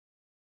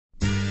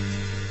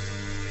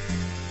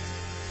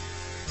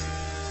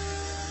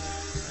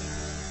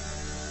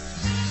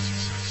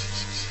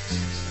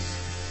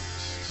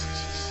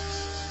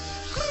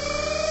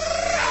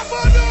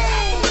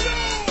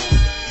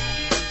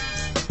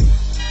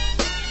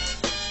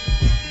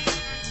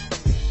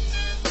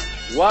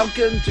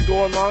Welcome to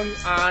Go Along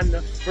on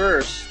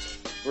First.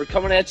 We're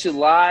coming at you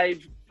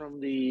live from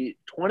the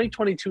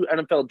 2022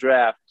 NFL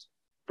Draft.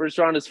 First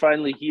round is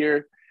finally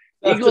here.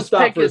 Eagles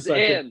pick is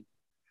in.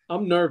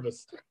 I'm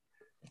nervous.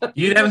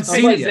 You haven't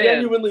seen it yet. I'm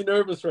genuinely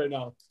nervous right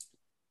now.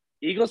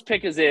 Eagles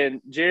pick is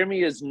in.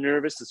 Jeremy is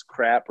nervous as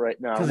crap right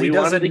now. We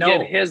wanted to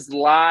get his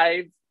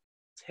live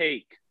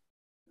take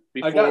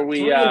before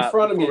we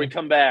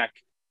come back.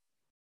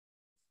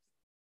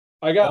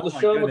 I got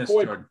LaShawn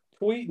McCoy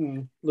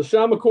tweeting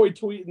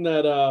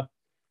that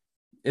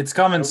it's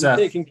coming, Seth.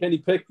 Taking Kenny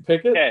Pickett.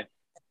 Okay.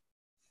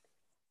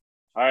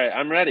 All right,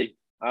 I'm ready.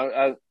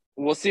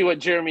 We'll see what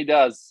Jeremy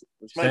does.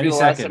 This might be the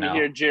last time you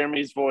hear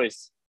Jeremy's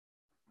voice.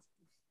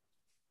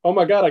 Oh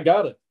my God, I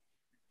got it.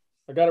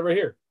 I got it right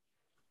here.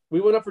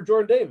 We went up for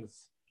Jordan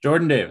Davis.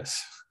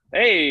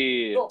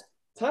 Hey. So,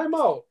 time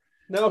out.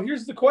 Now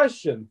here's the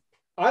question.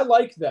 I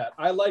like that.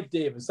 I like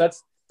Davis. That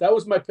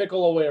was my pick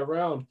all the way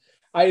around.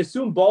 I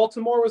assume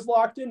Baltimore was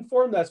locked in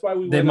for him. That's why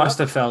They must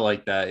have felt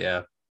like that,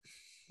 yeah.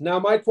 Now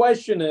my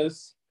question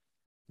is,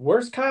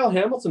 where's Kyle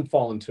Hamilton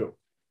falling to?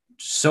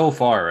 So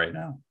far right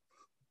now.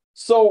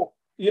 So,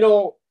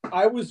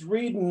 I was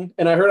reading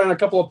and I heard on a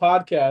couple of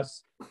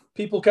podcasts,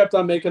 people kept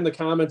on making the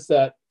comments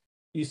that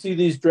you see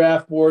these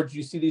draft boards,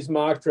 you see these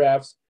mock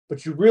drafts,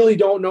 but you really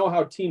don't know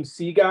how teams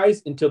see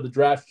guys until the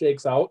draft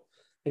shakes out.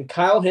 And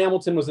Kyle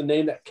Hamilton was a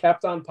name that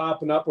kept on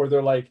popping up where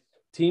they're like,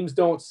 teams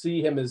don't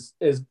see him as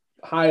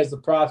high as the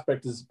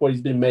prospect is what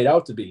he's been made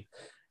out to be.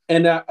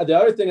 And the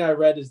other thing I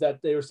read is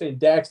that they were saying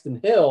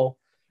Daxton Hill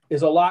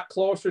is a lot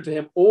closer to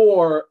him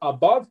or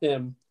above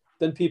him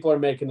than people are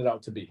making it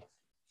out to be.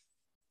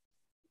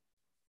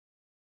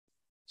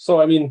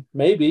 So,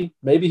 maybe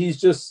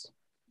he's just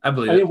 – I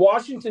believe it.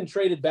 Washington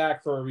traded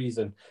back for a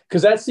reason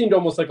because that seemed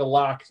almost like a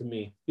lock to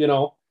me,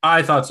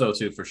 I thought so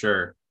too, for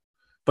sure.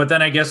 But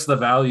then I guess the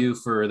value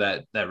for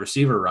that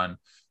receiver run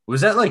 –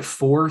 was that like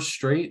 4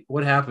 straight?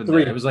 What happened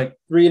 3. There? It was like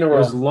 3 in a row. It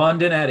was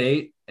London at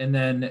 8, and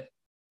then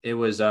it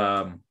was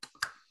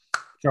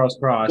Charles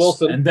Cross,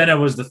 Wilson. And then it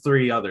was the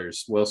 3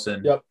 others: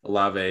 Wilson, yep.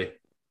 Olave,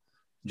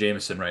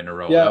 Jameson, right in a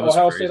row. Yeah,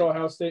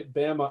 Ohio State,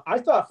 Bama. I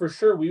thought for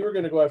sure we were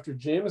going to go after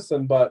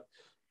Jameson, but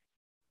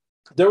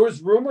there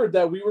was rumored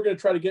that we were going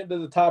to try to get into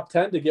the top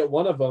 10 to get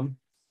one of them.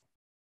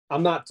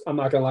 I'm not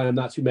going to lie. I'm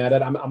not too mad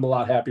at it. I'm a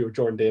lot happier with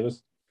Jordan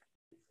Davis.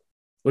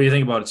 What do you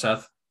think about it,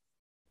 Seth?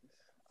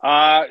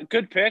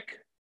 Good pick.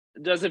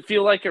 Does it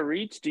feel like a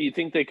reach? Do you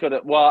think they could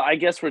have? Well, I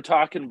guess we're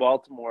talking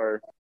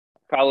Baltimore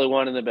probably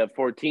wanting them at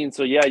 14.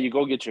 So, yeah, you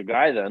go get your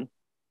guy then.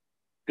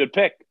 Good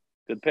pick.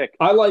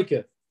 I like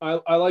it.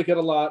 I like it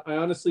a lot. I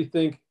honestly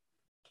think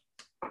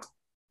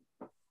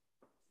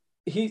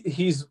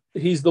he's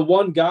the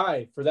one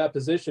guy for that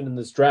position in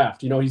this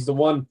draft. He's the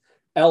one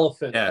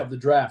elephant of the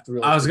draft.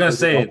 Really, I was going to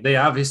say, they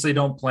obviously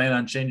don't plan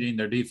on changing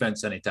their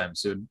defense anytime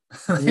soon.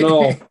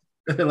 No.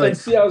 And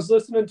see, I was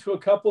listening to a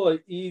couple of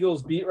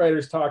Eagles beat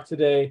writers talk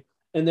today,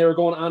 and they were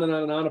going on and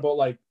on and on about,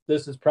 like,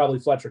 this is probably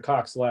Fletcher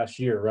Cox last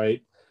year,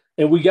 right?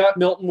 And we got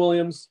Milton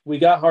Williams. We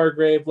got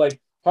Hargrave. Like,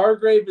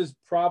 Hargrave is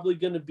probably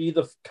going to be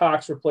the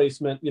Cox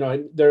replacement.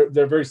 They're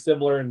very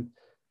similar in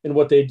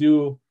what they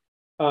do.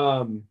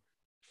 Now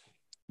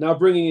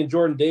bringing in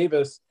Jordan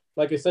Davis,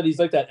 like I said, he's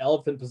like that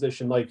elephant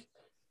position. Like,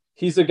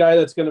 he's a guy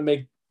that's going to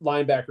make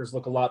linebackers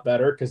look a lot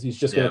better because he's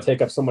just going to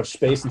take up so much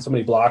space and so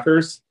many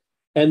blockers.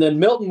 And then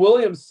Milton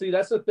Williams, see,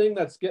 that's the thing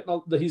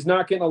he's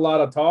not getting a lot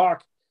of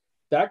talk.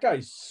 That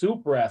guy's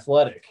super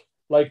athletic.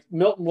 Like,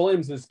 Milton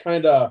Williams is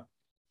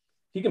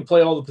he can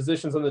play all the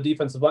positions on the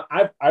defensive line.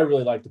 I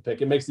really like the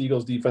pick. It makes the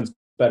Eagles defense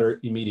better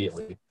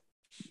immediately.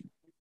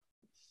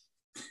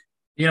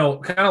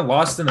 Kind of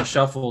lost in the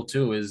shuffle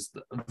too is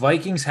the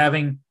Vikings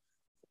having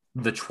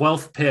the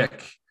 12th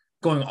pick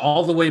going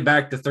all the way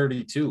back to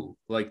 32.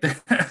 Like,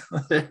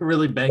 they're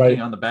really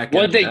banking on the back end.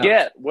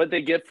 What'd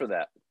they get for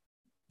that?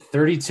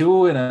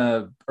 32 in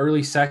a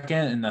early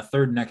second and a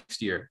third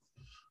next year.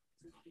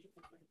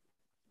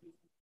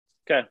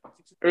 Okay.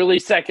 Early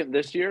second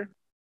this year?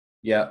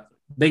 Yeah.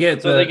 They get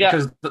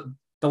because the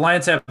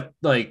Lions have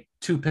like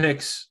 2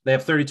 picks. They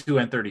have 32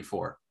 and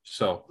 34.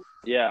 So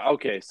yeah,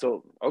 okay.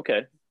 So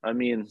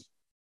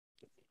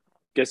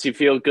guess you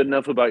feel good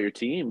enough about your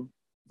team.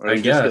 Or are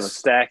you just gonna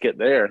stack it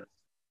there?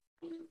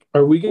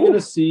 Are we gonna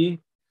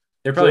see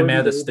they're probably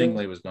mad that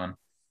Stingley was gone.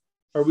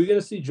 Are we going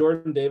to see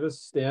Jordan Davis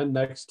stand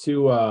next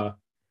to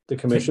the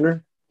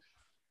commissioner?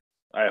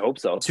 I hope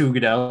so. 2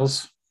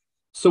 Goodells.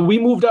 So we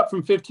moved up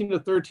from 15 to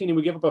 13, and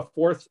we give up a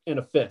 4th and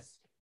a 5th.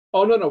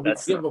 Oh, no. We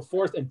give up a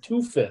 4th and 2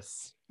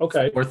 5ths.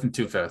 Okay. 4th and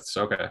 2 5ths.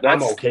 Okay.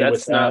 I'm okay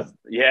with that.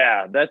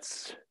 Yeah,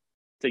 that's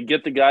to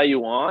get the guy you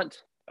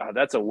want.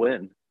 That's a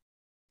win.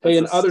 Hey,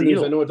 in other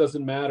news, I know it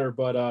doesn't matter,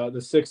 but the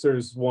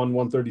Sixers won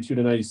 132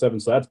 to 97,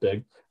 so that's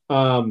big.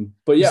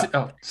 But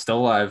yeah. Still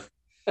alive.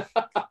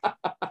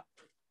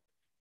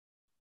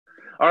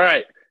 All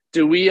right.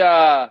 Do we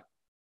want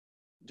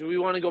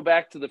to go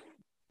back and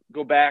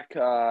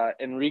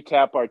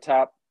recap our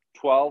top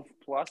 12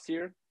 plus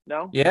here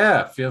now?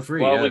 Yeah, feel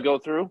free. While we go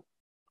through.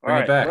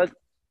 Bring it back.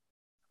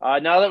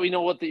 Now that we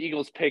know what the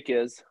Eagles pick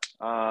is,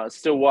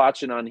 Still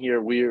watching on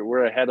here.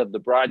 We're ahead of the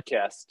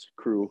broadcast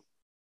crew.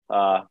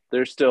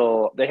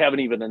 They haven't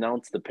even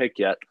announced the pick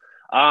yet.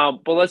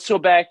 But let's go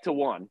back to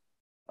one.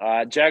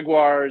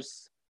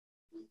 Jaguars,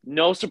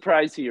 no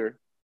surprise here.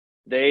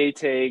 They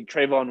take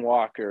Trayvon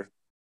Walker,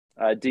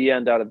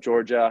 D-end out of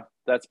Georgia.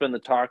 That's been the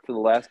talk for the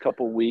last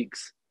couple of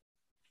weeks.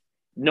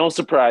 No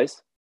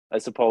surprise, I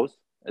suppose.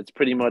 It's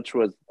pretty much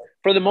was,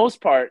 for the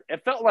most part,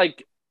 it felt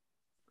like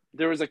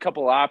there was a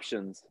couple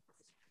options,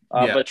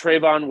 but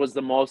Trayvon was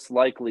the most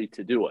likely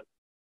to do it.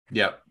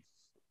 Yeah.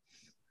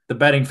 The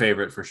betting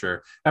favorite for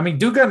sure. I mean,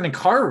 dude got in a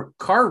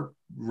car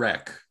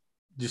wreck.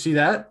 Did you see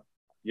that?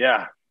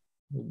 Yeah.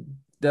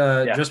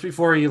 Just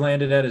before he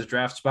landed at his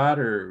draft spot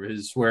or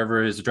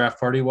wherever his draft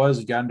party was,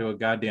 he got into a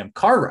goddamn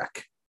car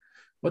wreck.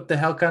 What the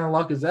hell kind of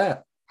luck is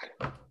that?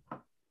 I'm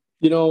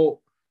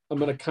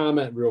going to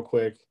comment real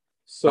quick.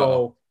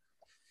 So,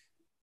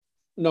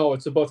 no,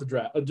 it's about the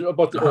draft,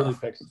 about the early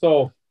picks.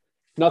 So,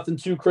 nothing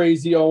too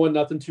crazy, Owen,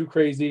 nothing too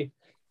crazy.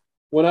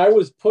 When I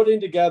was putting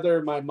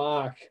together my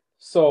mock,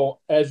 so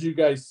as you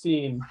guys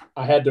seen,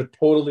 I had to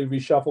totally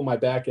reshuffle my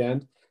back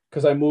end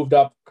because I moved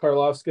up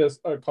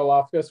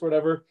Karlaftis,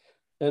 whatever,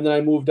 and then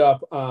I moved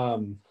up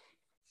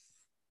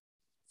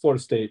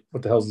Florida State.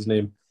 What the hell's his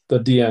name? The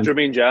DN.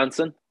 Jermaine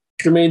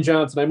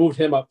Johnson. I moved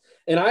him up.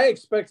 And I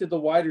expected the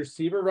wide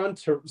receiver run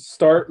to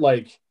start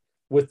like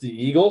with the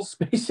Eagles,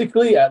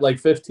 basically at like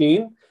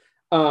 15.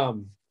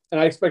 And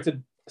I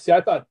expected,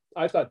 I thought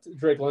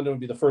Drake London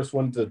would be the first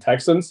one to the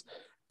Texans,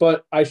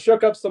 but I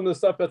shook up some of the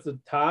stuff at the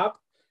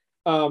top.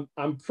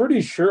 I'm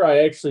pretty sure I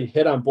actually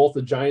hit on both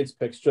the Giants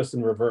picks just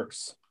in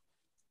reverse.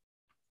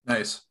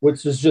 Nice.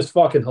 Which is just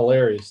fucking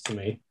hilarious to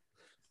me.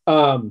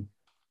 And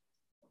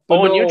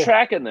you're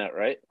tracking that,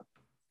 right?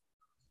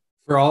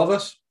 For all of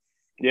us?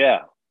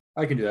 Yeah.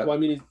 I can do that. Well, I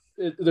mean,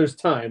 there's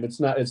time. It's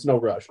no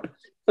rush.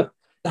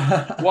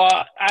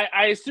 Well,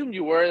 I assumed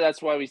you were.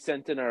 That's why we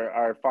sent in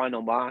our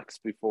final mocks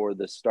before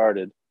this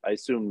started. I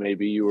assumed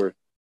maybe you were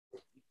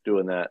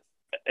doing that.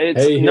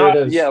 It's not.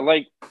 It is.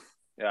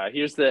 Yeah,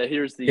 here's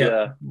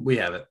the. We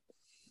have it.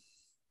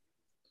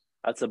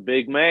 That's a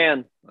big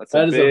man.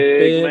 That is a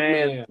big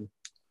man.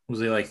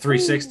 Was he like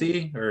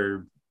 360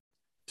 or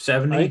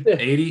 70,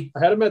 80? I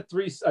had him at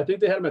 3. I think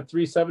they had him at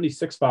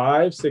 376.5,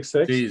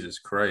 6'6". Jesus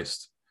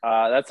Christ.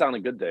 That's on a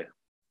good day.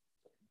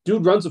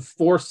 Dude runs a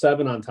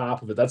 4.7 on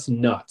top of it. That's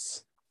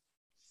nuts.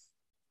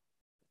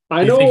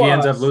 I know. Think he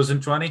ends up losing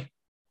 20?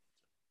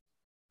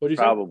 What do you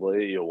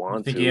Probably you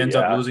want think he ends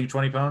up losing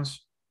 20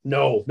 pounds?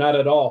 No, not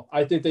at all.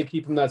 I think they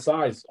keep him that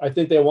size. I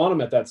think they want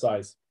him at that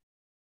size.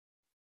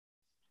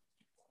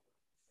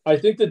 I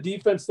think the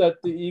defense that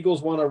the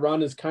Eagles want to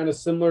run is kind of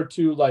similar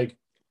to like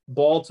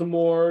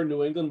Baltimore,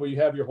 New England, where you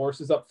have your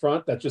horses up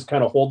front that just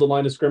kind of hold the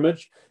line of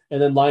scrimmage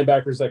and then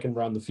linebackers that can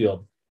run the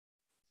field.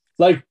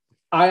 Like,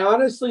 I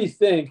honestly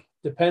think,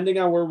 depending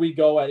on where we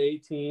go at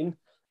 18,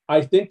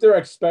 I think they're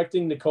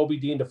expecting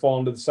Nakobe Dean to fall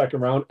into the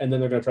second round, and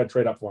then they're going to try to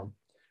trade up for him.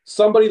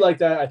 Somebody like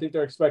that, I think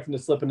they're expecting to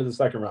slip into the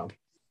second round.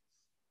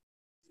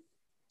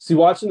 See,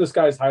 watching this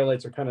guy's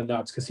highlights are kind of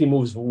nuts because he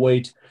moves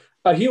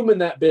a human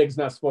that big is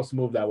not supposed to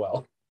move that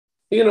well.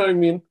 You know what I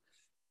mean?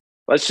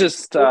 Let's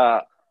just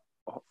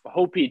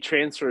hope he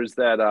transfers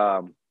that.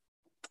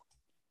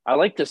 I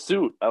like the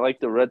suit. I like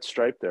the red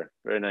stripe there.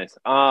 Very nice.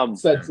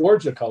 It's that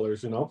Georgia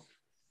colors,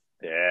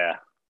 Yeah.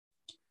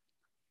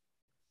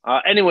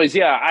 Anyways,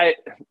 yeah,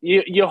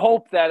 you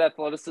hope that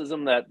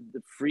athleticism, that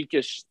the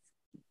freakish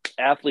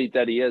athlete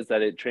that he is,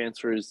 that it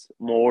transfers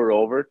more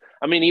over.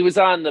 I mean, he was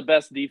on the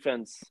best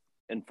defense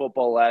in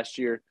football last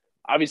year.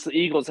 Obviously,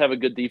 Eagles have a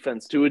good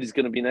defense too. He's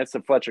going to be next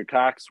to Fletcher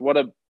Cox.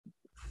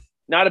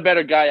 Not a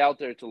better guy out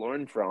there to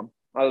learn from,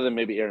 other than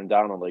maybe Aaron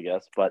Donald, I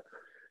guess. But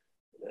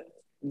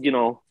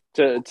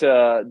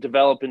to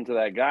develop into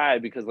that guy,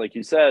 because like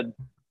you said,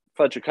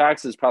 Fletcher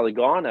Cox is probably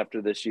gone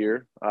after this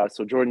year.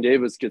 So Jordan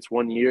Davis gets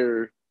 1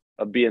 year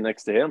of being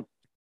next to him.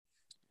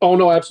 Oh,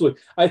 no,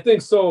 absolutely. I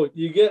think so.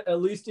 You get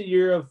at least a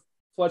year of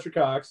Fletcher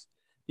Cox.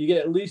 You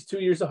get at least 2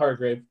 years of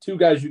Hargrave, 2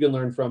 guys you can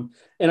learn from.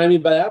 And, I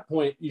mean, by that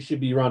point, you should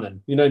be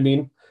running. You know what I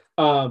mean?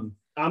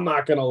 I'm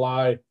not going to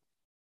lie.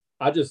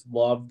 I just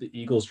love the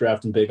Eagles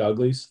drafting big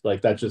uglies.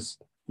 Like, that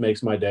just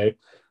makes my day.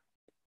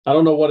 I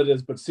don't know what it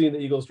is, but seeing the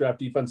Eagles draft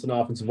defense and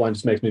offensive line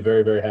just makes me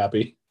very, very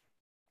happy.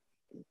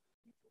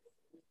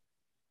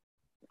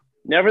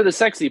 Never the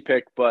sexy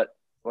pick, but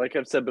like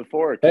I've said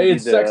before,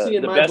 it's sexy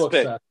in my book.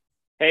 Seth.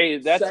 Hey,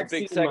 that's a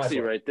big sexy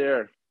right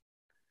there.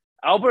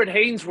 Albert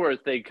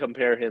Hainsworth, they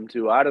compare him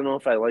to. I don't know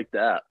if I like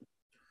that.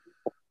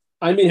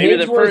 I mean, maybe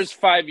the first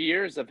 5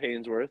 years of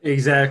Hainsworth.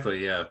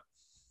 Exactly, yeah.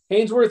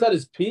 Hainsworth at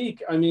his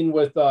peak, I mean,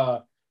 with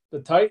the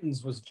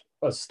Titans was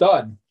a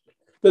stud.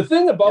 The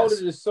thing about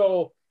it is,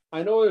 so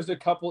I know there's a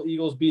couple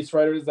Eagles beats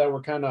writers that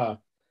were kind of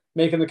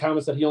making the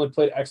comments that he only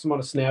played X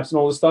amount of snaps and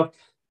all this stuff.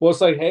 Well,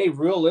 it's like, hey,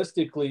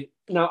 realistically,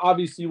 now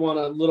obviously you want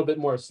a little bit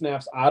more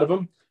snaps out of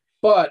him,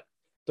 but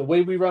the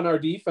way we run our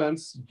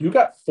defense, you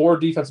got 4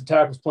 defensive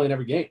tackles playing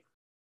every game.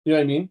 You know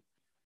what I mean?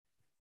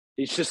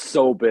 He's just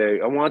so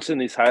big. I'm watching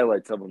these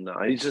highlights of him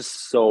now. He's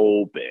just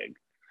so big.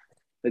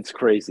 It's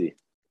crazy.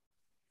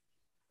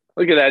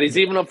 Look at that. He's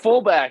even a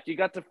fullback. You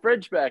got the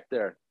fridge back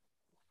there.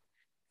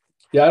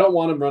 Yeah, I don't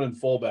want him running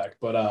fullback,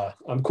 but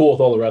I'm cool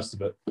with all the rest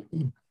of it.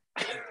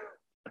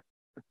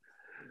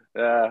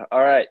 All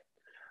right.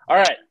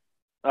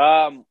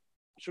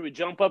 Should we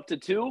jump up to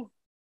 2?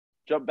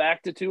 Jump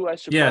back to 2, I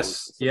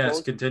suppose.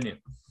 Yes, continue.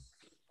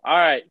 All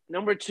right.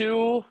 Number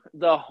 2,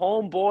 the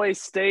homeboy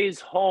stays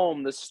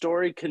home. The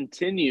story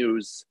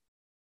continues.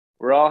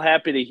 We're all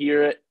happy to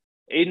hear it.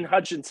 Aiden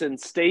Hutchinson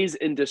stays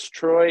in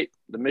Detroit,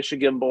 the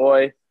Michigan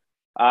boy.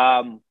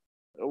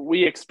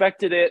 We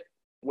expected it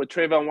with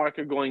Trayvon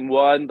Walker going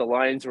 1. The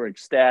Lions were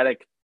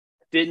ecstatic.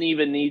 Didn't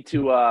even need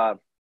to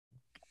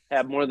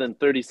have more than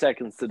 30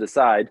 seconds to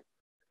decide.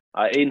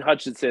 Aiden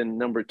Hutchinson,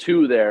 number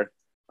 2 there.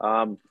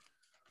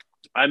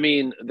 I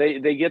mean,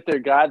 they get their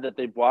guy that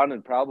they've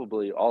wanted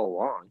probably all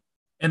along.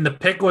 And the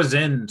pick was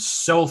in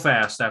so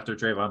fast after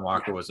Trayvon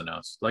Walker was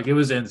announced. Like, it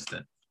was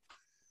instant.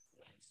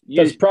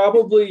 That's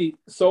probably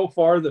so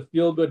far the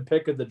feel-good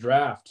pick of the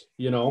draft,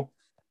 you know?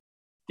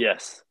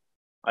 Yes,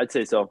 I'd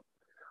say so.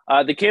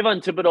 The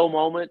Kayvon Thibodeau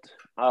moment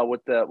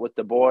with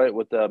the boy,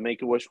 with the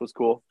Make-A-Wish was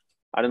cool.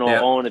 I don't know,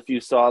 Owen, if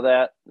you saw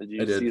that. Did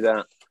you see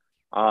that?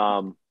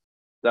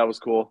 That was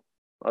cool.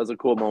 That was a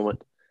cool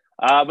moment.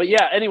 But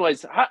yeah,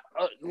 anyways,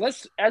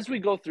 let's, as we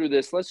go through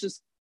this, let's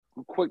just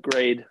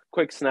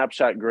quick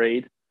snapshot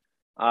grade.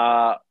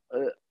 Trayvon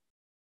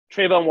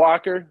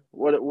Walker,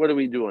 what are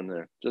we doing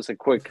there? Just a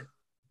quick.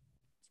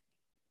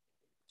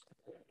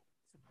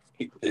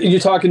 You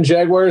talking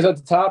Jaguars at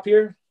the top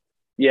here?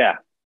 Yeah.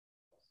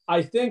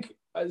 I think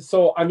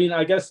so. I mean,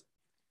 I guess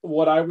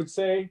what I would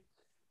say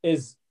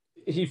is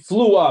he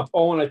flew up.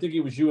 Owen, I think it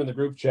was you in the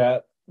group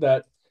chat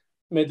that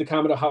made the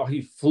comment of how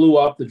he flew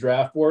up the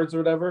draft boards or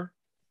whatever.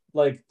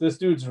 Like, this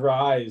dude's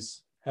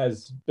rise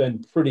has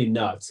been pretty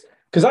nuts.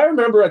 Because I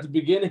remember at the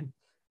beginning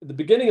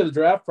of the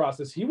draft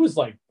process, he was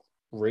like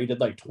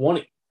rated like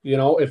 20, you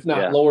know, if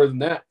not lower than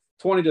that,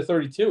 20 to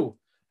 32.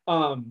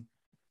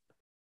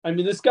 I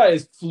mean, this guy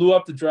flew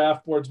up the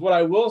draft boards. What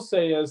I will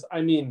say is,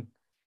 I mean,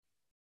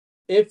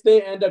 if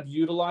they end up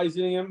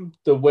utilizing him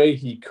the way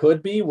he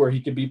could be, where he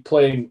could be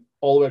playing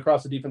all the way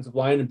across the defensive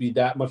line and be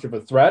that much of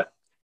a threat,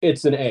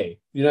 it's an A.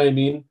 You know what I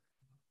mean?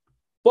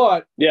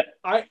 But yeah,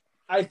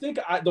 I think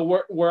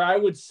where I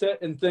would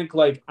sit and think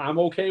like I'm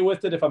okay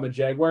with it if I'm a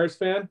Jaguars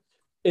fan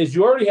is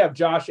you already have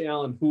Josh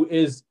Allen, who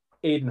is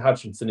Aiden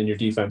Hutchinson in your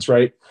defense,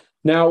 right?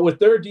 Now with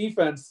their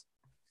defense,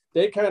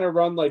 they kind of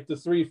run like the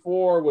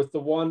 3-4 with the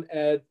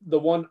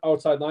one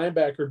outside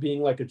linebacker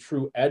being like a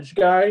true edge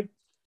guy.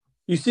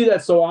 You see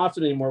that so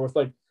often anymore with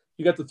like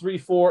you got the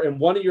 3-4 and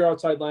one of your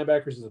outside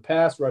linebackers is a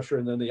pass rusher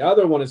and then the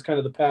other one is kind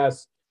of the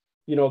pass,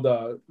 you know,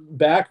 the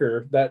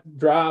backer that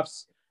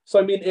drops. So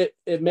I mean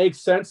it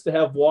makes sense to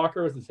have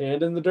Walker with his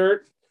hand in the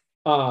dirt.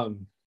 I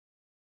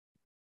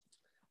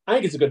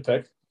think it's a good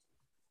pick.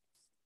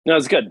 No,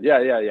 it's good.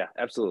 Yeah,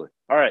 absolutely.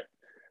 All right.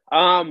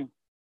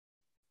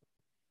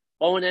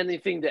 Owen,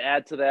 anything to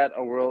add to that,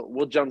 or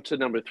we'll jump to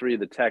number 3,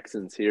 the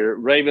Texans here.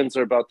 Ravens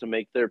are about to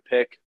make their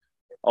pick.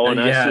 Owen,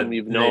 I assume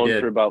you've known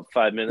for about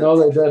 5 minutes.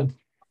 No, they did.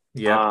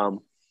 Yeah.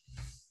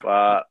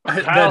 Kyle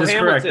that is Hamilton.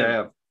 Correct. I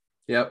have.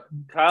 Yep.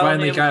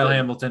 Finally, Kyle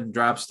Hamilton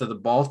drops to the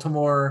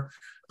Baltimore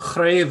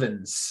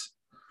Ravens.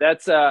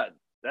 That's a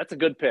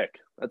good pick.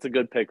 That's a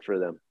good pick for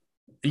them.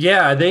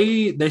 Yeah,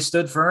 they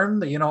stood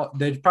firm. You know,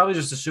 they probably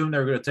just assumed they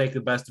were going to take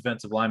the best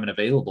defensive lineman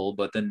available,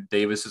 but then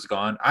Davis is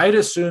gone. I'd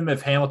assume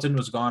if Hamilton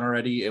was gone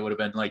already, it would have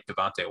been like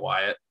Devontae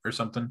Wyatt or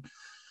something,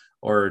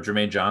 or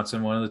Jermaine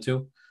Johnson, one of the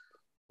two.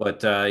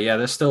 But yeah,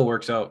 this still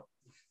works out.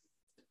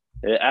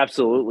 It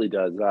absolutely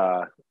does.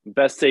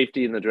 Best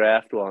safety in the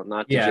draft. Well,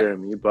 not to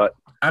Jeremy, but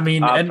I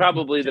mean,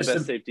 probably the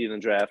best safety in the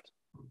draft.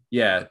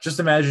 Yeah,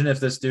 just imagine if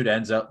this dude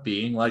ends up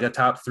being like a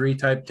top 3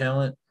 type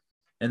talent,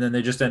 and then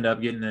they just end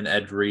up getting an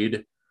Ed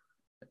Reed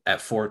at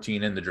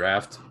 14 in the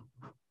draft,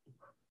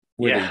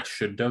 where they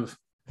shouldn't have.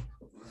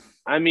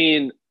 I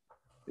mean,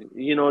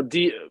 you know,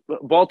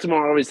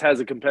 Baltimore always has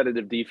a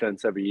competitive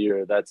defense every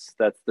year. That's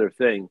their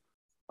thing,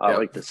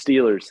 like the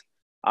Steelers.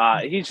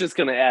 He's just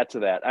going to add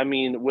to that. I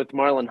mean, with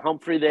Marlon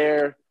Humphrey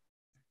there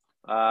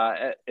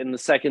in the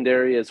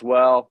secondary as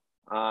well.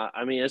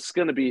 I mean, that's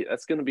going to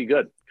be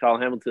good. Kyle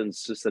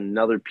Hamilton's just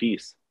another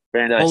piece.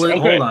 Very nice.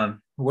 Hold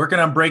on. Working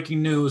on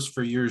breaking news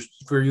for you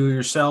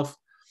yourself.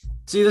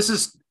 See,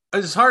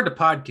 it's hard to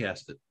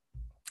podcast it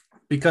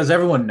because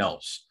everyone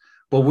knows.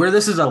 But where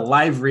this is a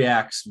live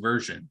reacts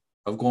version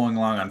of going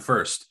along on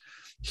first.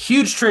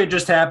 Huge trade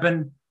just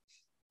happened.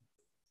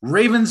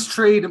 Ravens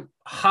trade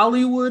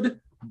Hollywood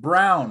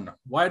Brown,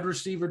 wide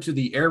receiver, to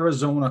the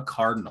Arizona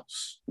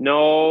Cardinals.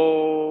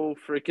 No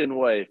freaking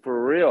way.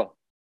 For real.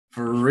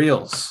 For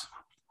reals.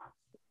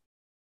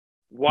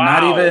 Wow.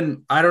 Not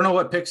even, I don't know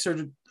what picks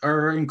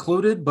are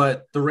included,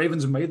 but the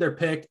Ravens made their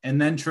pick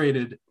and then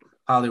traded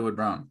Hollywood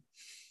Brown.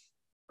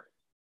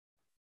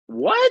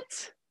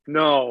 What?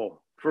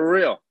 No, for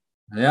real.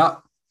 Yeah.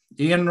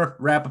 Ian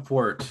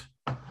Rappaport.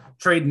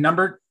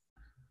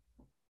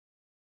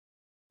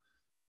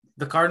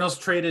 The Cardinals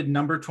traded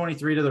number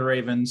 23 to the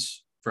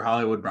Ravens for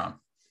Hollywood Brown.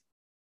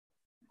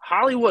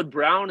 Hollywood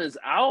Brown is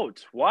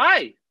out.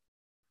 Why?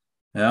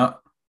 Yeah.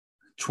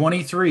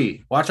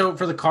 23. Watch out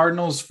for the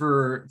Cardinals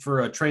for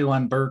a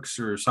Treylon Burks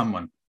or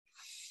someone.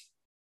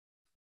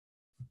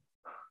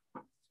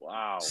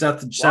 Wow.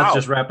 Seth's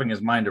just wrapping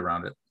his mind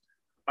around it.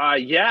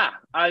 Yeah.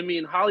 I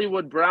mean,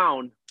 Hollywood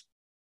Brown.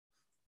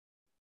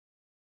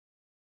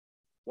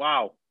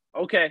 Wow.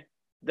 Okay.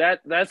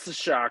 That's a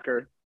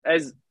shocker.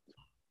 As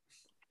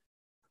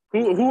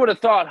who would have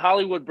thought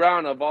Hollywood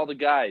Brown of all the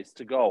guys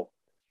to go?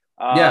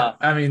 Yeah,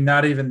 I mean,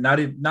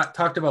 not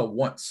talked about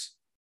once.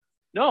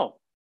 No.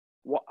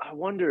 Well, I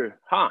wonder,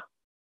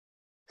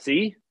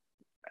 See?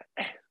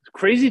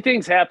 Crazy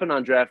things happen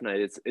on draft night.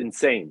 It's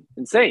insane.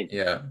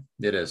 Yeah,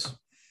 it is.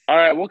 All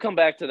right, we'll come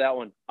back to that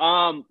one.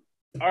 All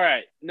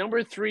right,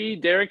 number 3,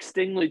 Derek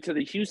Stingley to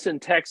the Houston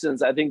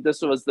Texans. I think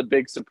this was the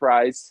big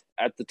surprise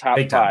at the top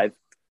 5.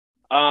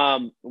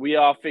 We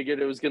all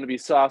figured it was going to be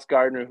Sauce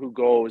Gardner who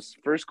goes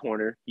first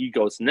corner. He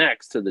goes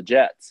next to the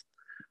Jets.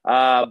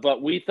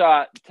 But we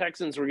thought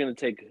Texans were going to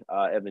take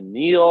Evan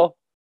Neal,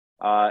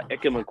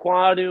 Ikem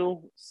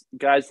Ekwonu,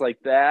 guys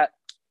like that.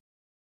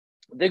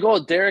 They go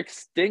with Derek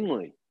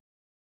Stingley.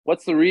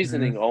 What's the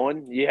reasoning,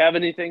 Owen? You have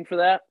anything for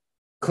that?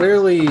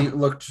 Clearly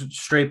looked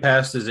straight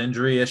past his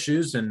injury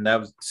issues, and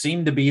that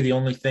seemed to be the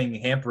only thing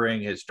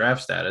hampering his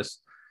draft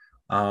status.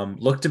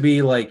 Looked to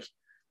be like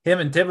him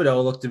and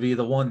Thibodeau looked to be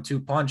the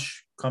 1-2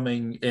 punch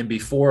coming in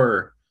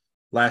before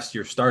last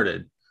year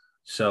started.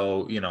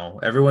 So,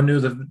 everyone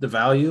knew the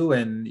value,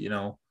 and,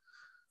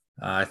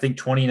 I think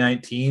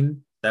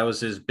 2019, that was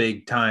his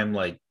big time,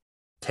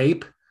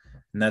 tape.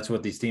 And that's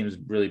what these teams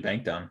really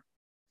banked on.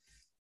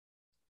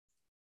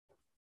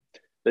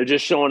 They're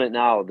just showing it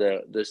now,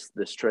 this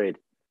trade.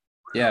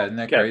 Yeah, isn't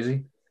that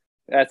crazy?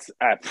 That's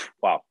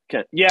wow.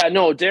 Yeah,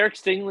 no, Derek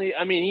Stingley,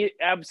 I mean, he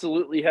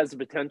absolutely has the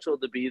potential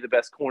to be the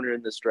best corner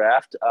in this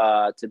draft,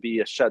 to be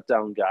a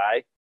shutdown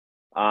guy.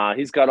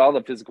 He's got all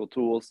the physical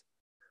tools.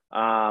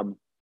 I'm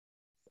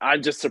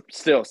just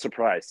still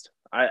surprised.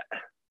 That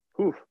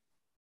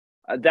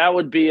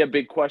would be a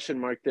big question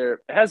mark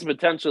there. It has the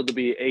potential to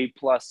be A+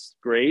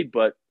 grade,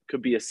 but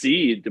could be a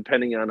C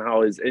depending on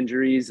how his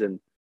injuries and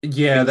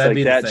that'd like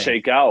be that the thing.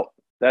 shake out.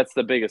 That's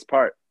the biggest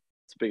part.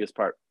 It's the biggest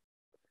part.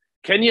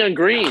 Kenyon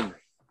Green.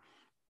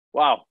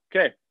 Wow.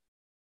 Okay.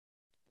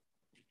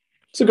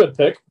 It's a good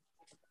pick.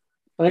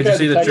 I think Did you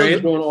see the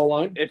trade? Going all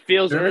line. It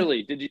feels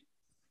early. Did you?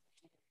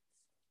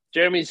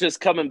 Jeremy's just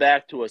coming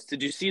back to us.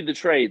 Did you see the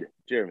trade,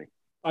 Jeremy?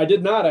 I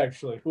did not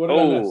actually. What did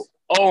I miss?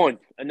 Owen,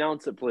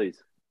 announce it,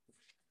 please.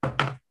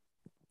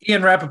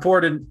 Ian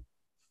Rappaport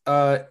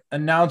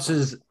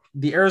announces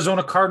the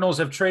Arizona Cardinals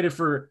have traded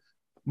for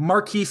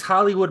Marquise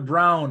Hollywood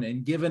Brown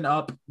and given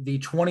up the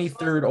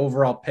 23rd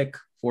overall pick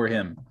for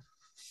him.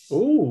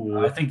 Ooh.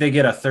 I think they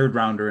get a 3rd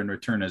rounder in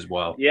return as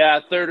well. Yeah,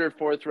 3rd or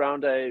 4th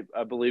round, I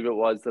believe it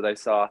was that I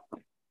saw.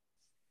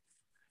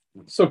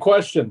 So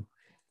question,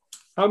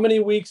 how many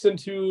weeks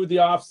into the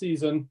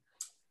offseason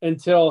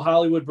until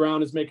Hollywood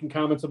Brown is making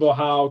comments about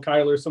how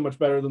Kyler is so much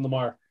better than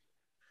Lamar?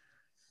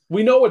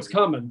 We know it's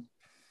coming.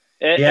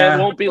 It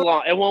won't be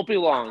long. It won't be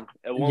long.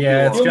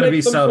 It's going to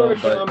be subtle,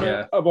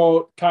 but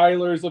about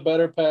Kyler's a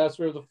better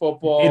passer of the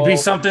football. It'd be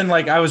something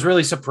like, I was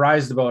really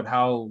surprised about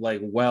how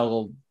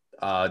well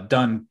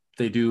done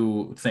they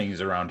do things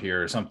around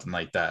here or something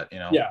like that.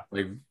 Yeah.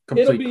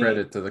 Complete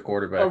credit to the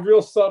quarterback. A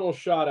real subtle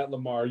shot at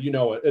Lamar.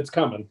 It's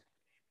coming.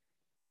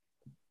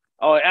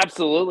 Oh,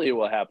 absolutely it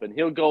will happen.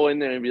 He'll go in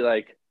there and be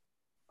like,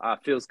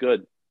 feels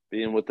good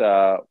being with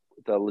a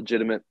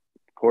legitimate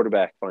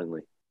quarterback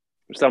finally.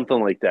 Or something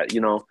like that,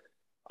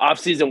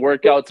 Off-season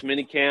workouts,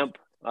 minicamp,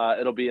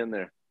 it'll be in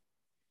there.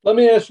 Let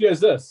me ask you guys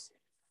this.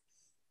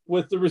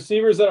 With the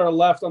receivers that are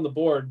left on the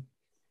board,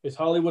 is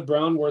Hollywood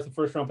Brown worth a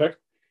first-round pick?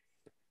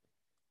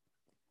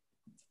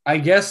 I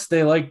guess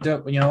they liked,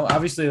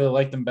 obviously they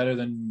liked them better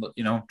than,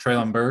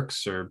 Treylon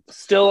Burks or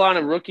still on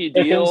a rookie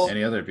deal.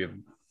 Any other people.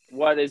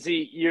 What is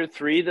he? Year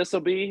 3? This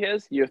will be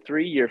his year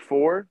 3, year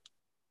 4.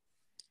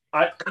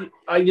 I don't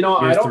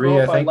know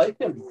if I like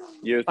him.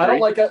 Year 3? I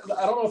don't know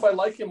if I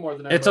like him more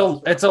than it's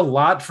a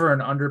lot for an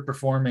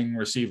underperforming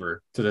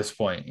receiver to this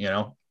point.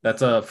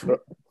 That's a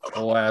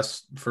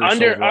last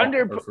first round.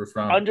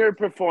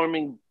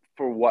 Underperforming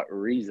for what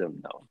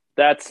reason though?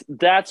 That's what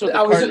the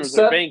Cardinals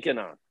are banking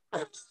on.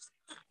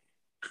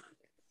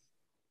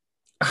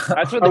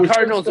 That's what the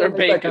Cardinals are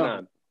banking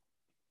on.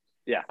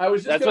 Yeah, I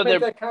was just going to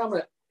make that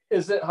comment.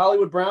 Is it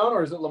Hollywood Brown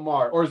or is it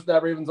Lamar or is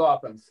that Ravens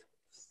offense?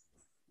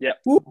 Yeah.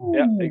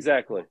 Yeah,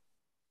 exactly.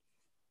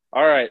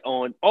 All right,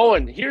 Owen.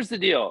 Owen, here's the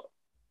deal.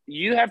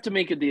 You have to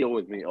make a deal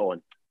with me,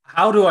 Owen.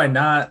 How do I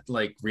not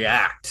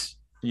react?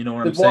 You know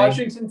what I'm saying? Did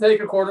Washington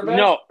take a quarterback?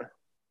 No.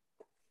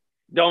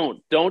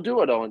 Don't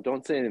do it, Owen.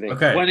 Don't say anything.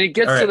 Okay. When it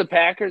gets to the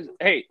Packers,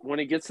 when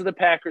it gets to the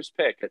Packers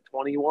pick at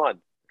 21,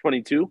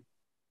 22,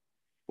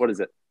 what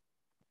is it?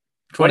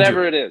 22.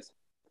 Whatever it is.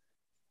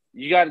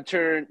 You got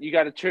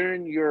to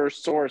turn your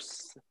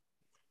source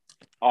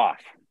off.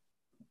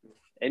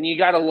 And you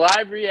got to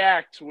live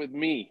react with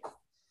me.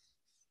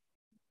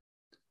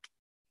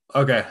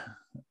 Okay.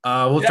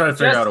 We'll try to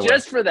figure out a way.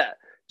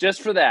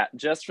 Just for that.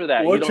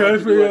 What time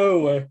for the other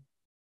way?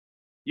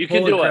 You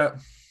can do it.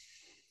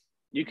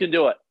 You can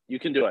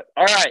do it.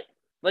 All right.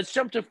 Let's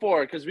jump to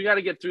 4 because we got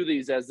to get through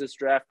these as this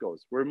draft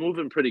goes. We're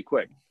moving pretty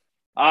quick.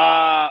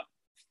 4,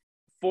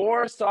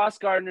 Sauce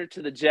Gardner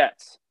to the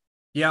Jets.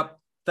 Yep.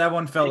 That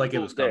one felt like it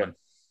was coming.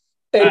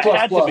 A++.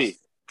 Had to be.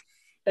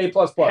 A++.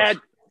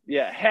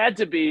 Had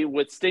to be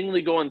with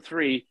Stingley going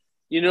 3.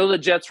 You know, the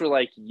Jets were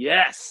like,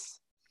 yes,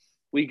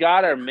 we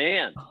got our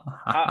man.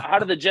 How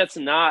did the Jets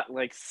not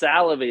like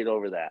salivate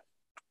over that?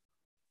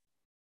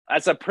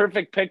 That's a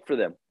perfect pick for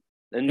them.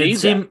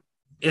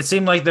 It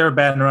seemed like they were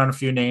batting around a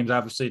few names,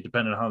 obviously,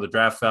 depending on how the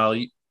draft fell.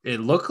 It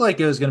looked like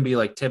it was going to be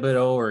like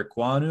Thibodeau or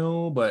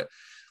Ekwonu, but,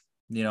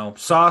 you know,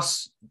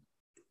 Sauce,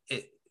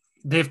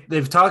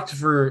 they've talked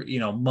for, you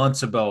know,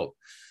 months about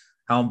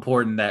how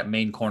important that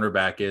main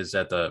cornerback is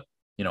at the,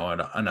 you know,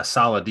 on a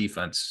solid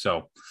defense.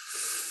 So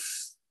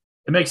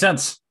it makes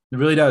sense. It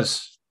really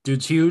does.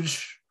 Dude's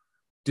huge.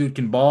 Dude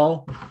can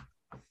ball.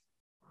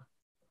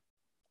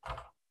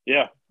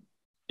 Yeah.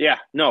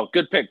 No,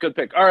 good pick.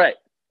 All right.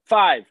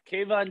 5,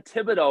 Kayvon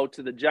Thibodeau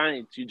to the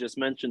Giants. You just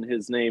mentioned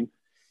his name.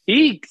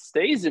 He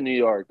stays in New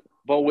York,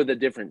 but with a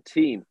different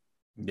team.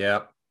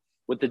 Yeah.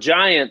 With the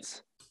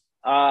Giants,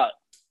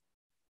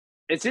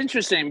 it's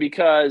interesting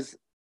because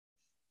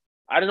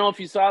I don't know if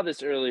you saw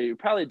this earlier. You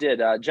probably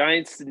did.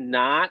 Giants did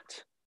not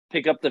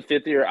pick up the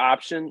 5th-year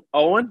option.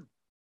 Owen?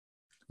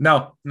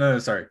 No,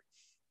 sorry.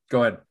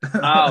 Go ahead.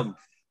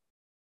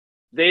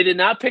 They did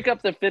not pick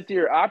up the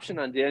 5th-year option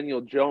on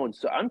Daniel Jones.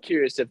 So I'm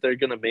curious if they're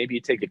going to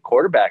maybe take a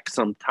quarterback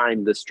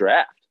sometime this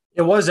draft.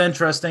 It was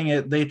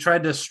interesting. They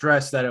tried to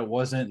stress that it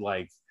wasn't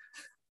like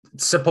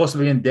supposed to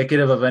be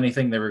indicative of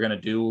anything they were going to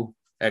do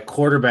at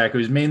quarterback. It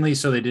was mainly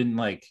so they didn't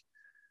like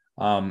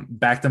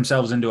back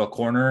themselves into a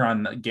corner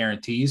on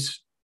guarantees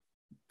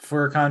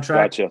for a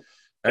contract. Gotcha.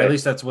 Or at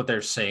least that's what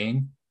they're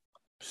saying.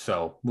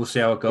 So we'll see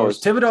how it goes.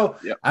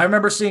 Thibodeau, yep. I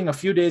remember seeing a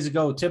few days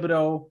ago,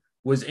 Thibodeau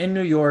was in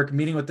New York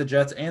meeting with the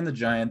Jets and the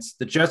Giants.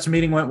 The Jets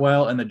meeting went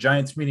well, and the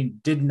Giants meeting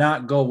did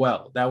not go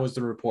well. That was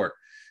the report.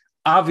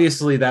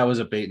 Obviously, that was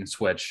a bait and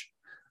switch.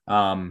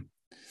 And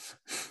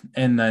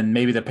then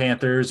maybe the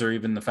Panthers or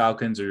even the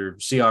Falcons or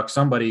Seahawks,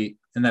 somebody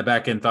in that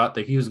back end thought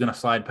that he was going to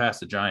slide past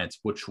the Giants,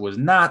 which was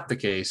not the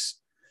case.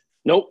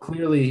 Nope.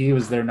 Clearly, he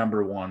was their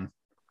number 1.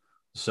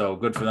 So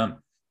good for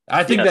them.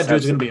 I think that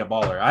dude's going to be a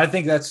baller. I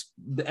think that's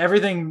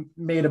everything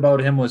made about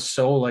him was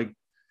so like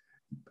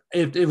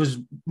it was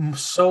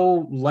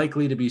so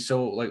likely to be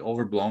so like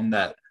overblown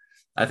that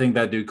I think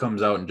that dude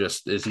comes out and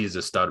just he's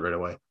a stud right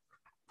away.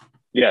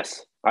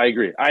 Yes, I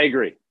agree. I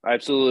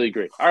absolutely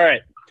agree. All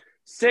right.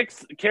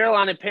 6,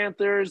 Carolina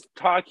Panthers,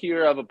 talk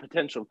here of a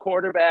potential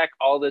quarterback,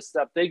 all this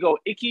stuff. They go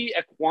Ike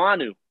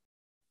Ekwonu.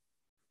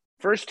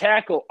 First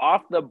tackle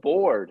off the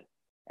board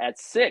at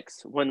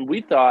 6 when we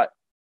thought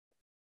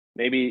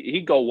maybe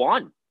he'd go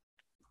 1.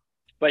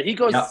 But he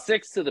goes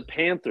 6 to the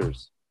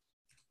Panthers,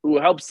 who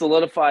helps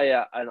solidify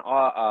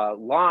a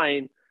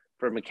line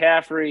for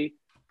McCaffrey,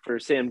 for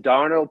Sam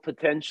Darnold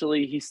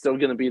potentially. He's still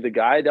going to be the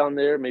guy down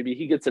there. Maybe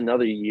he gets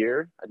another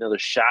year, another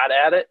shot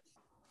at it.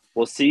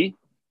 We'll see.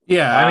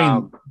 Yeah, I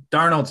mean,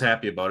 Darnold's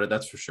happy about it,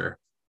 that's for sure.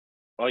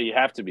 Oh, you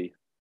have to be.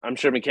 I'm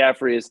sure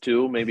McCaffrey is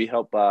too. Maybe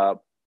help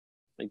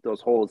make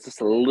those holes just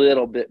a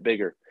little bit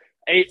bigger.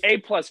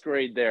 A+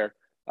 grade there.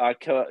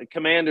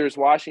 Commanders,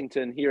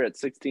 Washington here at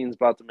 16 is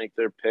about to make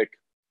their pick.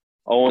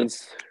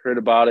 Owen's heard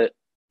about it.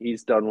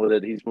 He's done with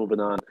it. He's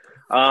moving on.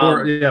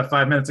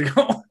 5 minutes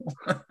ago.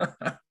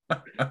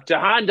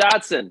 Jahan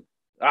Dotson.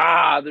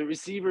 The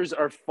receivers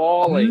are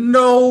falling.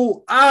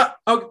 No.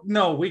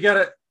 No, we got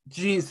to.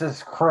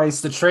 Jesus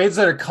Christ. The trades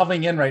that are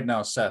coming in right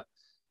now, Seth.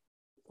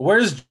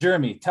 Where's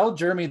Jeremy? Tell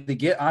Jeremy to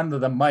get onto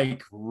the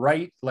mic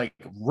right.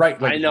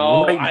 I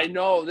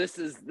know.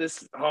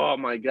 This. Oh,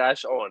 my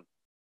gosh, Owen.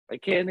 I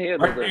can't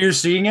handle it. Are you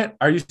seeing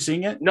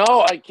it?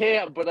 No, I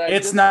can't. But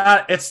It's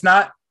not.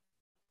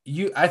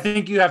 I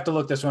think you have to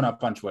look this one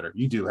up on Twitter.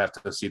 You do have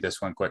to see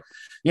this one quick.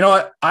 You know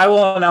what? I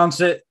will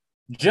announce it.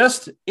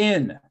 Just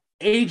in.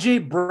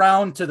 AJ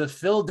Brown to the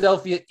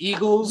Philadelphia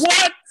Eagles.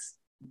 What?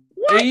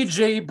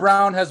 AJ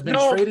Brown has been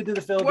traded to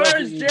the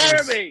Philadelphia Eagles.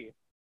 Where's Jeremy?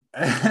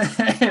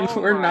 And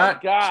we're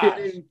not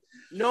kidding.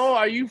 No,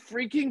 are you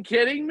freaking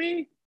kidding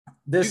me?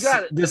 This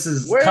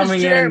is Where's coming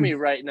Jeremy in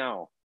right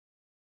now?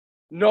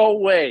 No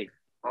way.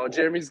 Oh,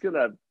 Jeremy's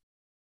gonna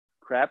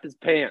crap his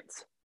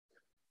pants.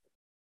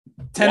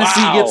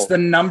 Tennessee gets the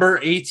number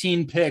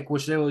 18 pick,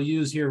 which they will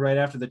use here right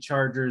after the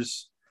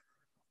Chargers.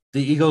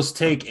 The Eagles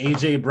take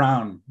AJ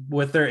Brown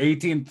with their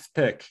 18th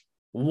pick.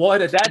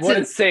 That's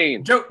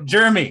insane.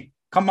 Jeremy,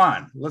 come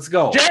on, let's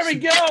go. Jeremy,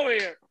 get over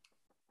here.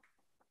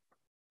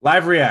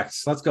 Live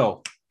reacts. Let's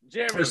go.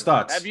 Jeremy, first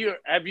thoughts. Have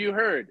you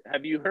heard?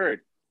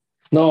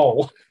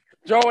 No.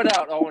 Throw it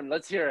out, Owen.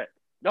 Let's hear it.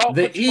 No,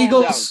 the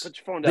Eagles. Put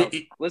your phone down.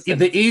 Listen.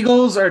 The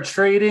Eagles are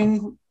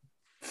trading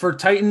for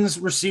Titans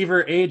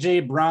receiver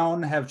AJ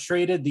Brown. Have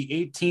traded the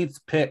 18th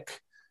pick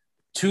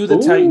to the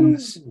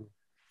Titans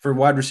for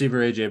wide receiver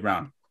AJ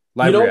Brown.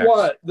 Live you know reacts.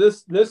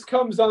 what? This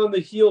comes on the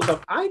heels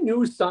of I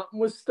knew something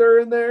was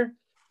stirring there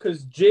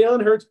because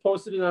Jalen Hurts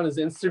posted it on his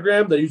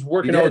Instagram that he's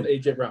working out with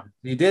AJ Brown.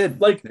 He did.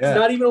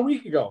 Not even a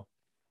week ago.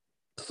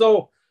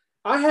 So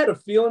I had a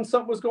feeling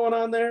something was going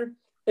on there.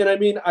 And I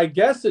mean, I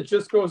guess it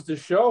just goes to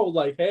show,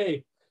 like,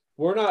 hey,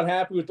 we're not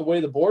happy with the way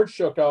the board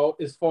shook out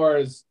as far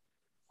as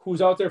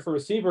who's out there for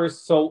receivers.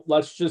 So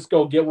let's just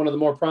go get one of the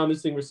more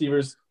promising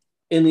receivers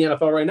in the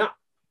NFL right now.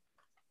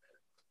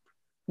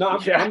 No,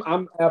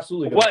 I'm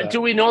absolutely good. What,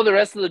 do we know the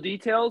rest of the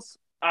details?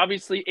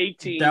 Obviously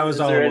 18. That was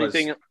all it was.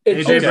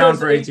 AJ Brown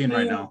for 18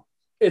 right now.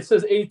 It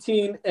says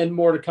 18 and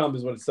more to come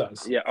is what it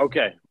says. Yeah,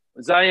 okay.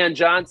 Zion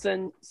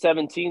Johnson,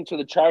 17 to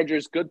the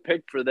Chargers. Good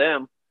pick for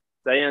them.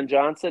 Zion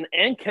Johnson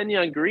and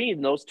Kenyon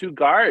Green, those two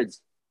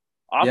guards.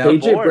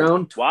 AJ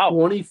Brown,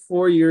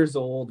 24 years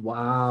old.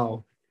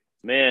 Wow.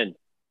 Man.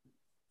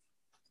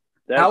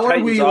 That How are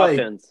we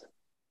offense.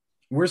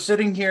 We're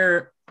sitting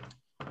here.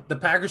 The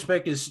Packers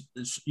pick is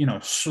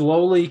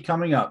slowly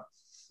coming up.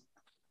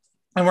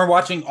 And we're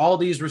watching all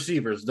these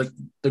receivers.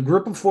 The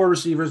group of 4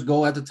 receivers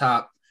go at the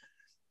top.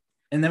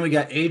 And then we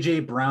got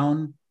AJ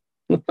Brown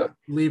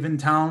leaving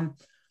town.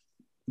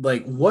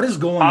 Like, what is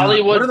going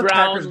on? What are the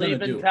Packers going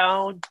to do?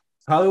 Town.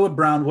 Hollywood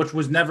Brown, which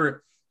was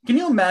never – can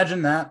you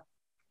imagine that?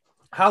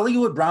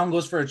 Hollywood Brown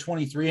goes for a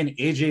 23 and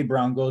AJ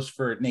Brown goes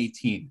for an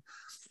 18.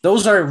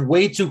 Those are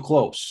way too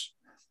close.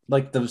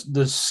 Like,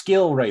 the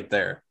skill right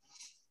there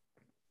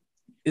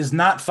is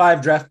not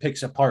 5 draft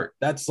picks apart.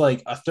 That's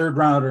like a 3rd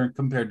rounder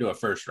compared to a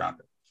 1st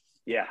rounder.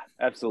 Yeah,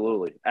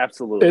 absolutely.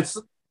 Absolutely.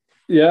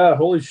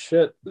 Holy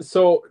shit.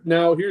 So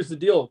now here's the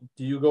deal.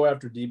 Do you go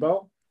after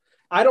Debo?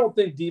 I don't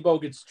think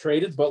Debo gets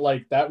traded, but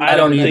like that. I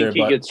don't think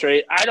he gets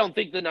traded. I don't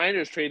think the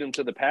Niners trade him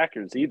to the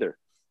Packers either.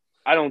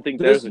 I don't think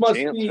there's a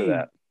chance for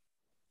that.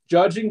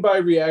 Judging by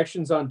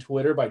reactions on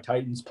Twitter by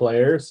Titans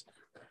players,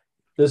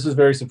 this is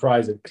very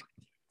surprising.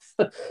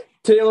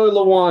 Taylor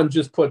Lewan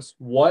just puts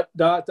what ...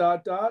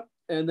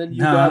 And then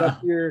you got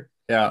up here,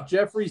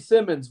 Jeffrey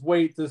Simmons.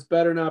 Wait, this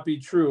better not be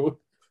true.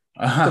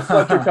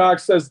 Fletcher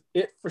Cox says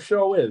it for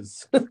sure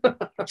is. Wow,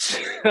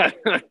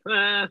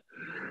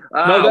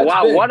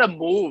 big. What a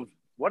move!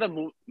 What a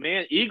move,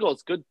 man!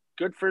 Eagles, good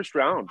first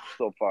round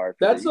so far.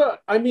 For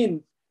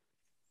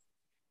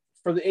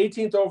the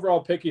 18th overall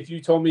pick. If you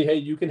told me, hey,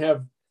 you can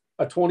have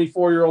a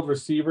 24-year-old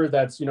receiver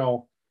that's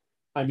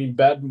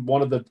bet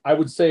one of the, I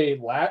would say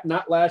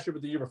not last year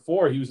but the year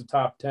before, he was a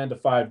top 10 to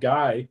 5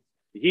 guy.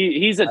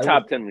 He's a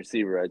top 10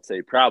 receiver, I'd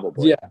say,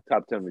 probably. Yeah.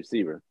 Top 10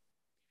 receiver.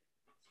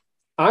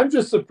 I'm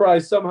just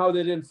surprised somehow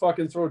they didn't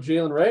fucking throw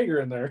Jalen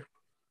Reagor in there.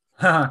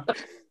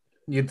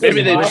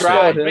 Maybe they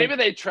tried. Maybe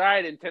they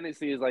tried, and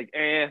Tennessee is like,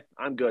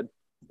 I'm good.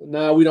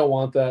 No, we don't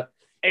want that.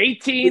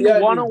 18,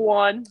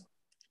 101.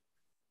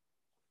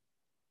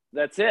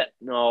 That's it.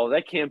 No,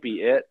 that can't be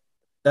it.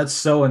 That's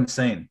so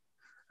insane.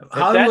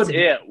 That's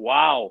it.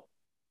 Wow.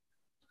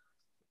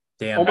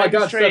 Damn. Oh my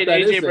God! Trade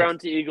AJ Brown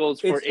to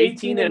Eagles for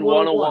 18 and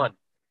 101.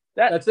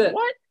 That's it.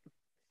 What?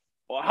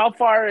 Well, how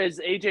far is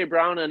AJ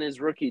Brown on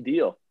his rookie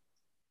deal?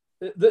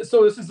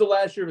 So this is the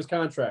last year of his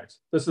contract.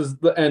 This is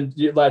the end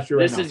last year.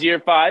 This is year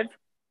 5.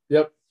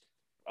 Yep.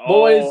 Oh,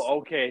 boys,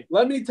 okay.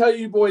 Let me tell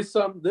you, boys,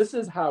 this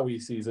is Howie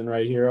season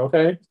right here.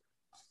 Okay.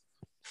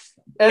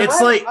 And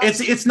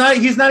it's not.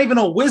 He's not even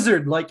a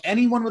wizard. Like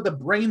anyone with a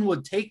brain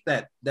would take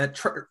that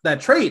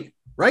trade,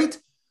 right?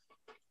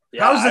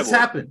 Yeah, how does this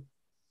happen?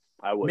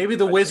 I would. Maybe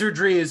the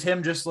wizardry is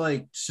him just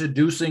like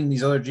seducing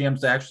these other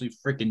GMs to actually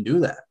freaking do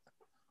that.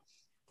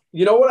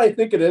 You know what I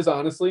think it is,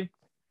 honestly?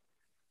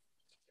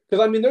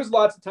 Because, I mean, there's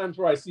lots of times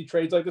where I see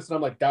trades like this, and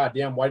I'm like, God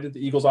damn, why did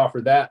the Eagles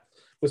offer that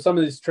with some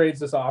of these trades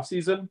this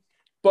offseason?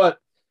 But,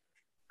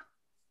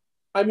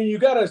 I mean, you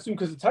got to assume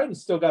because the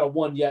Titans still got a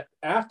 1 yet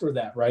after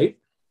that, right?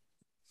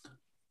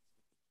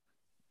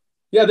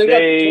 Yeah, they got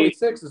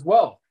 26 as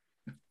well.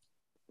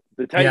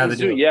 The Titans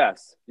do,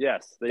 yes.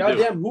 Yes, they do. God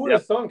damn, who would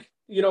have thunk?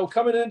 You know,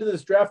 coming into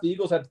this draft, the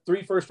Eagles had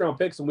 3 first-round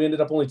picks, and we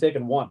ended up only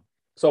taking 1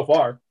 so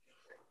far.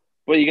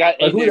 Well, you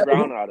got A.J.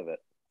 Brown out of it.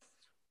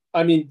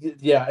 I mean,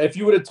 yeah, if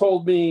you would have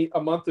told me a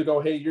month ago,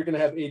 hey, you're going to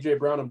have A.J.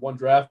 Brown and 1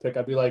 draft pick,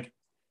 I'd be like,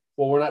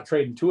 well, we're not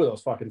trading 2 of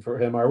those fucking for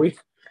him, are we?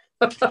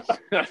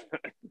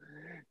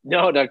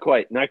 No, not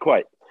quite. Not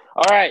quite.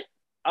 All right.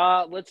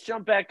 Let's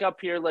jump back up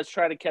here. Let's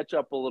try to catch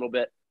up a little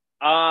bit.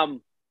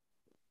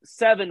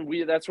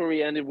 7, that's where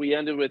we ended. We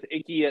ended with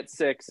Icky at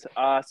 6.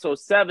 So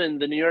 7,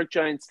 the New York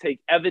Giants take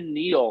Evan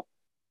Neal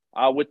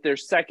with their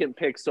 2nd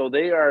pick. So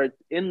they are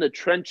in the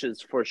trenches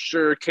for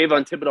sure.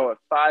 Kayvon Thibodeau at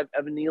 5,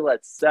 Evan Neal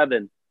at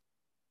 7.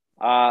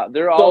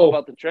 They're all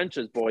about the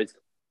trenches, boys.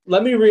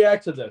 Let me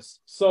react to this.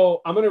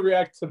 So I'm going to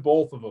react to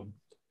both of them.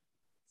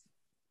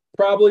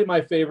 Probably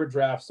my favorite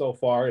draft so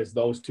far is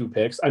those 2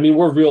 picks. I mean,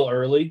 we're real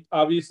early,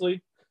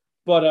 obviously.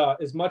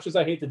 But as much as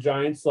I hate the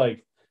Giants,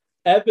 like,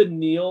 Evan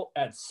Neal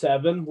at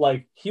 7,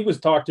 like, he was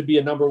talked to be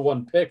a number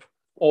 1 pick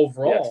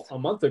overall a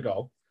month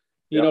ago.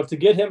 You know, to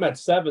get him at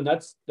 7,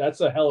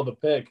 that's a hell of a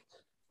pick.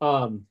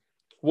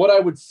 What I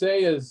would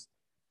say is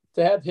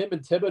to have him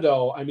and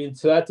Thibodeau, I mean,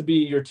 to that to be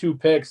your 2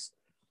 picks,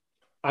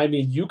 I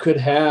mean, you could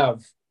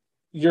have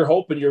 – you're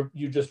hoping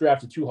you just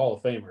drafted 2 Hall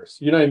of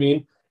Famers. You know what I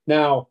mean?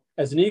 Now,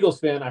 As an Eagles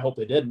fan, I hope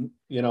they didn't,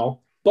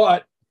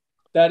 but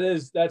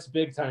that's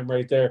big time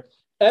right there.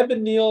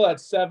 Evan Neal at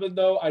 7,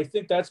 though, I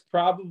think that's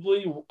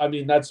probably,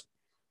 that's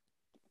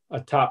a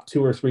top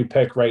 2 or 3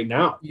 pick right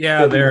now.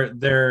 Yeah,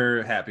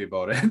 they're happy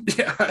about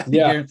it.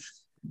 Yeah.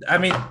 I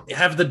mean,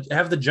 have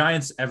the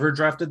Giants ever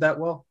drafted that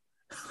well?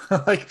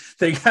 Like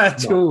they got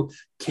 2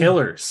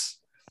 killers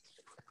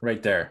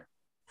right there.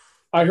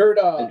 I heard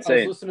I was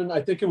listening,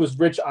 I think it was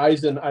Rich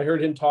Eisen. I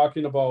heard him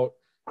talking about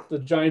the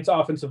Giants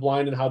offensive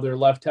line and how their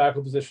left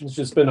tackle position's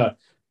just been a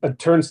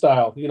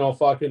turnstile,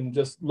 fucking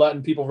just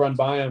letting people run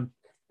by him.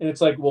 And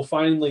it's like, well,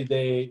 finally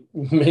they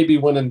maybe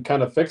went and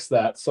kind of fixed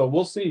that. So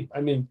we'll see.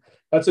 I mean,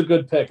 that's a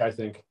good pick, I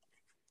think.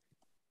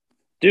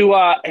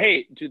 Does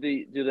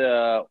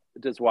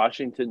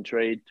Washington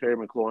trade Terry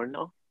McLaurin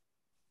now?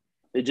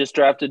 They just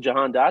drafted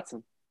Jahan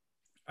Dotson.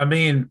 I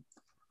mean,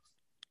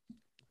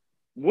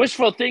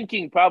 wishful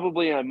thinking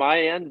probably on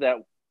my end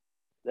that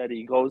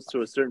he goes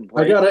to a certain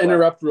place. I gotta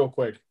interrupt real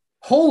quick.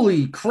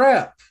 Holy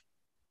crap!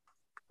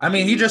 I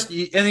mean, he just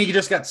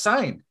got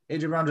signed.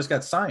 AJ Brown just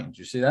got signed. Did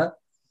you see that?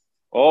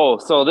 Oh,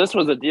 so this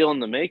was a deal in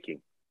the making.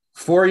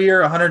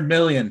 4-year, $100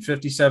 million,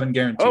 57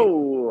 guaranteed.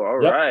 Oh, all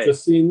right.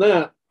 Just seen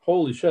that.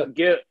 Holy shit!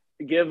 Give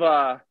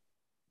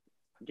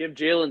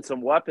Jalen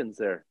some weapons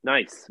there.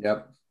 Nice.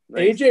 Yep.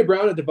 Nice. AJ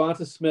Brown and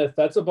Devonta Smith.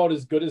 That's about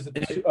as good as a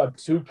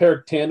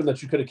 2-pair tandem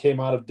that you could have came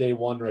out of day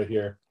one right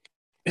here.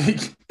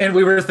 And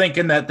we were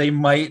thinking that they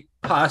might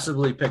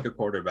possibly pick a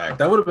quarterback.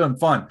 That would have been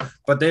fun,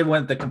 but they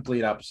went the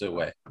complete opposite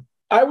way.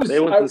 They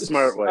went the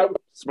smart way.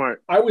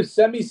 Smart. I was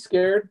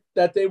semi-scared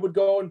that they would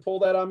go and pull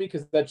that on me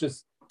because that's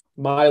just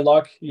my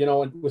luck,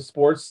 with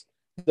sports.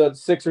 The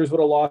Sixers would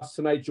have lost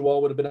tonight.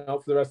 Joel would have been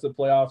out for the rest of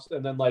the playoffs.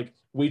 And then,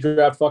 we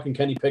draft fucking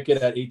Kenny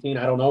Pickett at 18.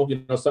 I don't know,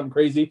 something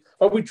crazy.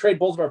 Or we trade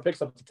both of our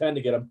picks up to 10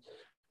 to get him.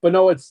 But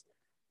no, it's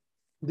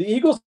the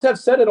Eagles have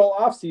said it all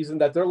offseason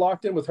that they're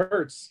locked in with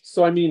Hurts.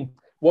 So, I mean,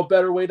 what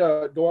better way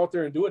to go out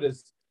there and do it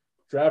is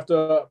draft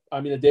a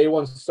day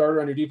one starter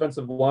on your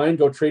defensive line,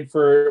 go trade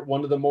for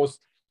one of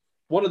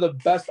the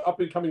best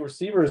up-and-coming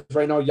receivers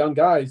right now, young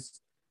guys,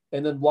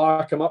 and then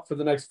lock them up for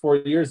the next 4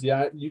 years.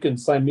 Yeah, you can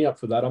sign me up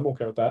for that. I'm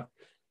okay with that.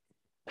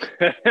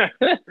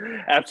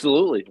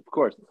 Absolutely, of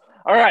course.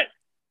 All right,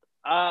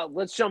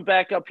 let's jump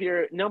back up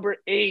here. Number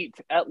 8,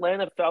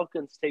 Atlanta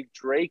Falcons take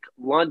Drake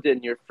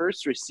London, your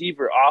first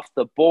receiver off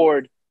the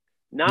board.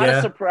 Not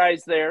a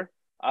surprise there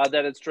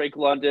that it's Drake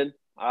London.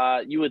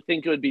 You would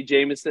think it would be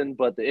Jameson,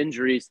 but the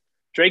injuries.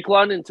 Drake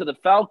London to the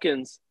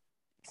Falcons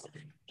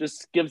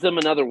just gives them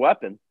another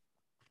weapon.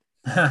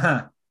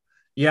 Lane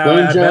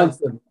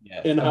Johnson.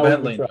 I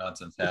bet Lane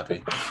Johnson's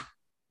happy.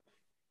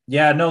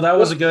 Yeah, no, that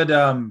was a good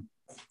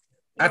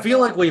I feel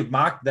like we've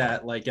mocked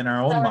that in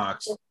our own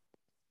mocks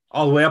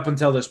all the way up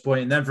until this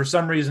point. And then for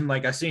some reason,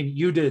 I seen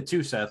you did it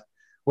too, Seth,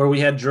 where we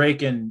had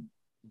Drake and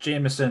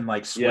Jameson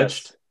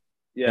switched.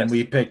 Yes. And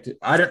we picked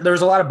there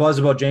was a lot of buzz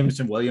about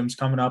Jameson Williams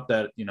coming up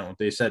that,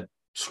 they said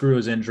screw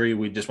his injury.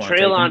 We just want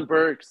Treylon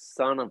Burks,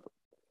 son of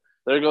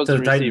there goes the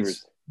receivers.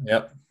 Titans.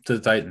 Yep, to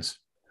the Titans.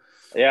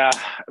 Yeah,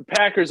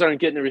 Packers aren't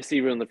getting a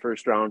receiver in the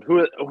first round. Who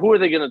are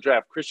they going to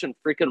draft? Christian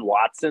freaking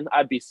Watson?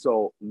 I'd be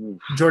so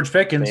George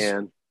Pickens.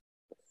 Man.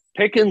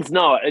 Pickens,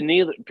 no, and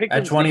neither Pickens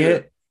at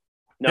 28.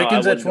 No,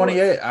 Pickens at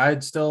 28.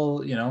 I'd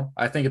still,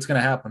 I think it's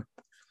going to happen.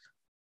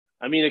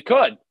 I mean, it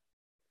could,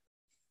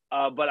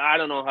 but I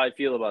don't know how I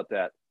feel about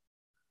that.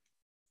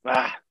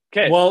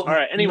 Okay. Well, all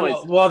right. Anyways,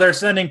 they're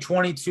sending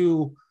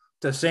 22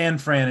 to San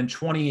Fran and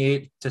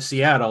 28 to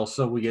Seattle,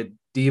 so we get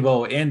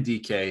Debo and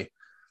DK.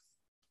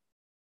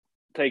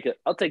 Take it.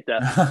 I'll take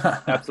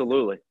that.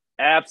 Absolutely.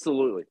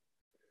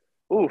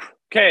 Oof.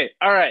 Okay.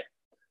 All right.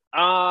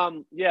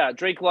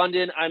 Drake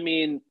London. I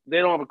mean, they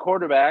don't have a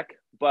quarterback,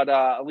 but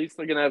at least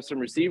they're gonna have some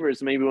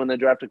receivers. Maybe when they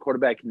draft a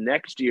quarterback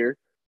next year,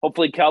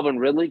 hopefully Calvin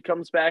Ridley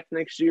comes back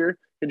next year.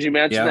 Could you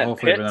imagine that?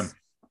 Pitts,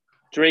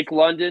 Drake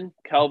London,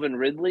 Calvin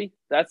Ridley.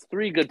 That's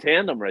 3 good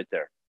tandem right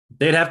there.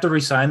 They'd have to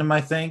re-sign him,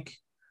 I think.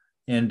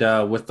 And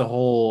with the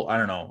whole, I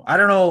don't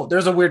know.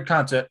 There's a weird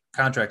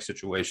contract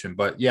situation,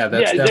 but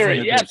that's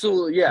definitely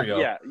absolutely,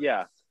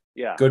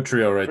 yeah. Good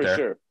trio right for there.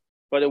 Sure.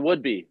 But it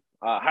would be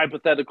a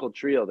hypothetical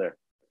trio there.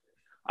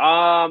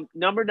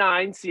 Number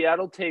 9,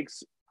 Seattle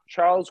takes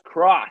Charles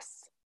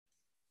Cross,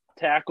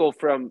 tackle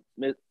from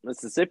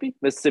Mississippi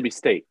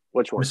State.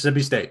 Which one?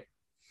 Mississippi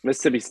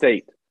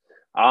State.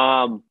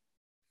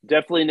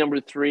 Definitely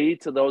number 3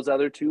 to those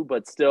other 2,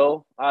 but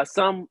still,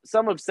 some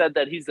have said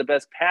that he's the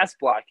best pass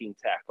blocking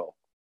tackle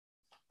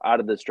out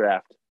of this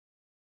draft.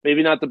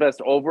 Maybe not the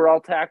best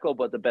overall tackle,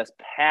 but the best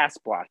pass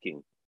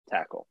blocking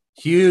tackle.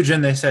 Huge,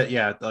 and they said,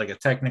 like a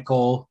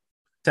technical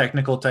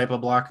type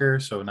of blocker,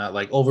 so not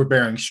like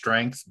overbearing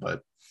strength,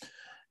 but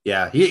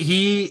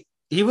he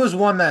was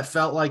one that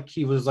felt like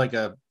he was like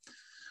the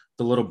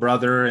little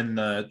brother in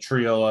the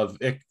trio of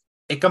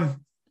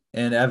Ickham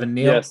and Evan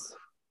Neal. Yes.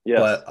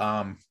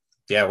 But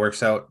it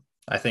works out.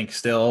 I think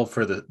still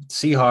for the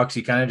Seahawks,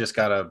 you kind of just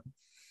gotta.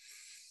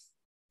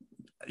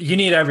 You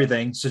need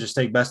everything, so just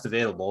take best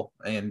available.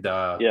 And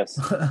yes,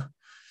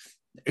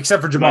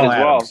 Except for Jamal Might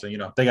as well. Adams.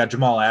 So, they got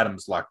Jamal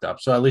Adams locked up.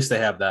 So at least they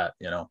have that,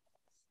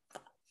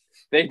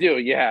 They do,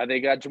 yeah. They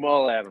got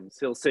Jamal Adams.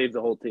 He'll save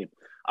the whole team.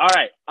 All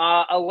right,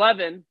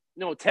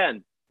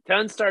 10.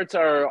 10 starts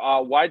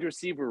our wide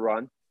receiver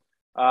run.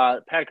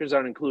 Packers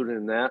aren't included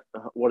in that.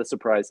 What a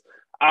surprise.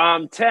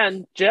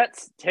 10,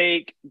 Jets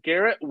take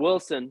Garrett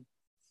Wilson,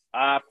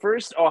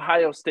 first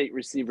Ohio State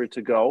receiver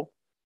to go.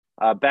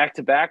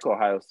 Back-to-back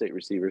Ohio State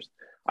receivers.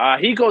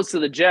 He goes to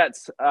the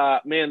Jets.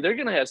 Man, they're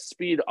going to have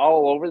speed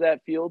all over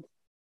that field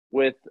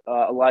with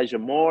Elijah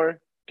Moore,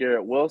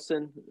 Garrett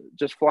Wilson,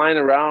 just flying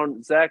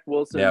around. Zach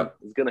Wilson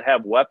is going to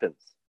have weapons.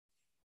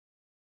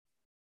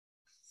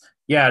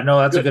 Yeah, no,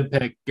 that's a good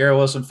pick. Garrett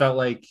Wilson felt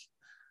like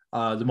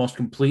the most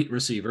complete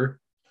receiver,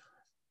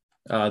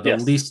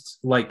 least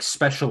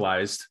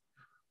specialized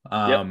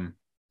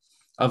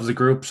of the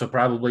group. So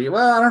probably,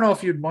 I don't know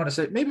if you'd want to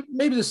say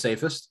maybe the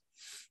safest.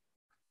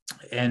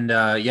 And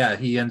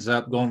he ends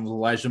up going with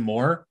Elijah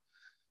Moore.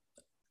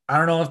 I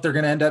don't know if they're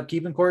going to end up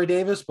keeping Corey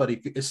Davis, but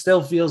it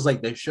still feels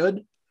like they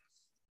should.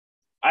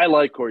 I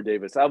like Corey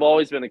Davis. I've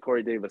always been a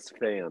Corey Davis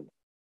fan.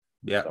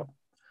 Yeah.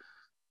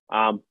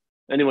 So,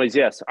 anyways,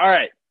 yes. All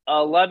right.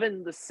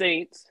 11, the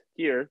Saints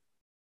here.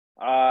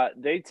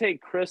 They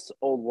take Chris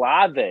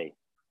Olave.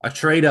 A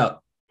trade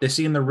up. They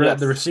seen the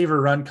receiver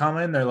run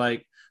coming. They're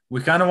like,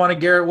 we kind of want a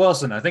Garrett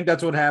Wilson. I think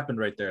that's what happened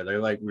right there. They're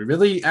like, we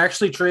really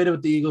actually traded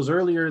with the Eagles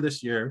earlier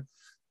this year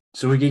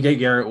so we could get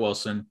Garrett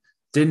Wilson.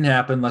 Didn't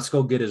happen. Let's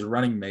go get his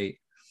running mate.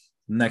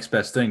 Next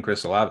best thing,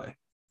 Chris Olave.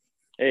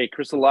 Hey,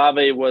 Chris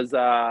Olave was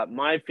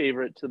my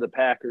favorite to the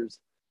Packers.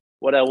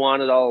 What I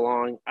wanted all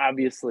along,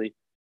 obviously,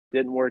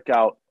 didn't work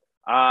out.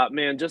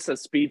 Man, just a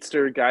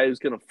speedster, guy who's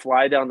going to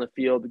fly down the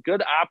field.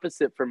 Good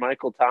opposite for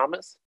Michael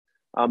Thomas.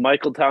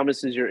 Michael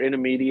Thomas is your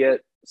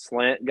intermediate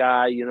slant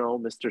guy,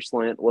 Mr.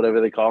 Slant,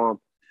 whatever they call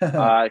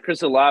him.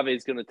 Chris Olave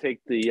is going to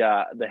take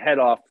the head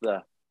off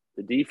the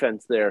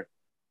defense there.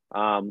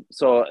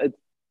 So it's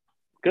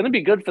going to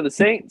be good for the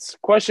Saints.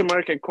 Question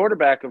mark at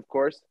quarterback, of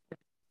course.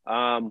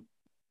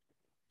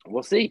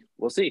 We'll see.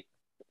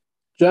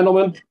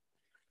 Gentlemen,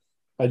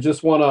 I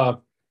just want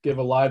to give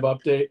a live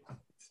update.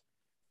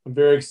 I'm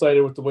very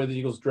excited with the way the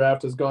Eagles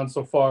draft has gone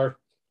so far.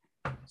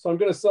 So I'm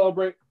going to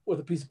celebrate with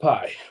a piece of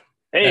pie.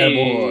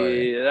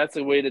 Hey, that's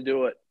a way to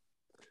do it.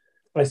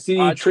 I see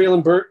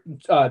Treylon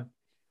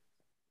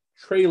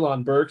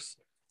Burks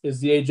is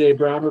the A.J.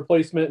 Brown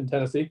replacement in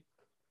Tennessee.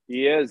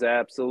 He is,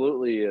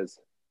 absolutely is.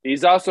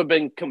 He's also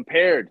been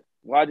compared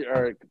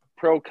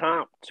pro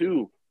comp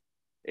to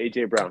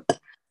A.J. Brown.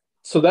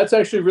 So that's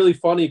actually really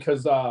funny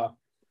because I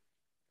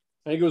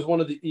think it was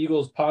one of the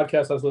Eagles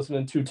podcasts I was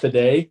listening to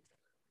today,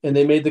 and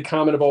they made the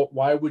comment about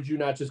why would you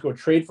not just go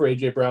trade for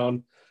A.J.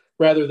 Brown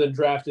rather than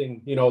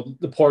drafting,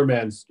 the poor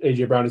man's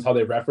A.J. Brown is how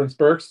they reference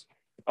Burks.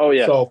 Oh,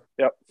 yeah. So,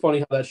 funny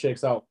how that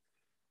shakes out.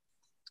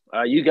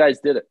 You guys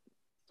did it.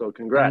 So,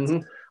 congrats.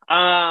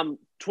 Mm-hmm.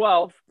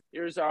 12,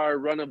 here's our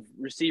run of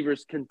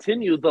receivers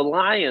continue. The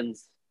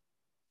Lions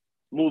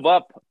move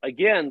up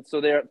again.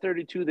 So, they're at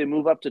 32. They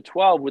move up to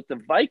 12 with the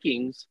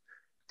Vikings.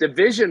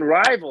 Division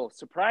rival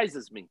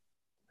surprises me.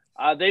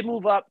 They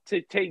move up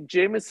to take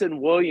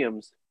Jameson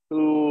Williams,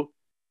 who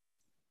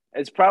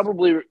is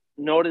probably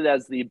noted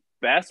as the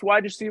best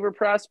wide receiver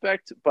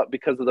prospect, but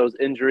because of those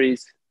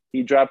injuries,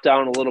 he dropped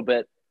down a little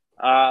bit,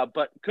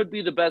 but could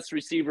be the best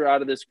receiver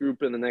out of this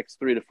group in the next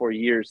 3 to 4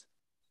 years.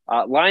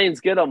 Lions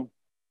get him.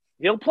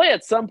 He'll play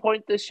at some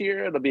point this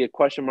year. It'll be a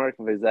question mark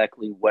of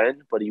exactly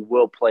when, but he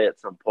will play at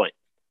some point.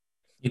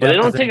 But they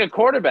don't take a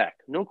quarterback.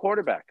 No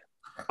quarterback.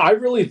 I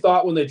really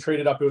thought when they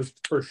traded up, it was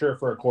for sure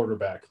for a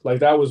quarterback. Like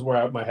that was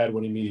where my head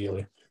went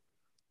immediately.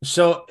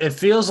 So it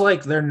feels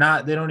like they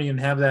don't even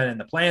have that in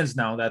the plans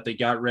now that they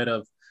got rid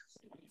of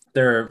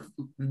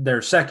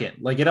their second.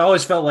 Like it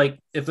always felt like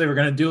if they were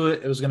going to do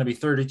it, it was going to be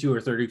 32 or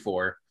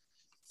 34.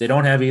 They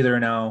don't have either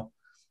now.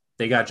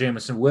 They got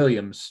Jameson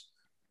Williams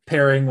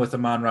pairing with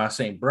Amon-Ra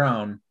St.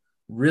 Brown,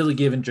 really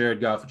giving Jared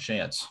Goff a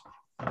chance.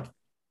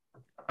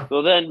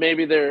 So then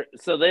maybe they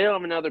don't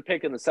have another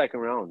pick in the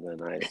second round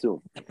then, I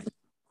assume.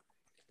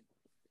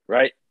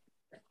 Right?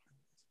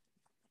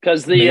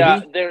 Because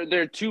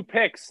their 2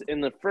 picks in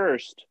the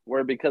first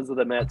were because of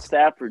the Matt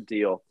Stafford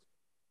deal.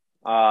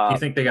 You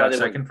think they got a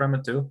second from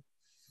it too?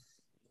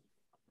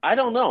 I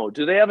don't know.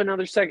 Do they have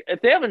another second?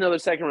 If they have another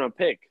second round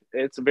pick,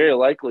 it's very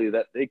likely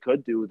that they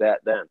could do that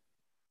then,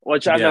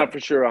 which I'm not for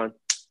sure on.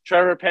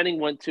 Trevor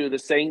Penning went to the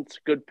Saints.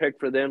 Good pick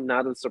for them.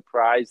 Not a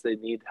surprise. They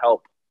need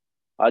help.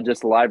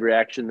 Just a live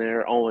reaction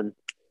there. Owen,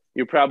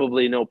 you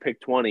probably know pick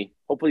 20.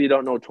 Hopefully you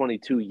don't know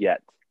 22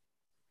 yet.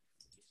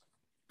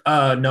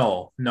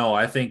 No.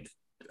 I think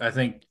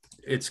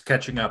it's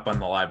catching up on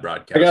the live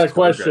broadcast. I got a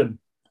question.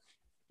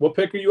 What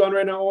pick are you on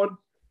right now, Owen?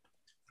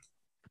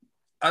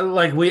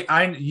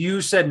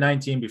 You said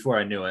 19 before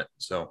I knew it.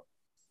 So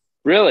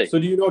really? So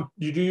do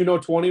you know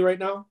 20 right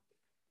now?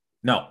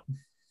 No.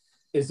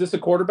 Is this a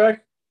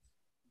quarterback?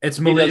 It's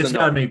Malik.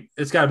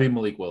 It's gotta be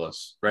Malik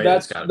Willis,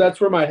 right?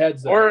 That's where my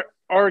head's at.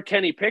 Or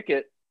Kenny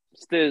Pickett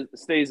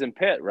stays in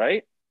Pitt,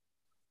 right?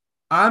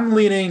 I'm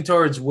leaning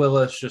towards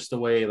Willis, just the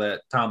way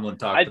that Tomlin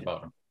talked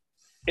about him.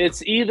 I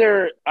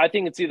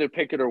think it's either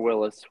Pickett or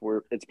Willis.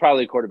 It's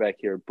probably a quarterback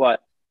here,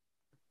 but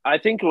I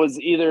think it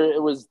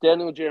was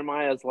Daniel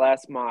Jeremiah's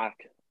last mock.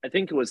 I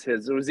think it was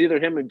his. It was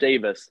either him or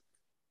Davis.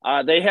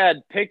 They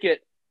had Pickett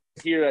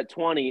here at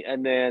 20,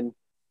 and then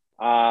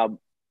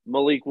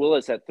Malik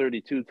Willis at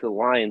 32 to the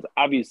Lions.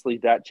 Obviously,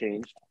 that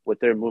changed with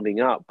their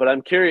moving up. But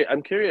I'm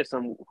curious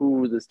on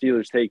who the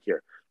Steelers take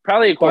here.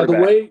 Probably a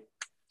quarterback.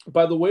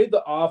 By the way,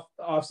 the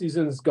off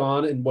season is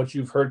gone, and what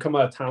you've heard come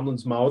out of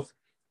Tomlin's mouth,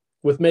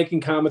 with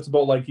making comments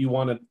about like you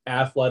want an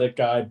athletic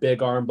guy,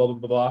 big arm, blah blah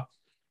blah blah.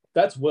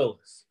 That's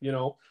Willis.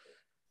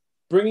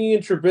 Bringing in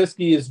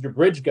Trubisky as your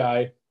bridge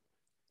guy,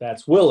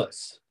 that's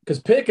Willis. Because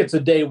Pickett's a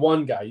day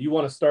one guy. You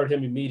want to start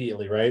him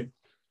immediately, right?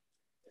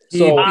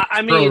 So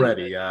pro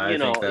ready.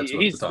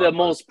 He's the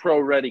most pro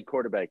ready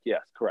quarterback.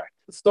 Yes, correct.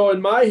 So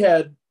in my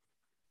head,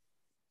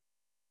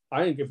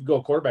 I think if you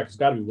go quarterback, it's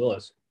got to be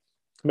Willis.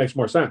 It makes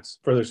more sense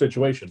for their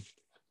situation.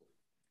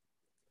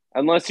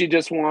 Unless you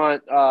just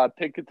want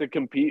Pickett to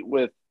compete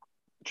with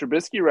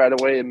Trubisky right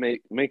away and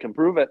make him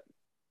prove it.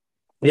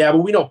 Yeah, but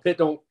we know Pitt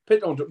don't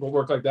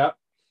work like that.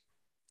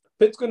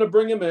 Pitt's going to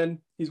bring him in.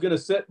 He's going to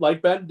sit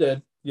like Ben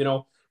did.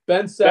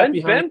 Ben sat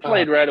behind. Ben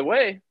played right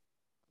away.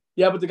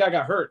 Yeah, but the guy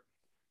got hurt.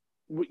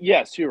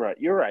 Yes, you're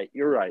right.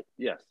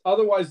 Yes.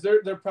 Otherwise,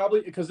 they're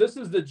probably, because this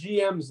is the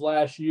GM's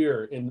last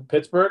year in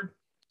Pittsburgh.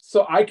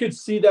 So I could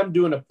see them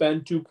doing a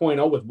Ben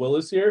 2.0 with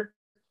Willis here.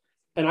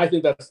 And I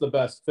think that's the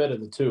best fit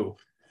of the two.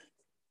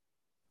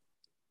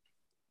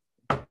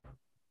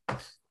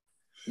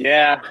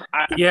 Yeah.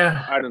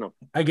 I don't know.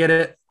 I get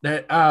it.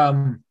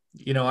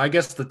 I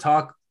guess the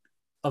talk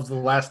of the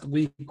last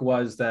week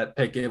was that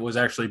Pickett was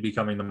actually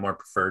becoming the more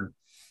preferred.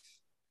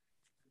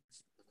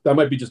 That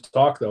might be just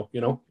talk, though,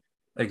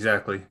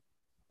 Exactly.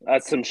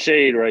 That's some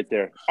shade right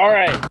there. All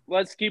right,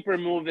 let's keep her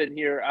moving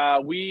here.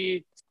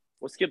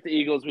 We'll skip the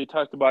Eagles. We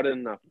talked about it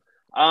enough.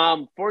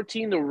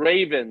 14, the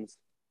Ravens.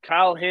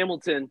 Kyle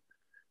Hamilton,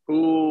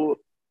 who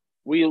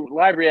we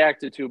live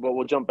reacted to, but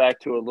we'll jump back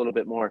to a little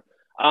bit more.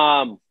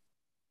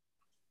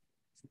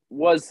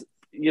 Was,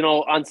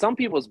 on some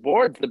people's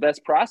boards, the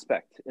best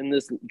prospect in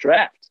this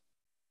draft.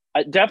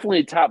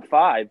 Definitely top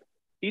 5.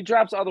 He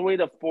drops all the way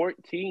to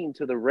 14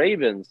 to the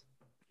Ravens.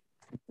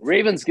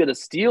 Ravens get a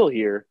steal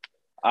here.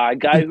 A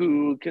guy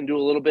who can do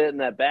a little bit in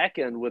that back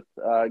end with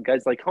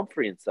guys like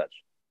Humphrey and such.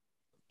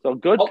 So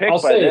good pick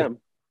by them.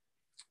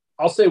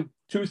 I'll say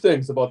 2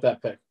 things about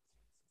that pick.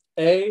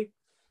 A,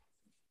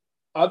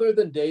 other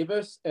than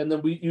Davis, and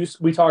then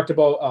we talked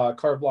about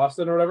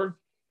Karlaftis or whatever.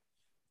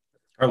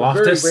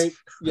 Karlaftis?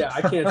 Yeah,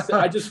 I can't say.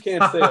 I just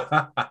can't say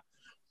it.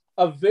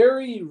 A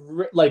very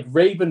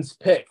Ravens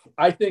pick.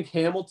 I think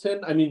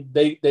Hamilton. I mean,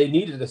 they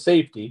needed a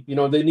safety.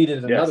 They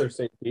needed another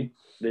safety.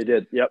 They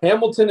did. Yep.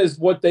 Hamilton is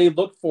what they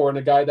look for in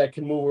a guy that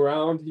can move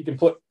around. You can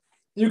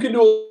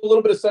do a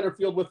little bit of center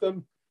field with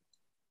him.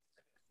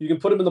 You can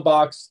put him in the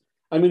box.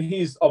 I mean,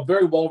 he's a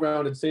very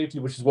well-rounded safety,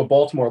 which is what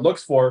Baltimore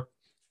looks for.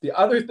 The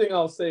other thing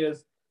I'll say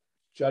is,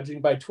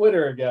 judging by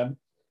Twitter again,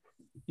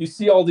 you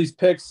see all these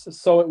picks.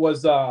 So it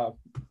was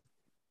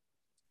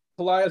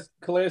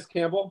Calais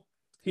Campbell.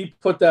 He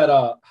put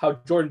that how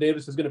Jordan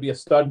Davis is going to be a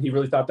stud, and he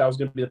really thought that was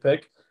going to be the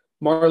pick.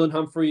 Marlon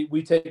Humphrey,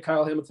 we take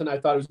Kyle Hamilton. I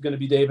thought it was going to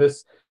be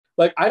Davis.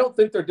 I don't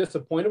think they're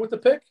disappointed with the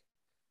pick,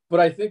 but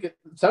I think it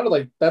sounded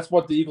like that's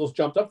what the Eagles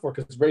jumped up for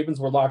because Ravens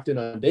were locked in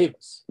on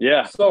Davis.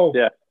 Yeah. So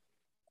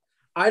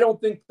I don't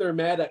think they're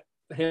mad at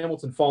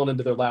Hamilton falling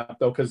into their lap,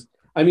 though, because,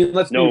 I mean,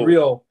 let's be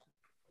real.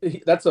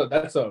 That's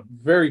a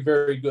very,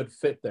 very good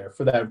fit there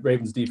for that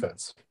Ravens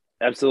defense.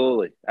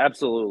 Absolutely.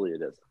 Absolutely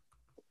it is.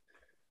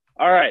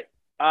 All right.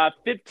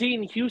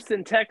 15,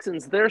 Houston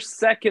Texans, their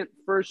second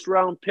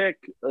first-round pick.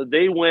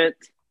 They went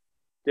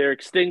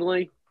Derek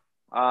Stingley.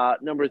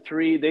 Number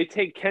 3, they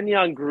take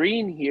Kenyon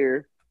Green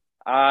here.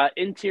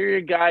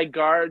 Interior guy,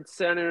 guard,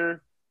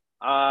 center.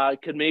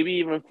 Could maybe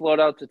even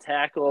float out to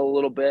tackle a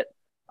little bit.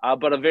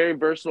 But a very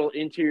versatile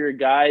interior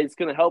guy. It's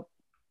going to help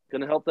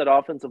that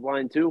offensive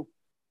line too.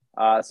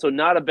 So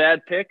not a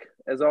bad pick.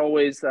 As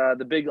always,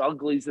 the big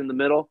uglies in the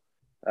middle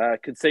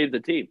could save the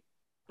team.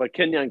 But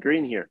Kenyon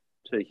Green here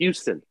to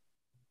Houston.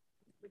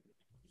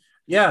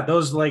 Yeah,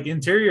 those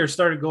interior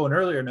started going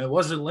earlier, and it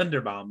wasn't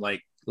Linderbaum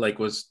like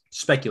was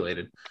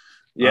speculated.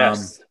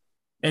 Yes.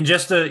 And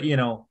just to,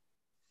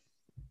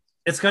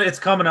 it's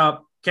coming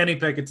up. Kenny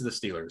Pickett to the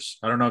Steelers.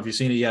 I don't know if you've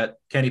seen it yet.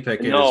 Kenny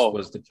Pickett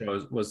was the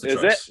choice.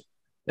 It?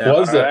 Yeah,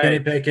 was it? Kenny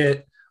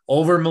Pickett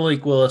over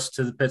Malik Willis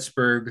to the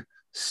Pittsburgh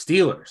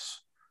Steelers.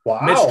 Wow.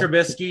 Mitch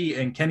Trubisky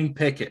and Kenny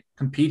Pickett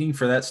competing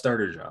for that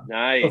starter job.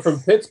 Nice. So from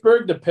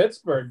Pittsburgh to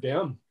Pittsburgh,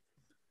 damn.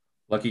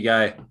 Lucky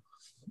guy.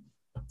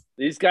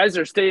 These guys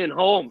are staying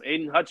home.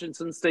 Aiden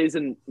Hutchinson stays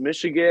in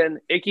Michigan.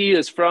 Icky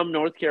is from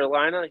North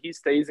Carolina. He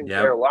stays in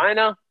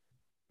Carolina.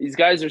 These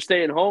guys are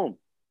staying home.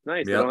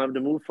 Nice. They don't have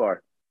to move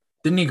far.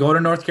 Didn't he go to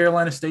North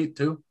Carolina State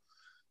too?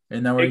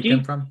 Isn't that where he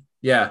came from?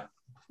 Yeah.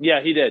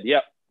 Yeah, he did.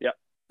 Yep.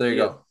 There you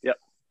go. Yep.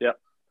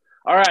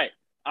 All right.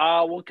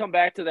 We'll come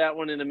back to that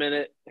one in a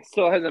minute. It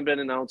still hasn't been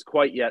announced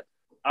quite yet.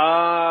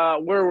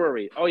 Where were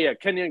we? Oh yeah,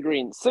 Kenyon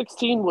Green.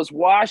 16 was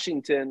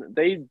Washington.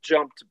 They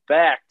jumped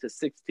back to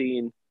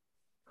 16.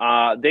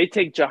 They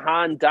take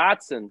Jahan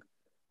Dotson,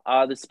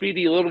 the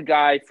speedy little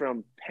guy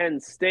from Penn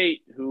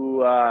State,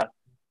 who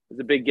is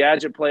a big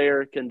gadget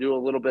player, can do a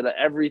little bit of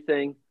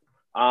everything.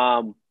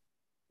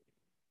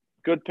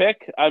 Good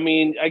pick. I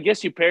mean, I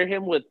guess you pair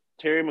him with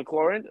Terry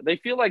McLaurin. They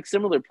feel like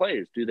similar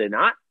players, do they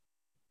not?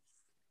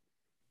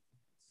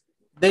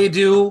 They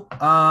do.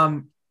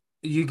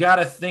 You got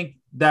to think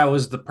that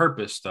was the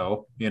purpose,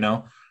 though,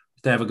 to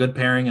have a good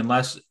pairing.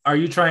 Unless, are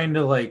you trying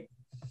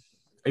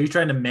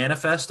to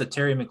manifest a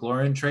Terry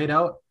McLaurin trade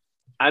out?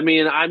 I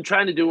mean, I'm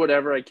trying to do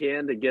whatever I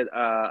can to get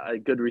a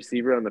good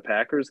receiver on the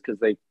Packers because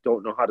they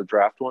don't know how to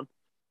draft one.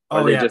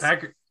 Oh, yeah.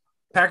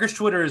 Packers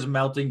Twitter is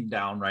melting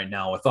down right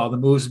now with all the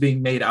moves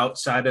being made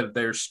outside of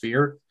their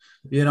sphere.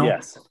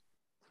 Yes.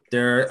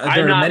 There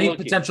are many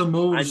looking. Potential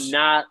moves. I'm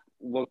not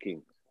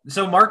looking.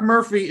 So Mark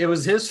Murphy, it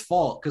was his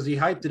fault because he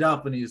hyped it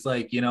up and he's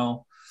like,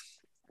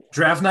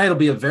 draft night will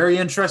be a very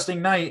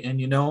interesting night. And,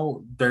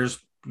 there's,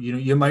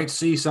 you might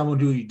see someone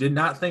who you did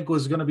not think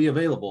was going to be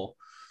available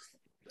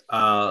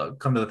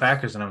come to the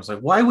Packers. And I was like,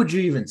 why would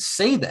you even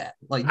say that?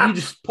 Like, you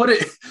just put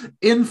it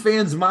in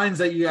fans' minds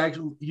that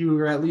you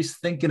were at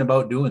least thinking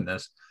about doing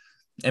this.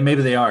 And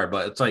maybe they are,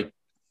 but it's like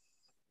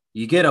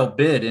you get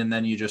outbid and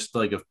then you just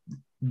like a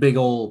big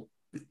old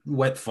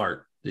wet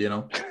fart,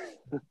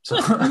 So,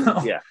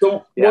 yeah.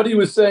 So what he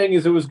was saying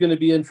is it was going to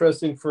be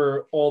interesting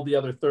for all the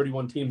other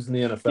 31 teams in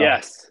the NFL.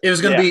 Yes. It was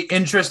going to be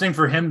interesting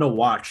for him to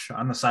watch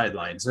on the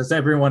sidelines as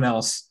everyone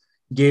else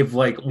gave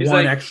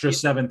one extra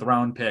 7th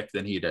round pick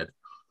than he did.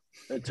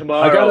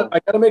 Tomorrow. I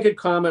gotta make a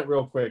comment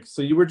real quick.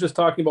 So you were just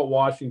talking about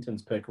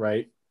Washington's pick,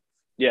 right?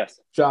 Yes.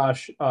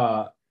 Josh,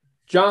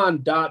 John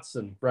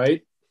Dotson,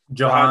 right?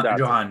 Jahan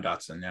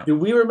Dotson, yeah. Do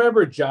we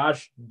remember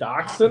Josh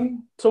Doxson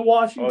to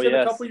Washington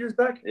a couple years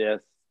back? Yes.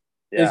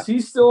 Yeah. Is he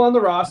still on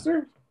the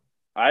roster?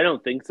 I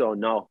don't think so,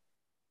 no.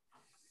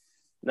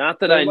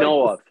 Not that I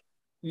know of.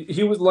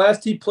 He was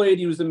last he played,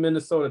 he was in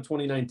Minnesota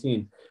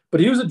 2019. But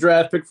he was a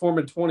draft pick for him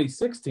in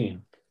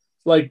 2016.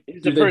 Like he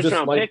was a first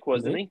round pick,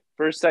 wasn't he?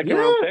 Second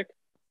round pick.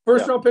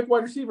 First round pick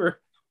wide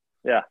receiver.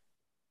 Yeah.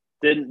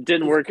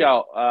 Didn't work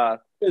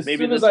out.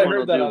 Maybe this one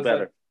will do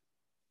better.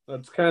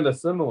 That's kind of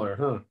similar,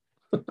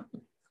 huh?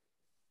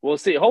 We'll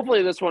see.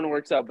 Hopefully this one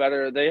works out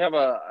better. They have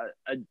a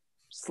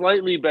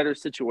slightly better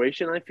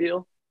situation, I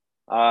feel,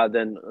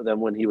 than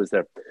when he was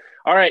there.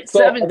 All right, so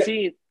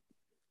 17.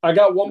 I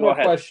got one more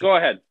question. Go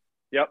ahead.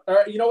 Yep. All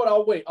right, you know what?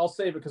 I'll wait. I'll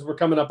save it because we're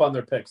coming up on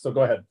their picks. So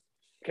go ahead.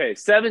 Okay,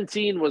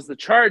 17 was the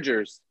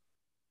Chargers.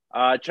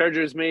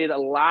 Chargers made a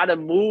lot of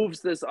moves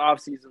this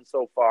offseason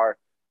so far.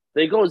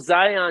 They go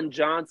Zion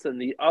Johnson,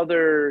 the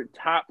other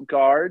top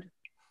guard,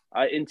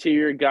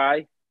 interior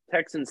guy.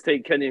 Texans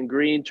take Kenyon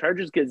Green.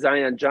 Chargers get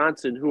Zion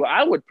Johnson, who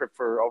I would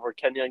prefer over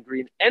Kenyon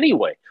Green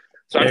anyway.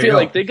 So I feel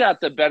like they got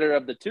the better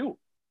of the two.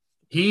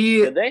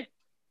 Did they?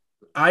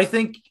 I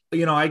think,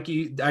 I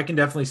can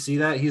definitely see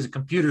that. He's a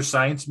computer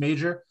science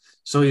major.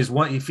 So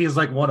he feels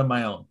like one of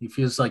my own. He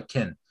feels like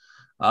kin.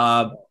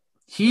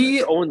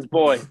 He Owen's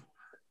boy.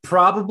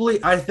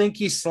 Probably, I think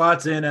he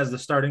slots in as the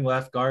starting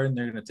left guard, and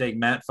they're going to take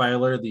Matt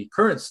Filer, the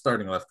current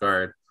starting left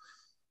guard,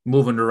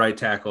 moving to right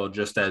tackle,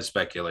 just as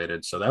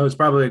speculated. So that was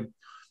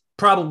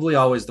probably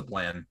always the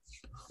plan.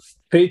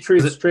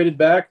 Patriots traded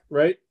back,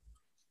 right?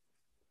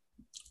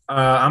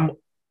 I'm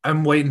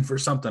waiting for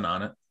something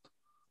on it.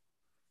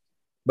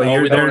 But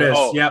there it is.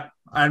 Oh. Yep,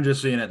 I'm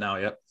just seeing it now.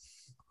 Yep.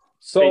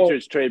 So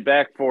Patriots trade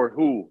back for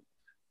who?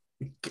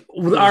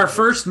 Our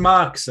first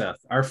mock, Seth.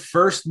 Our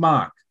first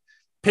mock.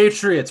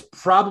 Patriots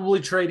probably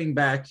trading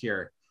back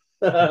here,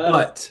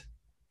 but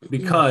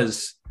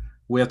because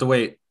we have to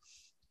wait.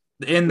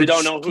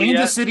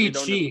 Kansas City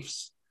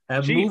Chiefs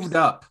have moved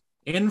up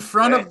in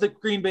front of the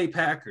Green Bay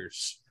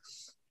Packers.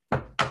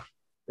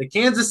 The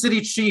Kansas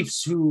City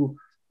Chiefs, who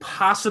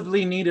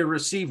possibly need a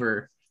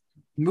receiver,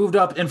 moved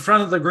up in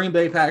front of the Green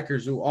Bay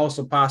Packers, who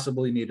also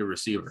possibly need a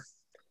receiver.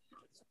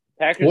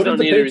 Packers don't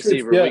need a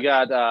receiver. We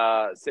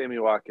got Sammy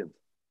Watkins.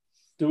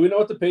 Do we know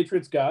what the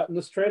Patriots got in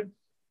this trade?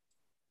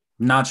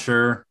 Not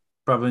sure.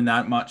 Probably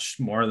not much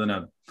more than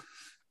a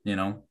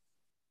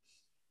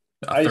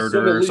I third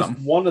assume or at least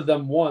something. One of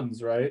them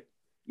ones, right?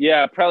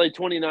 Yeah, probably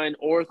 29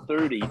 or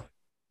 30.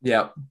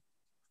 Yeah,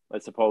 I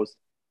suppose.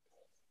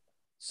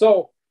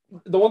 So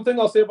the one thing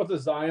I'll say about the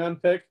Zion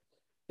pick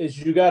is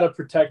you got to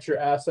protect your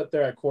asset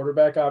there at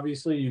quarterback.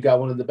 Obviously, you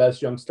got one of the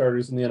best young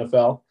starters in the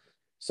NFL.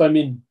 So, I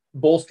mean,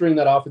 bolstering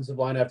that offensive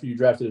line after you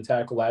drafted a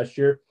tackle last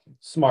year,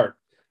 smart.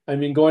 I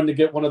mean, going to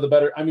get one of the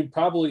better,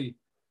 probably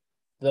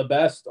the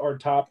best or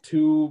top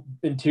two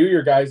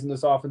interior guys in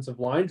this offensive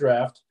line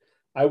draft,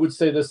 I would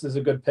say this is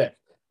a good pick.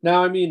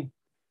 Now, I mean,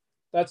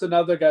 that's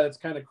another guy that's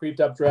kind of creeped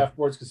up draft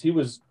boards because he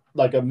was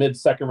like a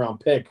mid-second round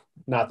pick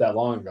not that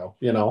long ago,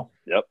 Yep.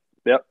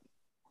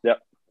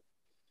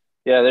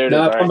 Yeah, there it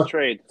is.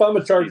 Trade. If I'm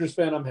a Chargers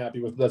fan, I'm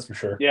happy with it, that's for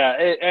sure. Yeah,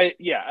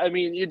 I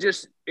mean,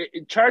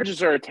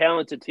 Chargers are a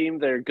talented team.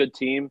 They're a good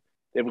team.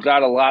 They've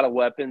got a lot of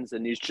weapons,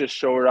 and he's just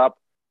shored up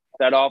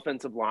that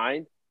offensive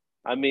line.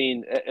 I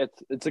mean,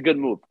 it's a good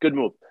move. Good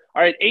move.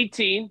 All right,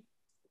 18.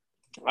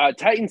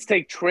 Titans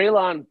take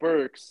Treylon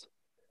Burks.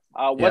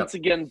 Once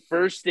again,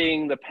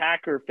 bursting the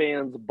Packer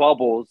fans'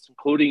 bubbles,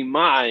 including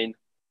mine,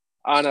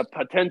 on a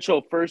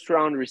potential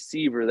first-round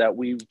receiver that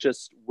we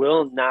just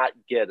will not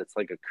get. It's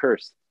like a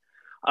curse.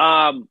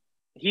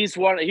 He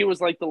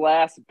was like the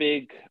last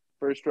big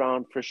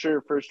first-round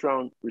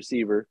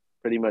receiver,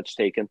 pretty much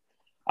taken.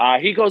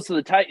 He goes to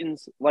the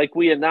Titans, like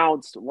we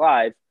announced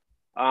live.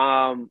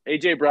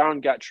 A.J.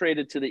 Brown got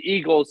traded to the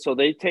Eagles, so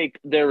they take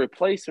their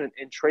replacement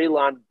in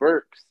Treylon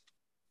Burks.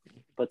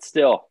 But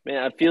still,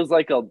 man, it feels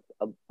like a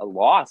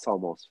loss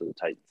almost for the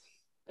Titans.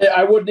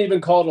 I wouldn't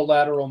even call it a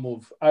lateral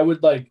move. I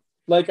would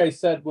like I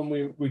said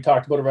when we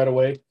talked about it right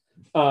away.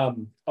 A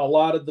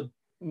lot of the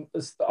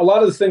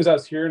things I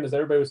was hearing is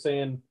everybody was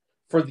saying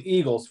for the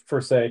Eagles,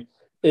 per se,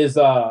 is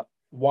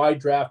why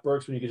draft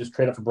Burks when you could just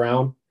trade up for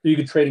Brown? You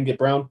could trade and get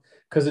Brown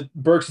because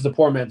Burks is a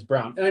poor man's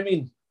Brown. And I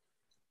mean,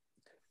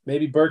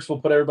 maybe Burks will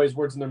put everybody's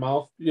words in their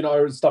mouth,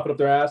 or stuff it up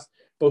their ass.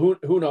 But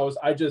who knows?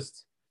 I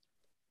just,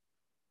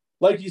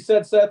 like you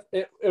said, Seth,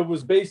 it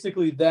was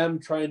basically them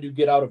trying to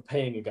get out of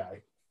paying a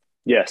guy.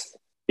 Yes.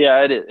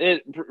 Yeah, it is.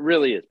 It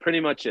really is. Pretty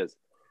much is.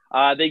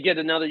 They get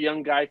another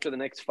young guy for the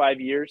next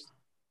 5 years,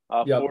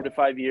 4 to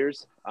 5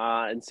 years,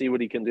 and see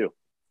what he can do.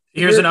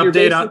 Here's an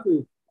update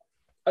on.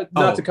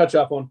 Not to cut you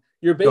off on.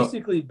 You're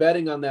basically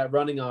betting on that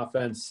running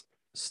offense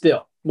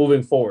still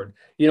moving forward.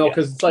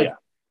 Because it's like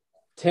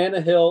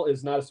Tannehill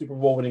is not a Super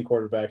Bowl winning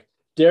quarterback.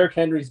 Derrick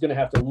Henry's going to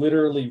have to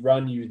literally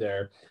run you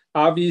there.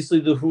 Obviously,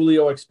 the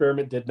Julio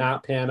experiment did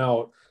not pan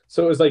out.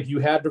 So it was like you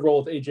had to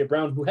roll with A.J.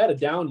 Brown, who had a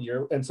down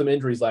year and some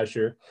injuries last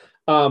year.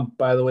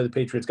 By the way, the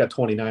Patriots got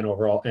 29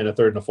 overall and a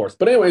third and a fourth.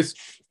 But anyways,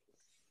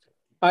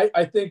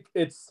 I think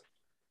it's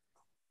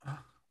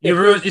 –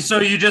 So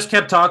you just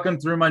kept talking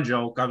through my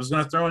joke. I was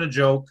going to throw in a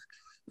joke.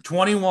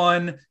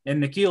 21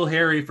 and N'Keal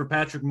Harry for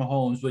Patrick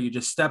Mahomes, but you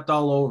just stepped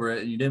all over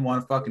it and you didn't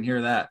want to fucking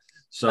hear that.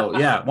 So,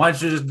 yeah, why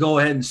don't you just go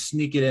ahead and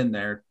sneak it in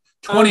there?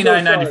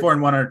 29, 94,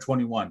 and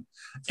 121.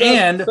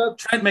 Trent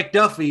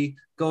McDuffie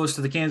goes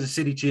to the Kansas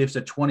City Chiefs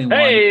at 21.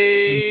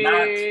 Hey!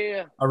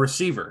 Not a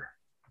receiver.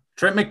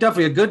 Trent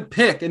McDuffie, a good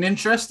pick, an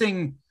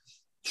interesting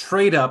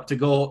trade up to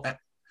go.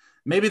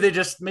 Maybe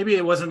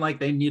it wasn't like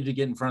they needed to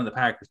get in front of the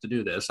Packers to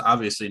do this.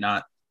 Obviously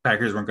not.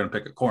 Packers weren't going to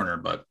pick a corner,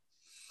 but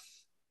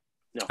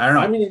no. I don't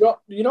know. I mean,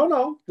 you don't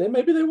know.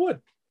 Maybe they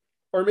would.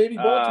 Or maybe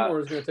Baltimore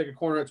is going to take a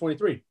corner at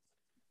 23.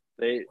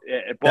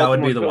 That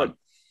would be the one.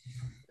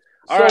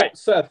 All right,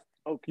 Seth,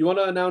 you want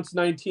to announce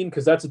 19?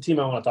 Because that's a team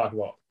I want to talk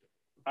about.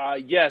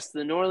 Yes,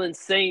 the New Orleans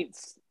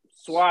Saints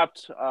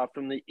swapped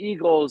from the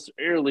Eagles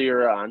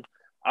earlier on.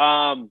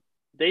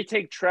 They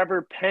take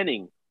Trevor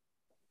Penning,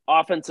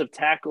 offensive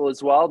tackle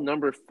as well,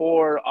 number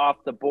 4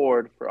 off the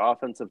board for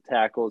offensive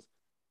tackles.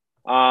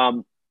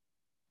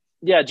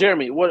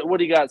 Jeremy, what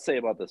do you got to say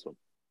about this one?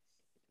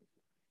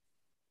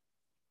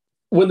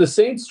 When the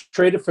Saints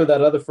traded for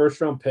that other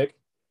first-round pick,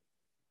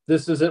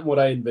 this isn't what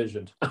I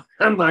envisioned.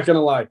 I'm not going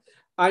to lie.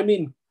 I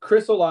mean,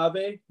 Chris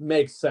Olave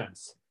makes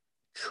sense.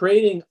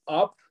 Trading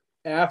up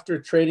after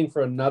trading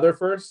for another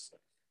first,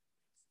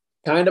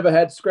 kind of a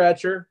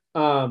head-scratcher.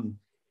 Going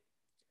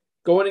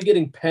and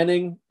getting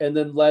Penning and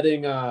then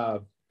letting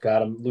God,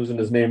 I'm losing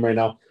his name right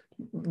now,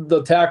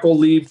 the tackle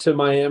leave to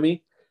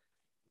Miami.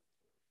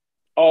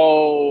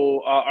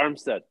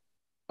 Armstead.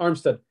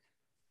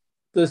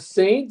 The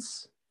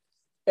Saints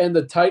and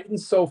the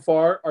Titans so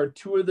far are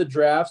 2 of the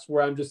drafts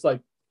where I'm just like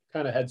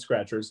kind of head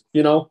scratchers,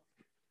 Yeah,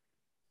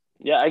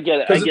 I get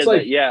it. I get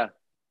that. Yeah.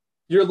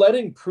 You're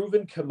letting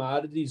proven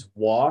commodities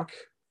walk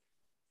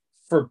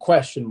for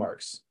question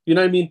marks. You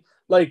know what I mean?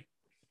 Like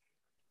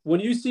when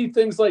you see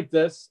things like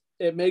this,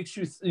 it makes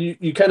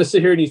you kind of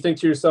sit here and you think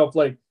to yourself,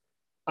 like,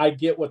 I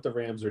get what the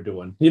Rams are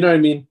doing. You know what I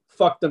mean?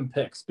 Fuck them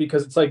picks,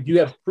 because it's like you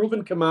have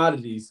proven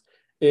commodities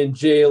in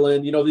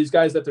Jalen, these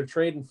guys that they're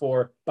trading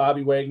for,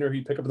 Bobby Wagner, who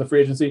you pick up in the free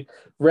agency,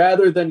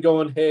 rather than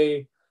going,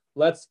 hey,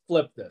 let's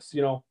flip this.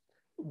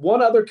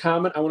 One other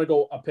comment, I want to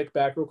go a pick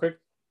back real quick.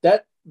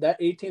 That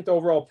 18th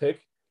overall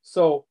pick.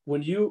 So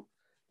when you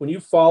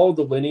follow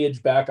the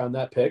lineage back on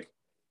that pick,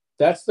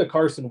 that's the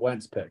Carson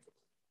Wentz pick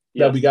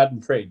that we got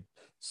in trade.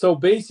 So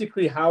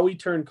basically how we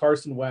turned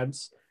Carson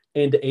Wentz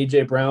into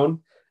A.J.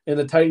 Brown, and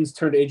the Titans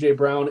turned A.J.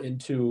 Brown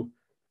into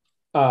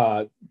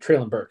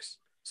Treylon Burks.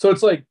 So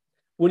it's like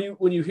when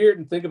you hear it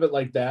and think of it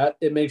like that,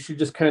 it makes you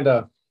just kind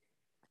of,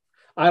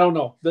 I don't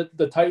know.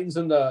 The Titans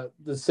and the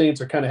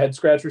Saints are kind of head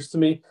scratchers to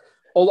me.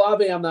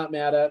 Olave, I'm not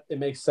mad at. It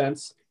makes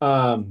sense.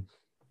 I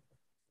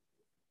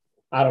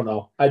don't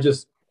know. I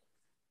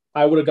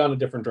would have gone a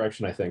different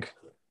direction, I think.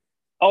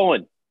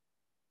 Owen.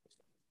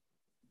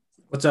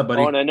 What's up,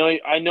 buddy? Owen,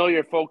 I know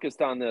you're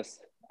focused on this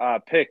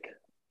pick.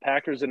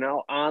 Packers are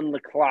now on the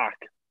clock.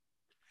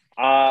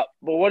 But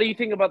what do you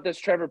think about this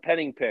Trevor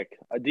Penning pick?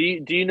 Do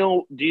you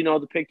know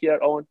the pick yet,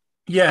 Owen?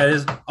 Yeah, it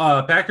is.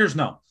 Packers,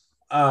 no.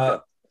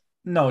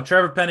 No,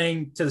 Trevor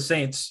Penning to the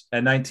Saints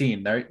at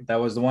 19. That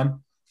was the one.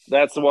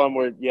 That's the one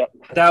where, yep.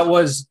 That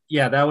was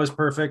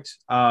perfect.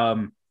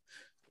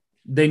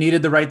 They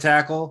needed the right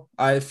tackle.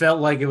 I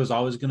felt like it was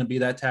always going to be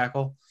that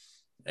tackle.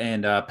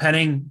 And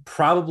Penning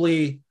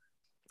probably,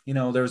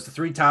 there was the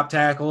 3 top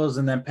tackles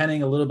and then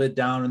Penning a little bit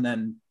down and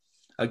then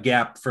a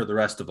gap for the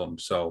rest of them.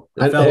 So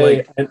it felt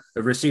like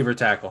a receiver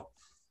tackle.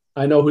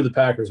 I know who the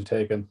Packers are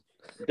taking.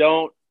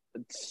 Don't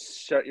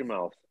shut your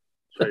mouth.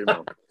 Shut your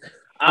mouth.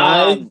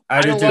 I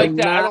don't like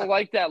that. I don't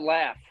like that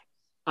laugh.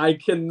 I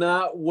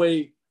cannot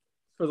wait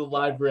for the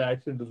live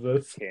reaction to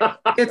this.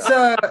 It's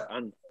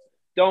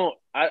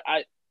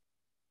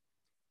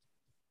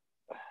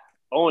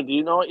Owen, do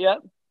you know it yet?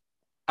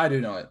 I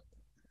do know it.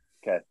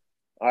 Okay.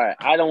 All right.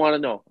 I don't want to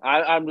know.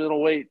 I'm going to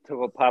wait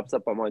till it pops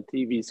up on my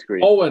TV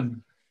screen.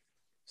 Owen.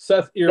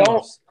 Seth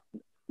earmuffs.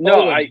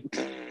 No, Owen.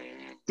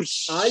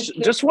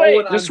 Just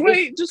wait. Just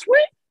wait.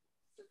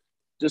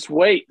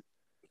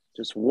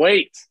 Just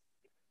wait.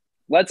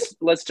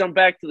 Let's jump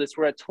back to this.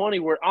 We're at 20.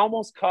 We're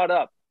almost caught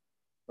up.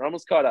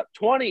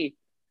 20.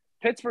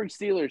 Pittsburgh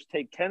Steelers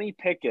take Kenny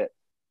Pickett.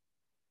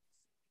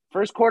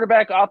 First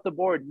quarterback off the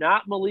board,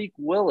 not Malik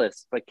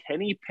Willis, but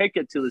Kenny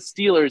Pickett to the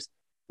Steelers.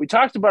 We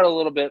talked about it a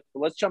little bit, but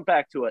let's jump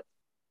back to it.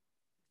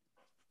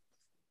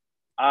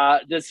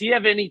 Does he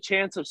have any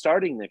chance of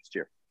starting next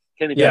year?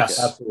 Kenny Pickett? Yes,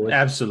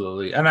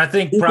 absolutely. And I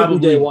think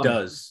probably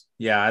does.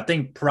 Yeah, I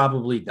think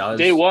probably does.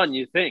 Day one,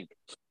 you think?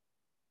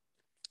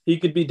 He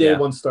could be day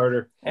one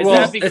starter. Is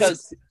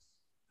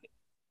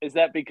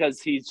that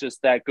because he's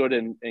just that good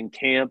in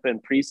camp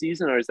and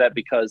preseason, or is that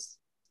because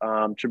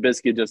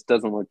Trubisky just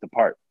doesn't look the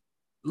part?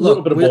 A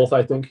little bit of both,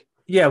 I think.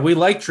 Yeah, we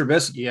like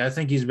Trubisky. I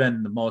think he's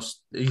been the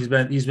most. He's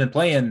been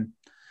playing.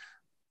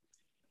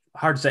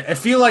 Hard to say. I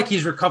feel like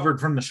he's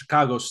recovered from the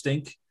Chicago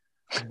stink,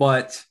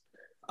 but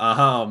took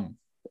a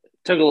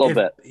little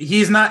bit.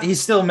 He's not. He's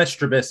still Mitch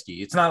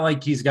Trubisky. It's not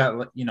like he's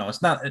got.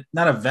 It's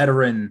not a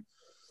veteran,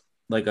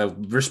 like a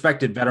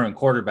respected veteran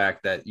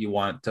quarterback that you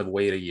want to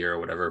wait a year or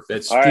whatever.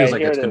 It feels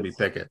like it's going to be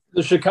Pickett.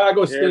 The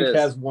Chicago stink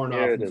has worn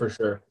off for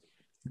sure.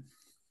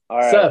 All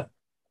right. Seth.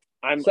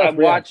 I'm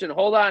watching.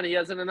 Hold on, he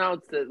hasn't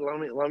announced it.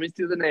 Let me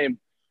see the name.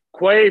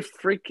 Quay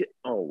freaking.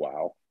 Oh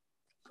wow,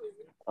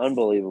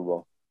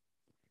 unbelievable.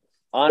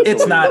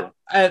 It's not.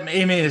 I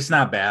mean, it's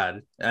not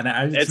bad, and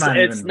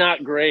it's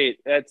not great.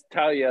 That's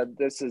tell you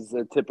this is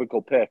a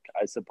typical pick,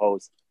 I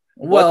suppose.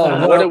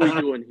 Well, what are we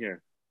doing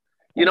here?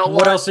 You know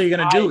what else are you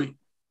going to do?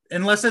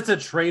 Unless it's a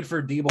trade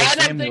for Deebo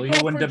Samuel,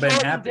 you wouldn't have been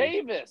happy.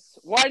 Davis.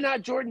 Why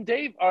not Jordan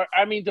Davis?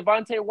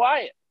 Devontae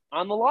Wyatt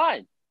on the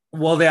line.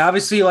 Well, they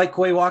obviously like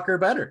Quay Walker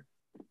better.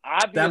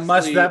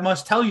 Obviously, that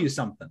must tell you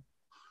something.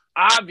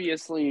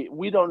 Obviously,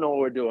 we don't know what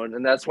we're doing,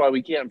 and that's why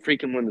we can't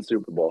freaking win the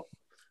Super Bowl.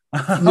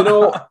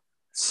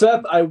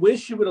 Seth, I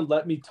wish you would have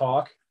let me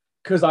talk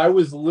because I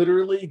was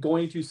literally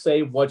going to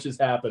say what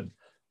just happened.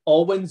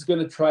 Owen's going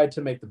to try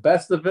to make the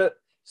best of it.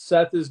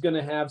 Seth is going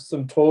to have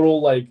some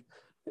total,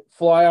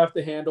 fly off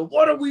the handle.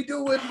 What are we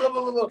doing? Blah,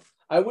 blah, blah, blah.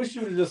 I wish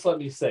you would have just let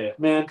me say it,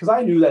 man, because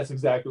I knew that's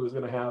exactly what was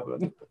going to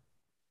happen.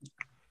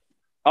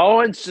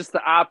 Owen's just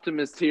the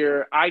optimist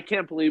here. I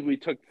can't believe we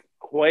took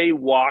Quay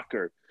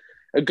Walker,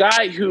 a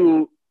guy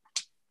who,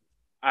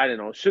 I don't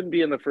know, shouldn't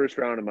be in the first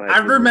round of my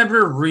opinion. I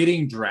remember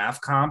reading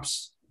draft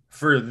comps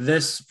for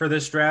this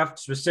draft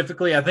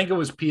specifically. I think it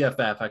was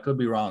PFF. I could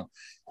be wrong.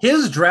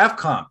 His draft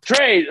comp.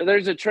 Trade.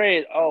 There's a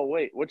trade. Oh,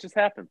 wait. What just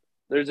happened?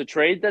 There's a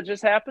trade that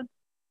just happened?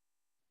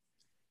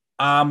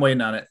 I'm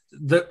waiting on it.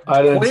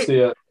 I didn't see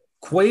it.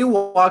 Quay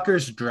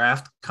Walker's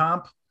draft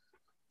comp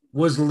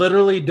was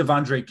literally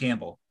Devondre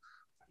Campbell.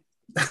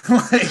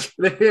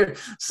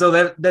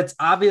 So that's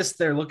obvious.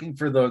 They're looking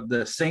for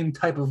the same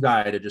type of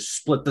guy to just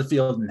split the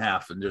field in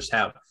half and just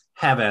have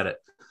at it.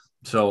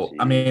 So jeez.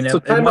 I mean,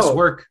 it must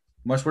work.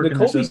 Must work.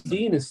 Nakobe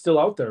Dean is still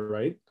out there,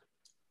 right?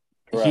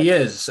 Correct. He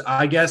is.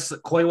 I guess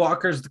Quay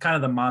Walker's kind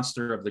of the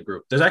monster of the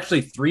group. There's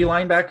actually 3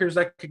 linebackers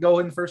that could go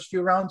in the first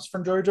few rounds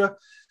from Georgia.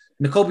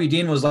 Nakobe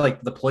Dean was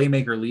like the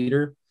playmaker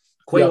leader.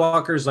 Quay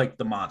Walker's like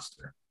the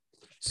monster.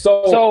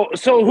 So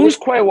who's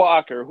Quay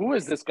Walker? Who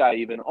is this guy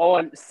even? Oh,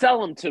 and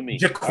sell him to me.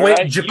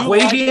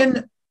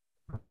 Jaquavian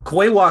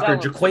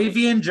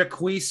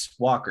Jaquise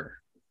Walker.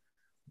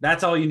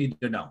 That's all you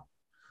need to know.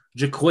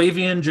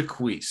 Jaquavian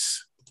Jaquise.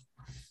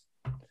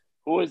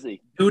 Who is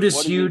he? Dude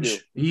is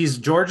huge. He's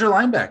Georgia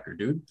linebacker,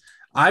 dude.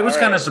 I was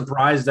kind of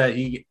surprised that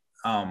he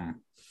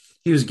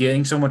was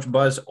getting so much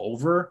buzz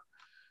over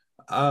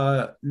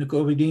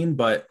Nakobe Dean,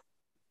 but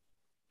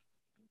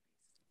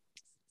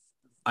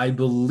I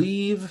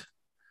believe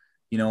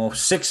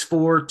 6'4",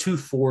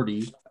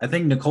 240. I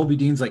think Nakobe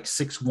Dean's like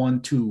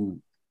 6'1",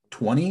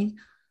 220,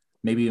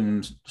 maybe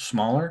even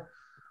smaller.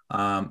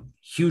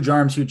 Huge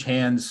arms, huge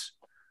hands,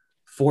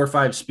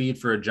 4.5 speed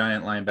for a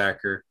giant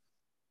linebacker.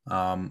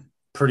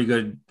 Pretty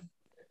good.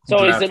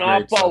 So he's an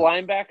off-ball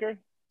linebacker?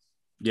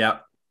 Yeah.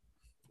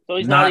 So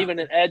he's not even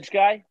an edge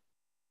guy?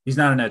 He's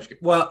not an edge guy.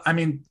 Well, I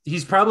mean,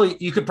 you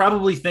could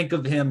probably think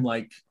of him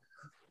like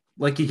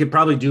he could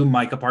probably do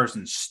Micah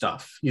Parsons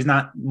stuff. He's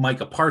not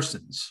Micah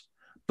Parsons,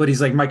 but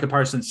he's like Micah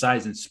Parsons'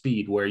 size and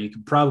speed, where you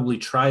could probably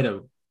try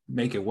to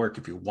make it work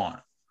if you want.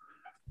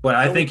 But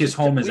I think his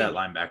home is at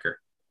linebacker.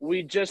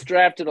 We just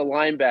drafted a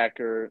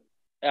linebacker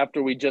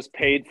after we just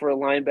paid for a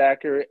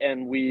linebacker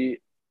and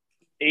we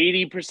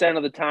 80%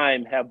 of the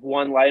time have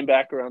one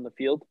linebacker on the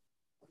field?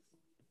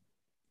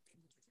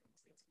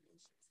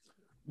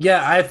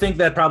 Yeah, I think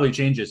that probably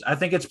changes. I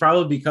think it's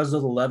probably because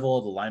of the level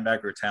of the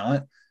linebacker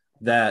talent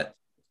that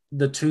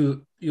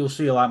you'll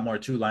see a lot more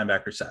two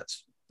linebacker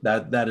sets.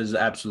 That is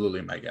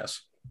absolutely my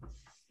guess.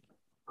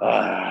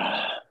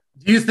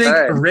 Do you think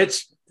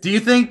Do you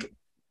think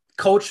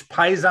Coach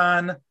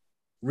Paisan,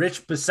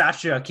 Rich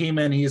Bisaccia came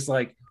in? He's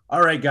like,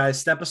 "All right, guys,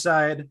 step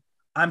aside.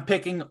 I'm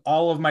picking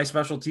all of my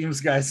special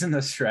teams guys in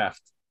this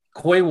draft.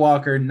 Quay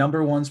Walker,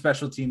 number 1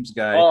 special teams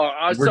guy.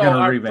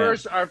 We're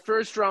so our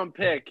first round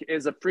pick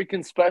is a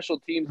freaking special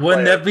teams.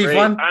 Wouldn't player. that be Great.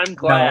 fun? I'm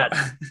glad. No.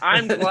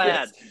 I'm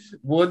glad.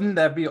 Wouldn't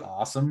that be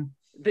awesome?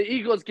 The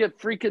Eagles get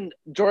freaking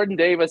Jordan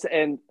Davis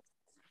and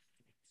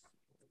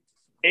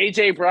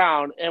AJ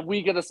Brown, and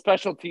we get a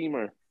special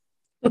teamer.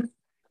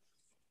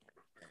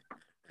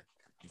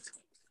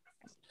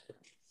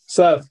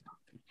 Seth,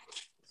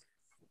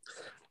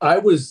 I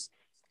was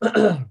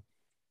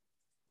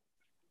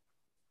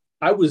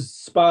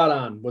spot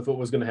on with what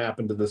was going to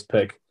happen to this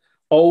pick.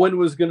 Owen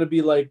was going to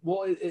be like,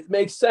 well, it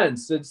makes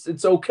sense.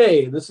 It's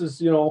okay. This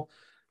is,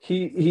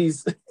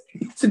 he's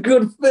a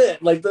good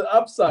fit, like the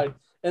upside.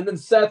 And then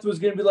Seth was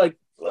going to be like,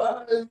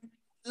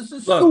 this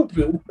is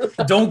stupid.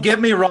 Don't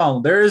get me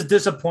wrong. There is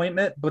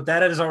disappointment, but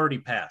that has already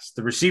passed.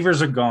 The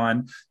receivers are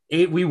gone.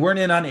 We weren't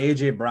in on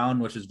AJ Brown,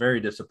 which is very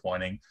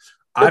disappointing.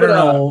 I don't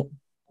know.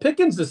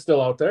 Pickens is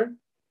still out there.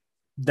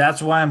 That's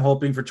why I'm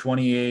hoping for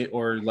 28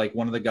 or like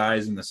one of the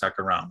guys in the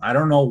second round. I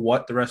don't know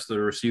what the rest of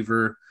the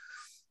receivers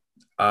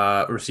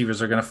are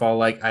going to fall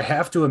like. I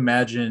have to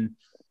imagine.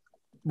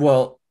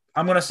 Well,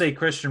 I'm going to say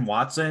Christian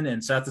Watson,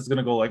 and Seth is going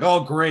to go like, "Oh,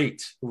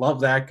 great,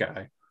 love that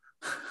guy."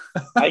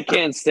 I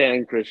can't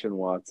stand Christian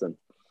Watson.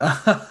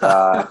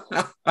 You're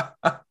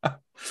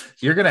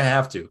going to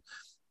have to.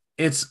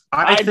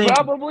 I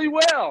probably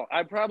will.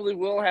 I probably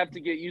will have to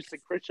get used to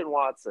Christian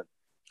Watson.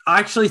 I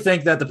actually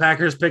think that the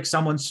Packers pick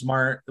someone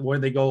smart where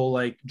they go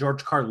like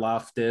George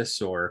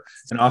Karlaftis or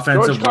an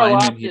offensive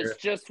lineman here. George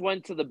Karlaftis just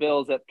went to the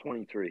Bills at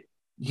 23.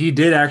 He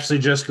did actually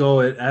just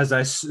go as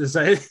I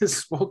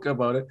spoke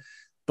about it,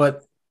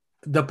 but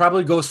they'll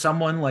probably go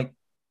someone like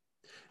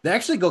they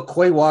actually go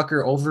Quay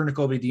Walker over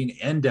Nakobe Dean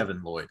and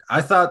Devin Lloyd.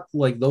 I thought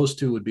like those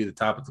two would be the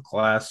top of the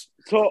class.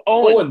 So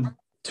Owen,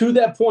 to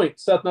that point,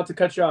 Seth, not to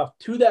cut you off,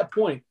 to that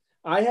point,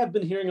 I have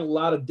been hearing a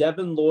lot of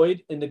Devin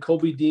Lloyd and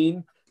Nakobe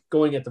Dean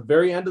going at the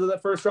very end of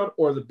that first round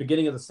or the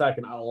beginning of the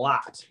second a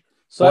lot.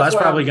 So that's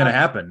probably going to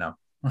happen now.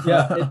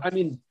 Yeah,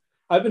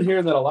 I've been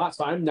hearing that a lot,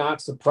 so I'm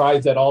not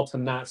surprised at all to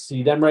not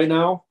see them right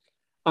now.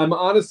 I'm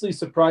honestly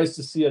surprised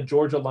to see a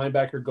Georgia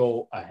linebacker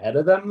go ahead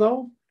of them,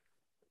 though.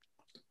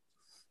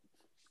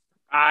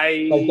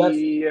 I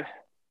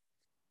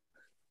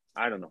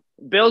don't know.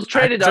 Bills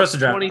traded up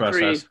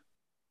 23.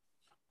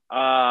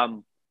 I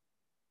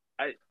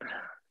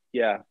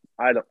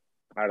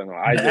don't know.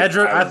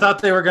 I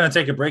thought they were going to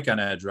take a break on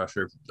edge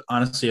rusher.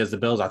 Honestly, as the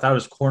Bills, I thought it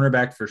was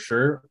cornerback for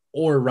sure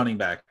or running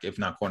back, if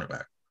not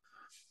cornerback.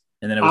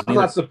 And then I'm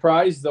not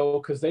surprised though,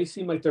 because they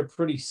seem like they're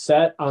pretty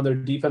set on their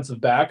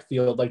defensive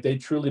backfield. Like they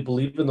truly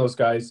believe in those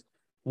guys.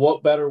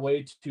 What better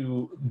way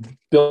to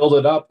build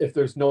it up if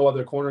there's no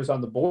other corners on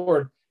the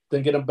board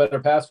than get a better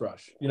pass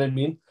rush? You know what I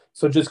mean?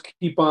 So just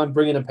keep on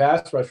bringing in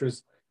pass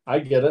rushers. I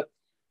get it.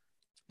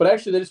 But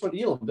actually, they just went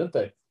Elam, didn't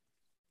they?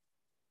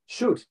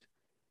 Shoot.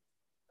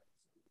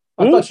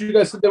 I thought you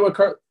guys said they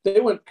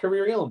went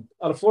career Elam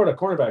out of Florida,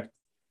 cornerback.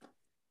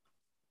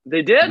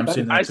 They did.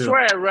 I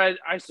swear I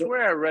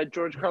read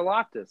George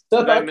Karlaftis.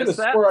 I could have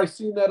swore I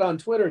seen that on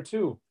Twitter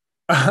too.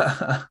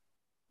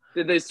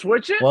 Did they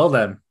switch it? Well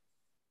then.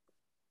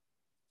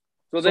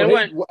 So they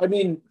went.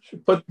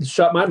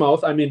 Shut my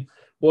mouth. I mean,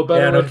 what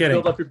better way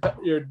to build up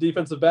your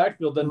defensive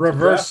backfield than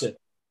reverse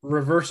it?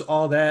 Reverse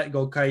all that.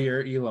 Go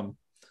Kaiir Elam.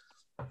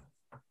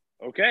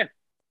 Okay.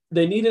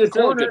 They needed a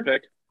corner. Good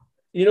pick.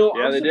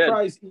 I'm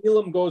surprised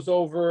Elam goes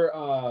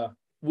over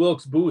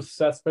Wilkes Booth,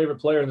 Seth's favorite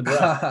player in the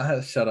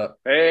draft. Shut up.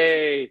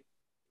 Hey,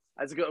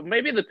 that's good.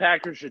 Maybe the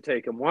Packers should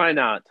take him. Why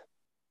not?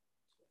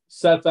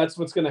 Seth, that's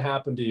what's going to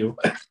happen to you.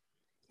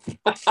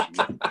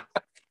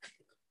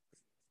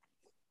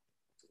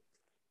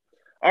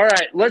 All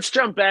right, let's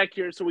jump back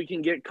here so we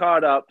can get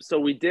caught up. So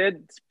we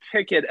did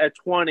pick it at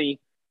 20.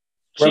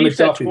 Chiefs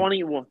at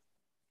 21.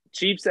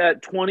 Chiefs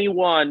at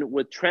 21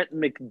 with Trent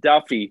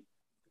McDuffie.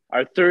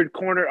 Our third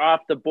corner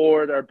off the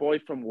board, our boy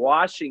from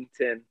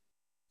Washington.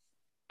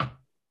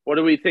 What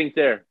do we think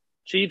there?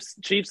 Chiefs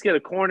get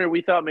a corner.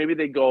 We thought maybe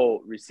they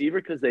go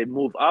receiver because they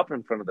move up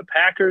in front of the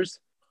Packers.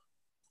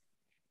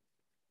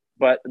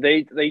 But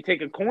they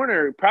take a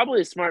corner,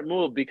 probably a smart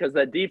move because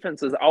that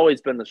defense has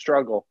always been the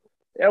struggle.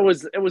 It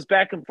was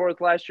back and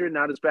forth last year,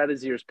 not as bad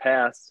as years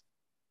past,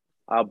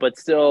 but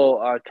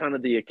still kind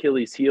of the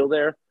Achilles heel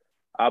there.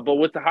 But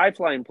with the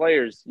high-flying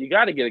players, you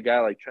got to get a guy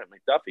like Trent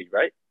McDuffie,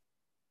 right?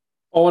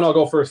 Oh, and I'll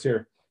go first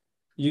here.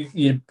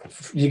 You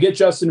get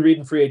Justin Reed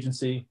in free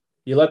agency.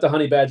 You let the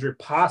Honey Badger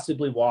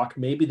possibly walk.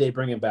 Maybe they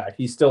bring him back.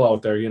 He's still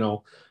out there,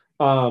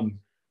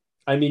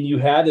 I mean, you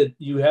had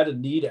a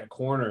need at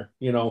corner,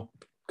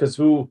 because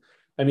who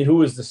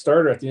was the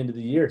starter at the end of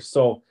the year?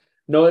 So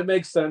no, it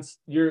makes sense.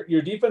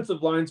 Your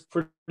defensive line's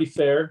pretty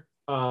fair.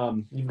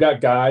 You've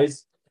got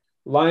guys,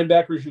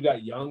 linebackers, you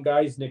got young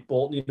guys, Nick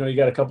Bolton, you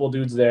got a couple of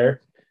dudes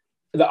there.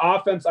 The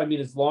offense, I mean,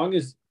 as long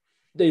as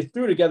they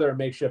threw together a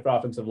makeshift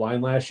offensive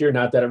line last year,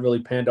 not that it really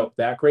panned out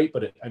that great,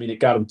 but it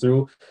got them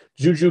through.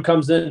 Juju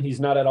comes in, he's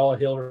not at all a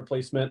Hill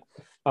replacement.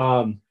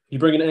 You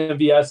bring in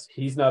MVS,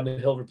 he's not a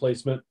Hill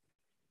replacement.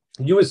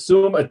 You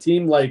assume a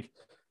team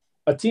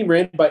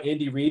ran by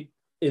Andy Reid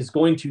is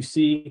going to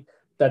see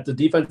that the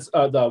defense,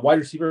 the wide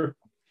receiver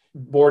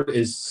board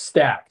is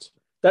stacked.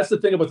 That's the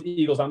thing about the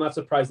Eagles. I'm not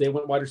surprised they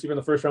went wide receiver in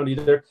the first round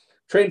either.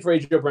 Trading for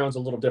A.J. Brown's a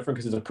little different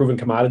because it's a proven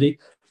commodity.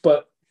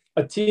 But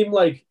a team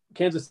like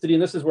Kansas City,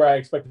 and this is where I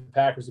expect the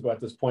Packers to go at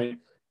this point,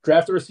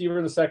 draft a receiver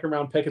in the second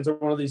round, Pickens or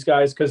one of these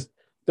guys, because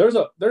there's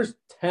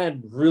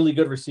 10 really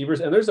good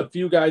receivers, and there's a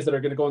few guys that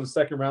are going to go in the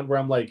second round where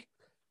I'm like,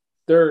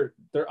 they're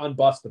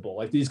unbustable.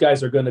 Like, these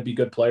guys are going to be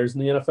good players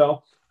in the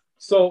NFL.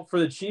 So for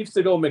the Chiefs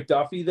to go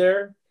McDuffie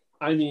there,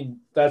 I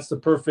mean, that's the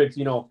perfect,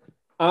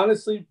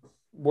 honestly,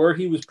 where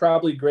he was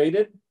probably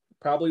graded,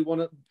 probably one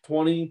of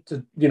 20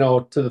 to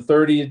the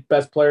 30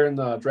 best player in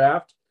the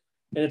draft.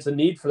 And it's a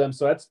need for them.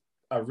 So that's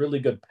a really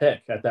good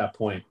pick at that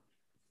point.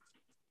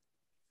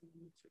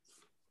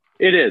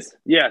 It is.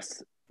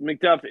 Yes.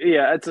 McDuffie.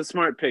 Yeah, it's a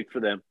smart pick for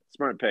them.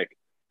 Smart pick.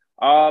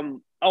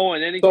 And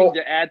anything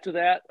to add to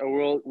that,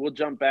 or we'll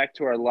jump back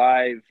to our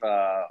live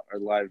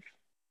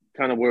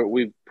kind of where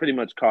we've pretty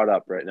much caught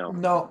up right now.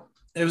 No,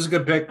 it was a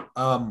good pick.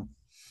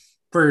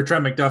 For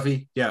Trent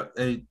McDuffie. Yeah.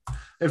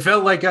 It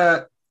felt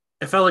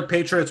like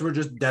Patriots were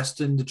just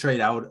destined to trade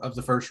out of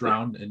the first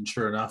round, and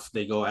sure enough,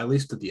 they go at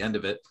least at the end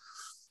of it.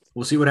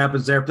 We'll see what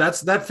happens there.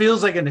 But that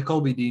feels like a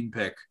Nakobe Dean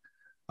pick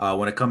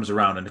when it comes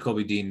around. And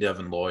Nakobe Dean,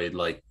 Devin Lloyd,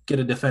 like, get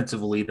a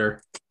defensive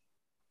leader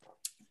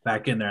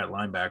back in there at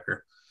linebacker.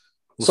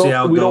 We'll see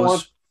how it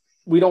goes.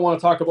 We don't want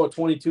to talk about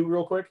 22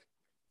 real quick.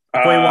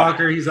 Quay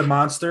Walker, he's a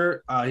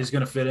monster. He's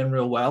going to fit in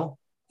real well.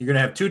 You're going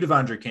to have two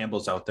Devondre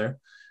Campbells out there.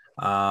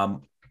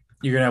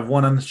 You're going to have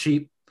one on the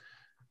sheet.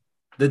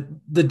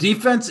 The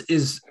defense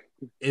is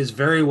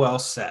very well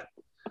set.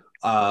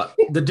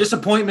 The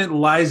disappointment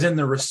lies in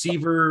the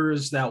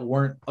receivers that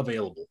weren't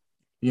available.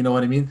 You know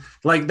what I mean?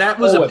 Like, that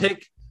was a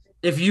pick.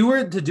 If you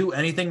were to do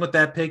anything with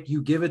that pick,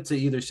 you give it to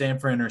either San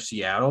Fran or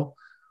Seattle.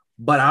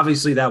 But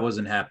obviously that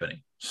wasn't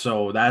happening.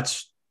 So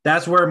that's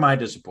where my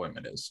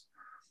disappointment is.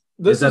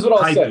 This is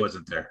what I'll say.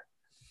 Wasn't there.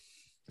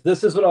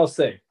 This is what I'll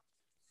say.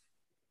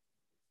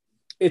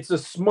 It's a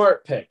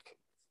smart pick.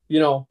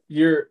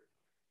 You're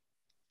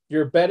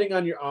betting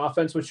on your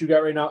offense, which you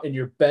got right now, and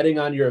you're betting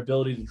on your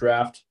ability to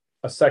draft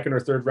a second or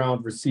third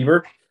round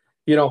receiver.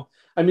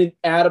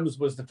 Adams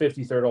was the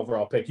 53rd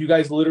overall pick. You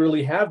guys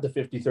literally have the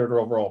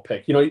 53rd overall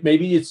pick.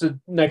 Maybe it's the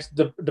next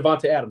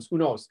Devontae Adams. Who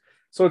knows?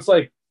 So it's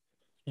like,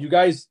 you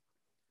guys,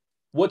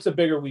 what's a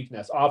bigger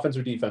weakness, offense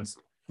or defense?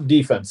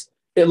 Defense.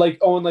 Like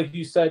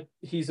you said,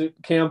 he's a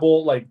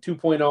Campbell, like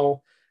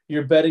 2.0.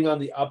 You're betting on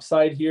the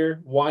upside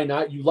here. Why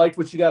not? You liked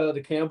what you got out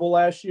of Campbell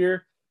last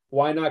year.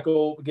 Why not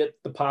go get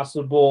the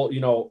possible,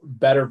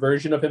 better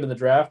version of him in the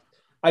draft?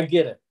 I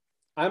get it.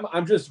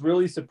 I'm just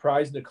really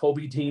surprised that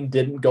Kobe Dean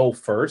didn't go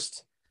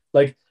first.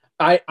 Like,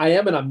 I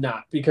am and I'm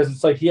not, because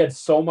it's like he had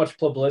so much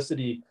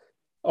publicity.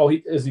 Oh,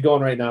 is he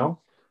going right now?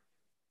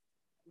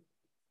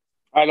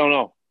 I don't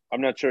know.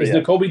 I'm not sure yet.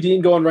 Is Kobe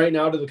Dean going right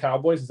now to the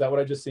Cowboys? Is that what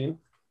I just seen?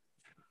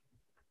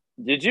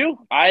 Did you?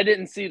 I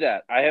didn't see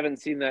that. I haven't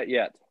seen that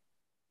yet.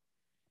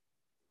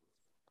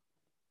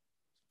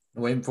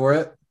 Waiting for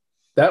it.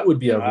 That would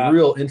be a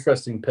real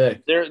interesting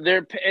pick.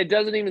 It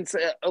doesn't even say.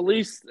 At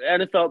least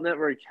NFL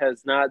Network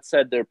has not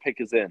said their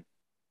pick is in.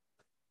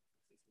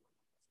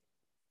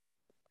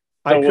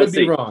 So I could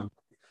be wrong.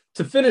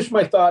 To finish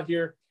my thought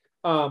here,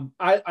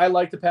 I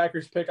like the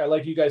Packers pick. I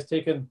like you guys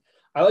taking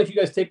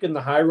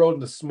the high road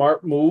and the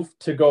smart move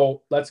to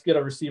go, let's get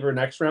a receiver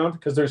next round,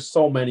 because there's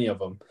so many of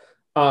them.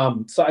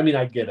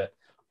 I get it.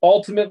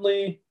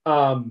 Ultimately,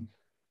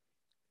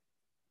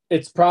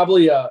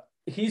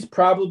 he's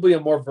probably a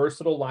more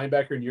versatile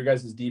linebacker in your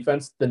guys'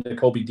 defense than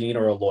Nakobe Dean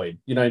or a Lloyd.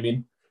 You know what I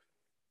mean?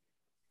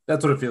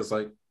 That's what it feels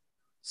like.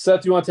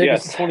 Seth, you want to take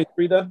us to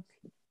 23 then?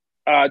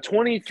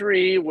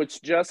 23,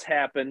 which just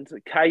happened.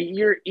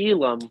 Kaiir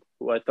Elam,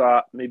 who I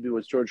thought maybe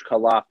was George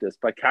Karlaftis,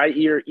 but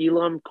Kaiir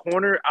Elam,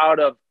 corner out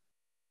of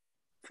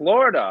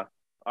Florida,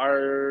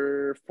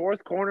 our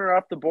fourth corner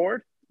off the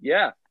board.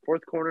 Yeah,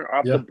 fourth corner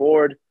off the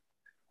board.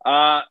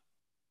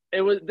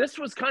 This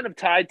was kind of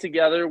tied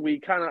together.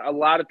 A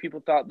lot of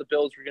people thought the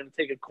Bills were going to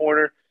take a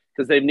corner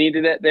because they've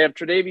needed it. They have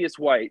Tre'Davious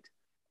White,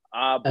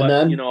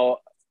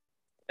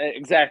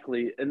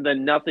 exactly, and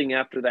then nothing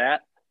after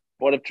that.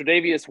 But if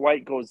Tre'Davious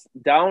White goes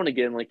down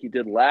again like he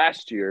did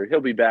last year,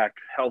 he'll be back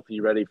healthy,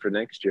 ready for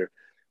next year.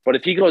 But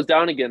if he goes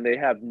down again, they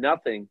have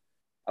nothing.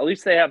 At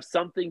least they have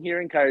something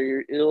here in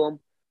Kaiir Elam,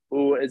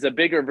 who is a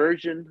bigger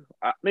version,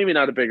 maybe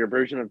not a bigger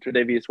version of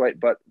Tre'Davious White,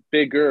 but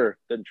bigger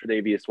than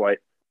Tre'Davious White.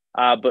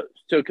 But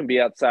still can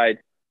be outside.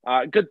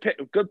 Good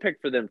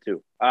pick for them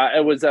too.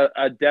 It was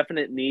a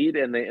definite need,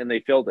 and they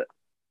filled it.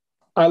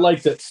 I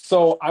liked it.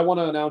 So I want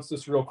to announce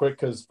this real quick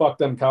because fuck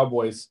them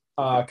Cowboys.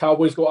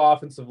 Cowboys go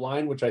offensive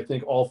line, which I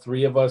think all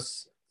three of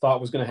us thought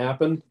was going to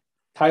happen.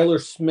 Tyler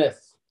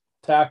Smith,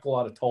 tackle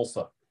out of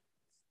Tulsa.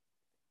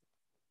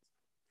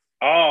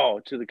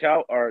 Oh, to the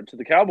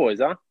Cowboys,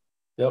 huh?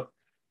 Yep.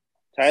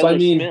 Tyler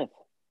Smith.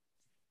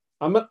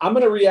 I'm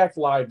going to react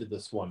live to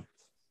this one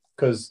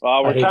because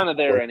we're kind of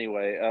there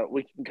anyway.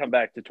 We can come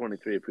back to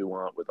 23 if we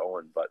want with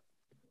Owen, but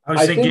I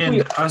was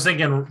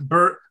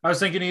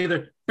thinking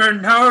either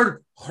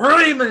Bernhard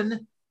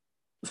Raimann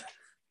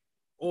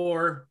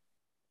or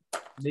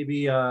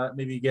maybe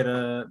get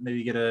a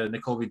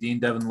Nakobe Dean,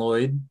 Devin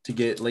Lloyd to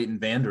get Leighton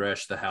Vander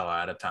Esch the hell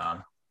out of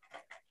town.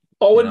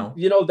 Oh, and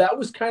that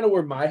was kind of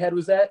where my head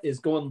was at, is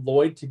going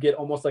Lloyd to get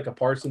almost like a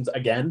Parsons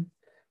again.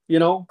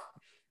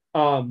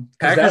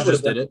 Packers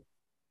just did it.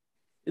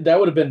 That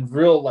would have been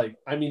real.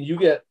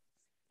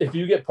 If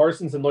you get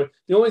Parsons and Lloyd,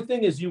 the only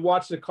thing is you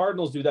watch the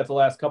Cardinals do that the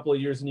last couple of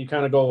years and you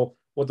kind of go,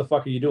 what the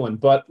fuck are you doing?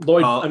 But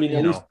Lloyd, at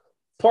least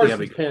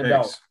Parsons panned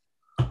out.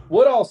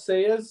 What I'll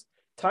say is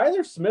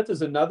Tyler Smith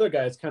is another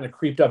guy that's kind of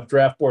creeped up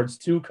draft boards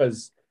too.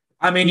 Cause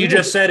you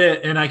just said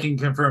it and I can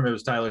confirm it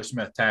was Tyler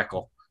Smith,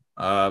 tackle,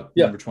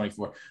 number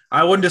 24.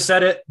 I wouldn't have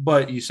said it,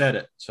 but you said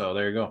it. So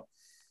there you go.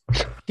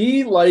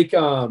 He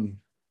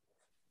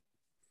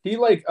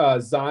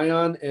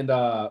Zion and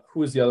who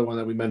was the other one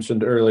that we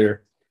mentioned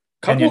earlier?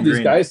 A couple of these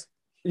guys,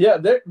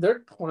 they're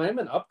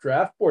climbing up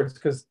draft boards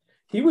because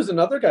he was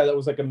another guy that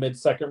was like a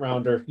mid-second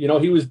rounder.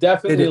 He was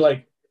definitely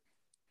like.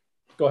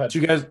 Go ahead.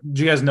 Did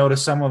you guys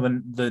notice some of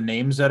the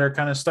names that are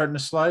kind of starting to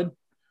slide?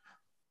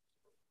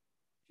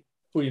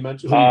 Who you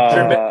mentioned?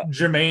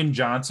 Jermaine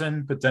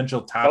Johnson,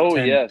 potential top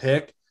 10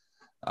 pick.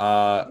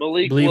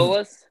 Malik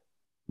Willis.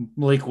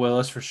 Malik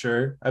Willis for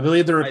sure. I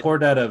believe the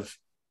report out of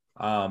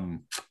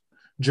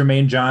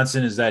Jermaine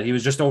Johnson is that he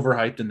was just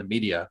overhyped in the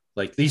media.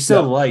 Like he's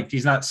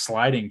he's not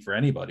sliding for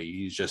anybody.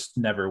 He's just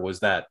never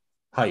was that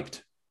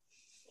hyped.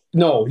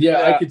 No,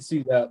 I could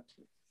see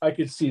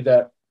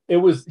that.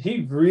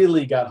 He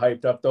really got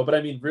hyped up though. But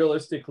I mean,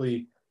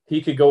 realistically,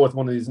 he could go with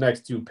one of these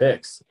next two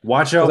picks.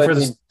 Watch out for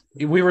this.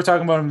 We were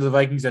talking about him, the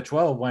Vikings at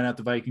 12. Why not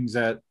the Vikings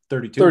at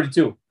 32?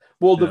 32.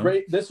 Well,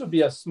 this would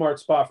be a smart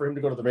spot for him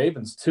to go to the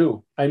Ravens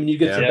too. I mean, you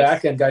get your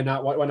back end guy.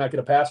 Why not get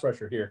a pass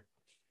rusher here?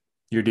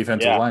 Your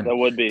defensive line. That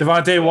would be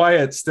Devontae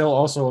Wyatt still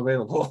also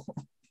available.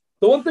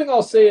 The one thing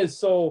I'll say is,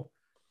 so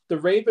the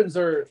Ravens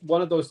are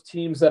one of those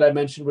teams that I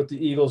mentioned with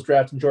the Eagles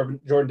drafting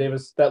Jordan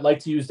Davis that like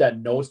to use that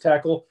nose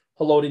tackle,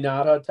 Haloti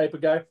Ngata type of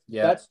guy.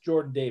 Yeah. That's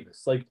Jordan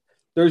Davis. Like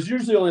there's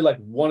usually only like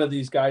one of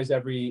these guys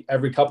every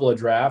couple of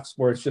drafts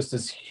where it's just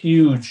this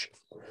huge,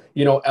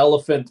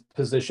 elephant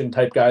position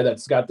type guy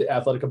that's got the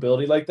athletic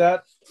ability like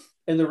that.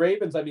 And the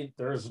Ravens, I mean,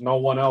 there's no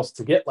one else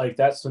to get like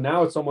that. So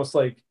now it's almost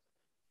like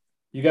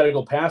you got to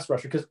go pass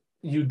rusher because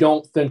you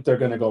don't think they're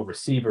going to go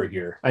receiver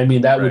here. I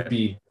mean, that would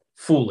be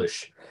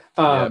foolish.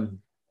 The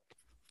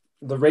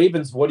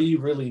Ravens, what do you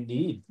really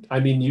need? I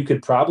mean, you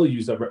could probably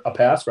use a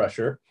pass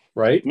rusher,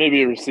 right?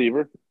 Maybe a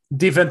receiver.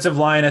 Defensive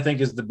line, I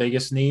think, is the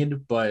biggest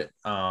need. But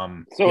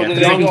do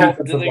they go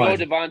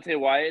Devontae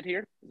Wyatt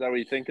here? Is that what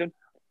you're thinking?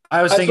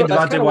 I was thinking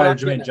Devontae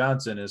Wyatt or Jermaine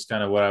Johnson is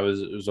kind of what I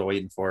was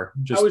waiting for.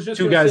 Just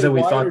two guys that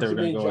we thought they were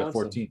going to go at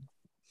 14.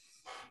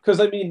 Because,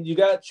 I mean, you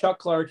got Chuck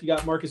Clark, you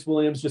got Marcus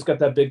Williams, just got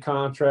that big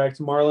contract,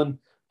 Marlon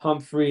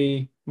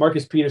Humphrey,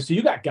 Marcus Peters. So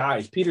you got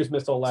guys. Peters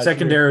missed all last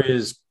secondary year.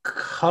 Is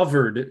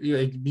covered.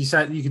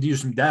 Besides, you could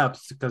use some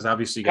depth because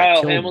obviously you got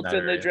Kyle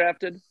Hamilton they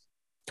drafted.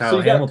 Kyle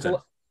Hamilton.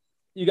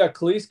 You got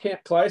Calais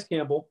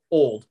Campbell,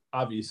 old,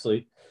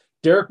 obviously.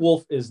 Derek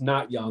Wolfe is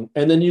not young.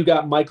 And then you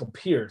got Michael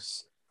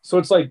Pierce. So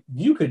it's like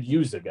you could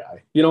use a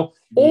guy,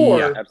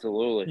 or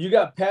absolutely. You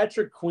got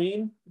Patrick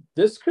Queen.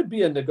 This could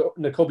be a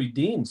Nakobe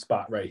Dean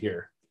spot right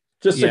here.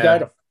 Just a guy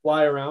to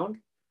fly around.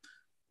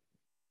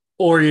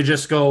 Or you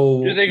just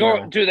go. Do they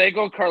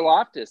go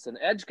Karlaftis, an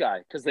edge guy,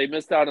 because they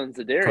missed out on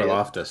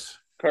Za'Darius?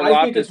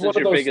 Karlaftis is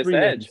your biggest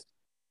edge.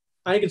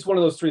 I think it's one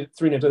of those three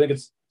names. I think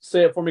it's,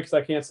 say it for me because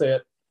I can't say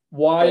it.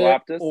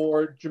 Wyatt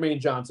or Jermaine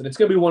Johnson. It's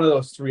going to be one of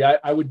those three.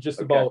 I would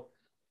just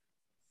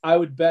I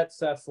would bet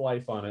Seth's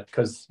life on it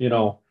because,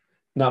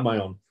 not my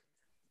own.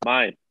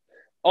 Mine.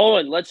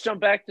 Owen, let's jump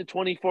back to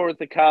 24 with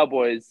the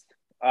Cowboys.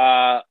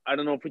 I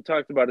don't know if we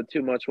talked about it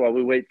too much while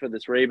we wait for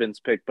this Ravens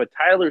pick, but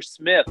Tyler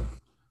Smith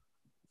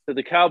to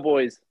the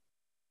Cowboys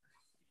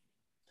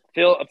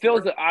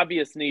feels an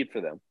obvious need for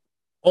them.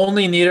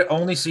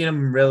 Only seen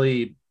him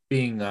really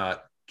being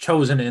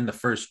chosen in the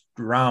first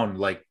round,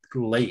 like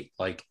late,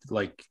 like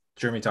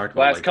Jeremy talked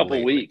about. Last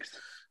couple weeks.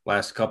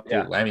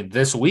 I mean,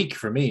 this week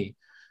for me,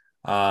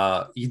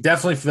 he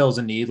definitely fills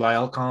a need.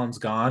 Lyle Collins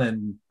gone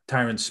and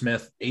Tyron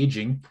Smith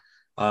aging.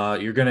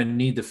 You're going to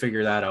need to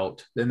figure that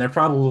out. And they're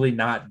probably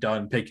not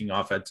done picking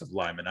offensive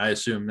linemen. I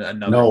assume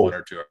another one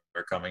or two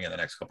are coming in the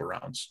next couple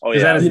rounds. Oh,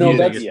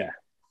 yeah.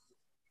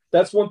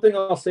 That's one thing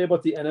I'll say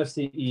about the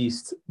NFC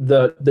East.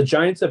 The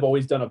Giants have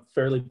always done a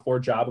fairly poor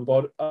job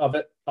of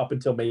it up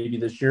until maybe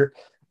this year.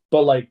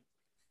 But,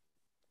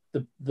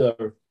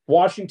 the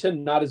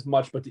Washington, not as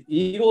much, but the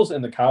Eagles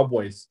and the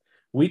Cowboys,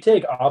 we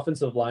take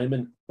offensive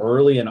linemen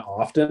early and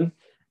often.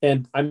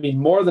 And I mean,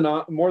 more than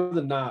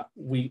not,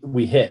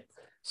 we hit.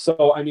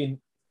 So, I mean,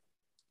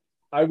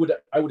 I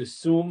would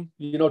assume,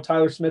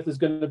 Tyler Smith is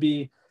going to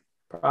be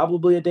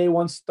probably a day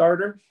one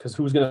starter, because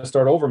who's going to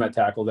start over him at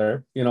tackle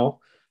there,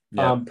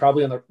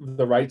 probably on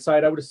the right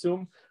side, I would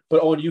assume.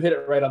 But Owen, you hit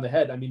it right on the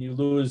head. I mean, you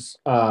lose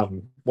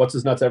what's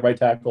his nuts at right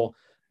tackle.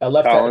 At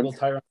left tackle,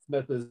 Tyron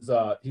Smith is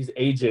he's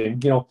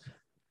aging.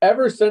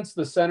 Ever since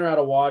the center out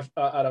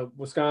of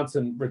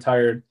Wisconsin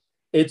retired,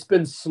 it's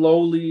been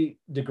slowly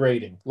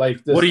degrading.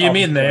 Like this. What do you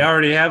mean? They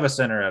already have a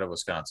center out of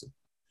Wisconsin.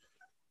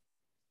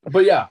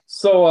 But yeah,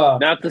 so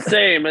not the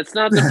same. It's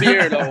not the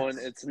beard, Owen.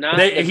 It's not.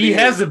 He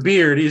has a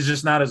beard. He's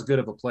just not as good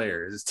of a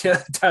player. It's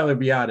Tyler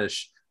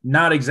Biadasz.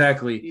 Not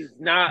exactly. He's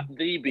not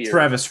the beard.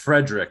 Travis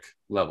Frederick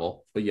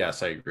level, but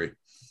yes, I agree.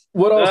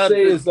 What I'll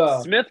say is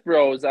Smith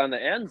Bros on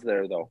the ends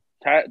there, though.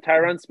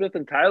 Tyron Smith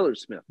and Tyler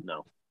Smith.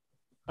 No,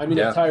 I mean,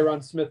 if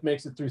Tyron Smith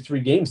makes it through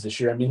 3 games this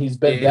year, I mean, he's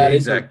been that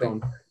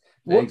exactly.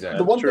 Exactly.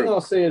 The one thing I'll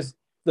say is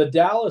the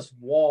Dallas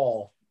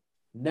wall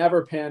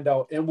never panned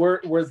out, and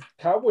where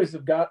Cowboys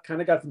have got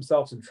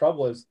themselves in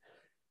trouble is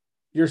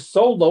you're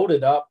so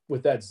loaded up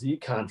with that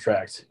Zeke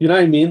contract. You know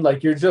what I mean?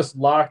 Like, you're just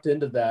locked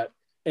into that,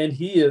 and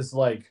he is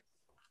like,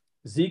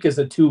 Zeke is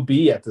a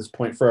 2B at this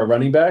point for a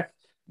running back.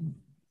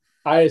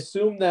 I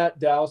assume that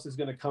Dallas is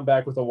going to come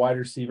back with a wide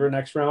receiver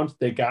next round.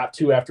 They got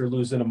to after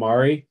losing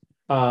Amari.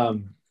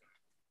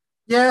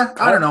 Yeah,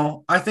 I don't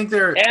know. I think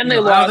they're they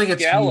lost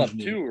Gallup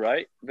too,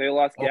 right? They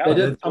lost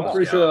Gallup. I'm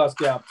pretty sure they lost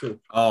Gallup too.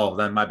 Oh,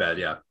 then my bad.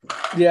 Yeah.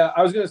 Yeah,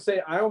 I was gonna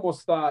say I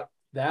almost thought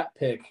that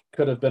pick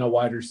could have been a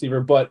wide receiver,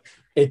 but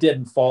it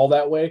didn't fall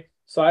that way.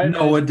 So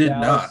it did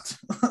not.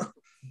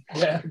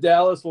 Yeah,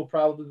 Dallas will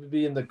probably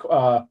be in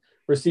the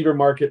receiver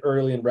market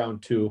early in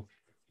round 2.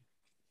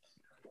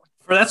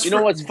 What's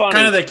funny?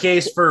 Kind of the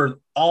case for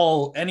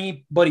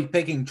anybody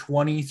picking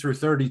 20 through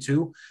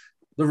 32.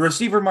 The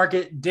receiver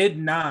market did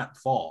not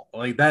fall.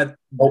 Like, that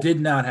did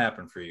not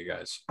happen for you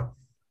guys.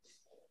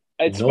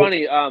 It's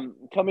funny.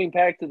 Coming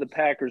back to the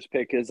Packers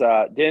pick is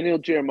Daniel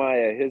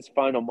Jeremiah, his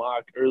final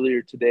mock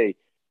earlier today.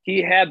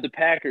 He had the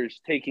Packers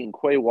taking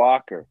Quay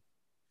Walker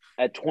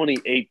at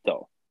 28,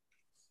 though.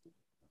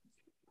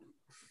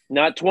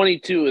 Not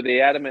 22. They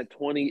had him at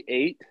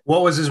 28.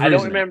 What was his reason? I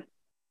don't remember.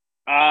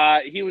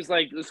 He was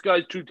like, this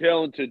guy's too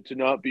talented to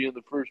not be in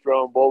the first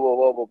round, blah, blah,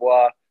 blah, blah,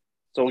 blah.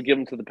 So we'll give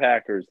him to the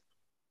Packers.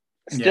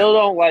 Still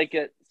don't like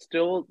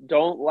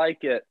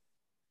it.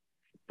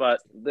 But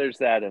there's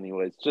that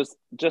anyways.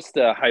 Just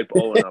to hype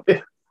Owen up.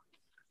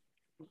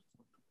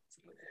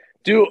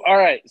 All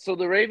right. So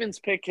the Ravens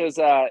pick is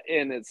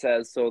in, it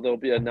says. So they'll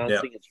be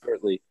announcing it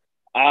shortly.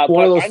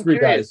 One of those 3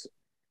 guys.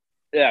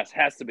 Yes,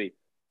 has to be.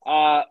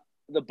 The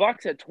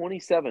Bucs at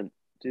 27.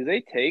 Do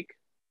they take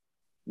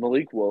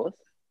Malik Willis?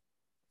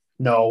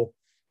 No.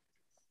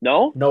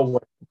 No?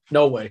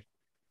 No way.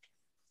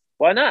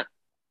 Why not?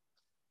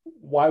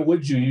 Why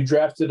would you? You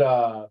drafted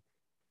out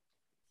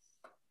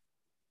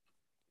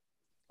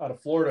of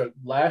Florida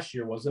last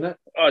year, wasn't it?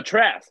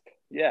 Trask.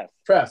 Yes.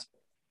 Trask.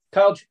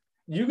 Kyle,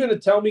 you going to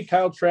tell me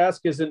Kyle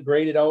Trask isn't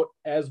graded out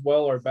as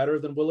well or better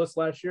than Willis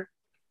last year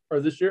or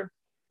this year?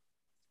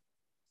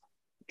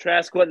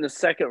 Trask went in the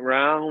 2nd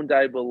round,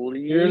 I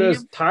believe. Here it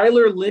is.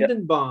 Tyler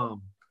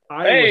Lindenbaum.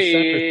 Yep.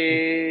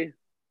 Hey.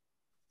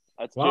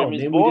 That's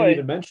Jimmy's name boy. We didn't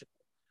even mention.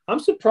 I'm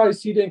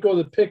surprised he didn't go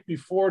the pick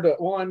before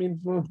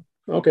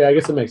okay, I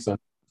guess it makes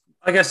sense.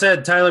 Like I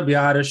said, Tyler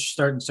Biadasz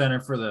starting center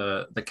for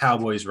the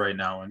Cowboys right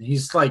now, and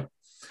he's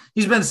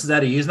been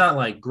steady. He's not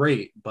like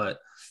great, but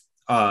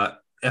I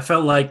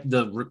felt like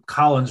the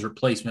Collins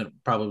replacement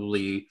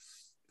probably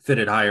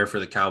fitted higher for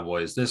the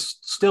Cowboys. This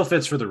still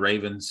fits for the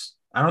Ravens.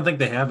 I don't think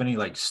they have any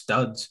like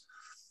studs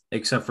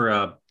except for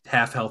a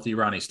half healthy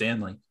Ronnie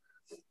Stanley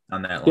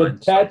on that line.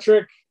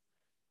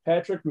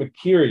 Patrick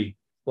McCreary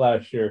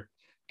last year.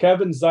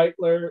 Kevin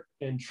Zeitler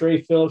and Trey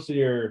Phillips are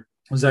your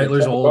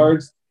Zeitler's old.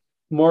 Guards.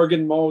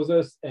 Morgan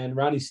Moses and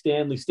Ronnie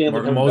Stanley.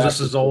 Morgan Moses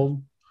is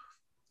old.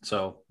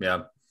 So,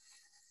 yeah.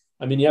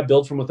 I mean,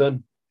 build from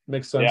within.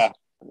 Makes sense. Yeah,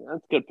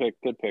 that's a good pick.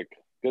 Good pick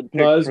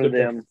for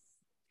them.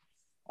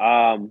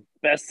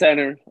 Best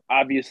center,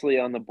 obviously,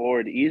 on the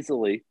board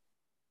easily.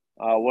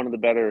 One of the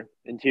better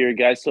interior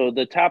guys. So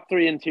the top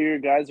 3 interior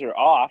guys are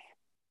off.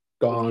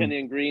 Gone.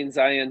 Kenyon Green,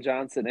 Zion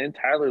Johnson, and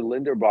Tyler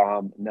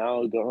Linderbaum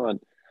now gone.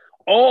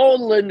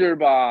 Old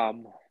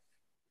Linderbaum,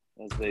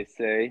 as they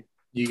say.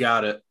 You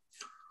got it.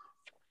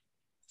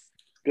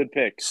 Good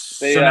pick.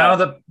 Now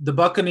the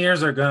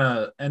Buccaneers are going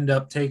to end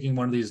up taking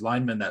one of these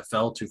linemen that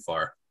fell too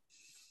far.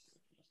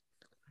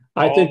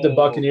 I think the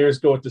Buccaneers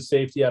go with the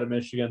safety out of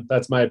Michigan.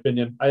 That's my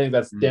opinion. I think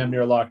that's damn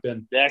near locked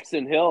in.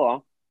 Jackson Hill, huh?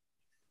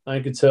 I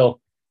think it's Hill.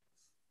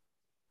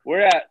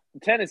 We're at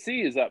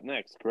Tennessee is up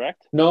next,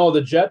 correct? No,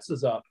 the Jets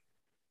is up.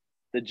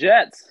 The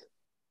Jets.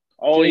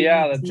 Oh,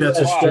 yeah.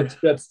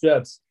 That's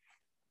Jets.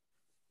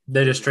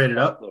 They just traded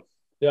up?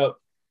 Yep.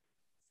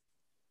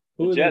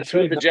 Who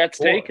the Jets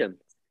taking?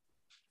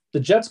 the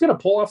Jets going to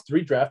pull off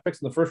 3 draft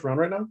picks in the first round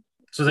right now?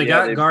 So they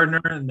got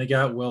Gardner and they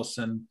got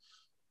Wilson.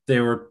 They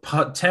were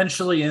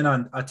potentially in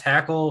on a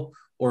tackle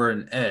or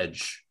an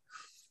edge.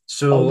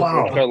 So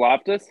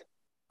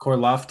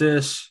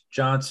Karlaftis,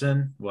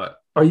 Johnson, what?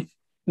 Are you,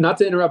 not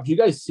to interrupt, you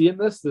guys seeing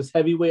this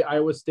heavyweight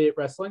Iowa State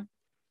wrestling?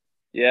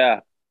 Yeah.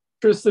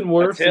 Tristan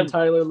Wirfs and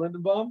Tyler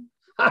Linderbaum?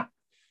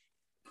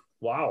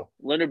 Wow.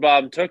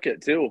 Linderbaum took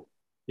it too.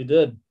 He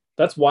did.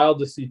 That's wild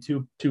to see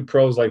two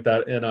pros like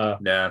that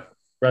in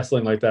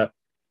wrestling like that.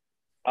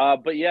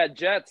 But yeah,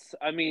 Jets,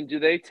 I mean, do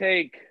they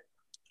take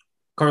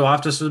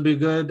Karlaftis would be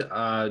good,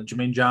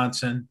 Jermaine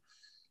Johnson,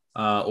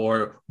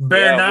 or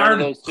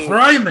Bernard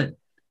Freiman.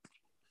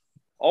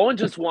 Owen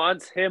just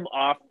wants him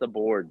off the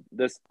board.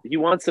 He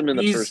wants him in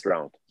the first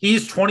round.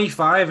 He's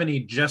 25 and he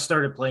just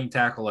started playing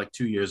tackle like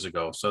 2 years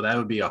ago, so that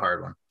would be a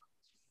hard one.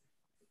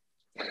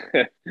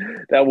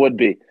 That would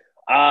be.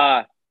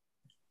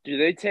 Do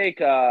they take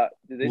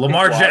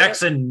Lamar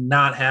Jackson?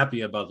 Not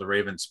happy about the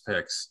Ravens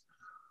picks.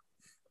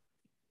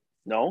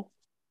 No,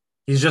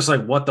 he's just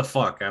like, what the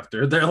fuck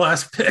after their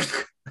last pick.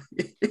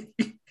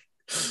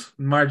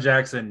 Lamar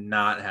Jackson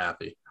not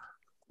happy.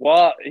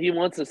 Well, he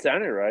wants a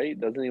center, right?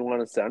 Doesn't he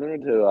want a center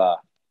to?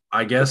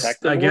 I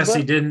guess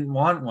he didn't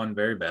want one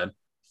very bad.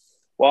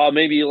 Well,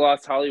 maybe he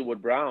lost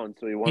Hollywood Brown,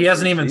 so he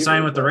hasn't even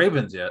signed with the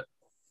Ravens yet.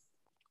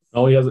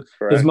 No, he hasn't.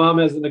 Correct. His mom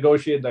hasn't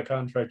negotiated that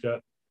contract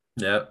yet.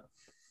 Yep.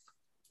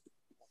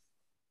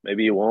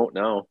 Maybe he won't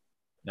now.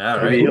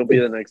 Yeah, maybe he'll be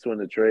the next one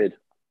to trade.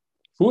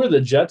 Who are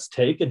the Jets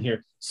taking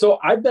here? So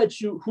I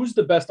bet you, who's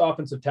the best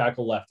offensive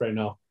tackle left right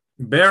now?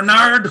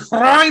 Bernard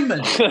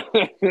Freiman.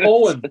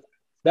 Owen.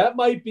 That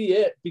might be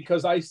it,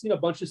 because I've seen a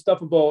bunch of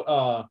stuff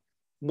about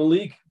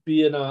Malik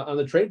being on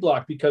the trade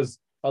block because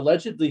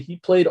allegedly he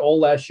played all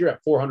last year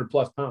at 400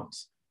 plus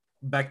pounds.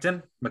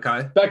 Mekhi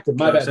Becton,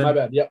 my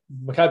bad. Yep,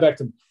 Mekhi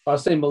Becton. I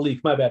was saying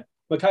Malik, my bad.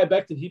 Mekhi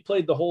Becton, he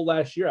played the whole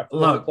last year at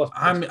 400 plus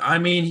pounds. I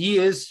mean, he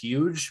is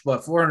huge,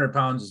 but 400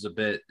 pounds is a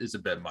bit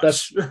much.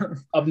 That's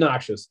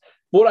obnoxious.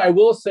 What I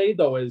will say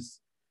though is,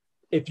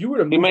 if you were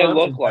to move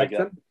on from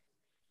Becton,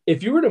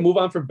 if you were to move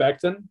on from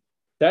Becton,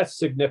 that's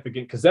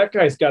significant because that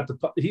guy's got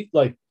he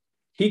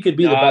could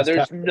be the best.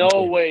 There's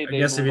no way they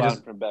move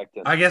on from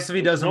Becton. I guess if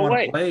he doesn't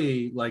want to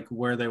play like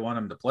where they want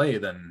him to play,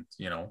 then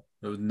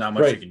there's not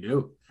much you can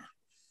do.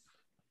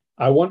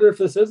 I wonder if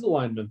this is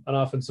an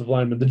offensive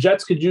lineman. The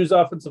Jets could use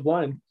offensive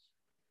line.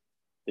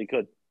 They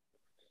could.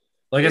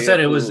 Like I said,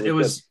 it was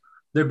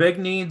their big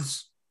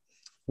needs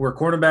were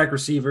quarterback,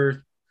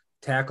 receiver,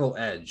 tackle,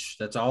 edge.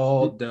 That's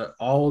all.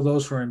 All of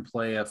those were in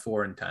play at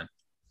 4 and 10.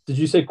 Did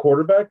you say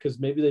quarterback? Because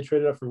maybe they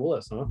traded up for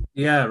Willis, huh?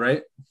 Yeah,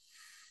 right.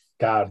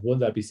 God,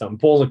 wouldn't that be something?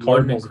 Pulling the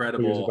Cardinals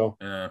incredible. Years ago.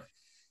 Yeah.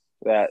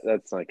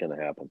 That's not going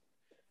to happen.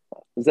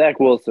 Zach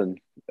Wilson.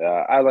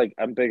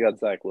 I'm big on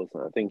Zach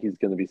Wilson. I think he's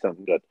going to be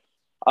something good.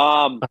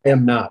 I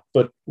am not,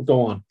 but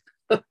go on.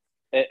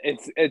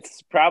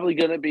 It's probably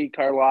going to be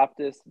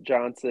Karlaftis,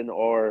 Johnson,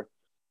 or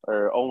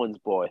Owen's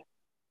boy.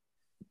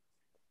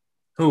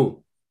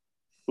 Who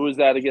is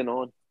that again,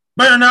 Owen?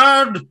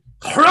 Bernard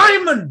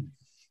Freiman.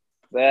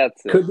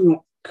 That's it.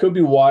 Could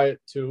be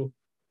Wyatt too.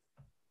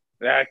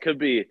 Yeah, it could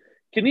be.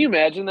 Can you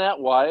imagine that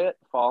Wyatt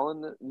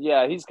falling?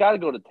 Yeah, he's got to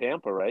go to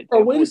Tampa, right?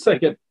 Oh, wait a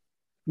second.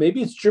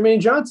 Maybe it's Jermaine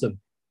Johnson.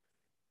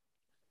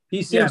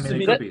 He seems to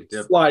be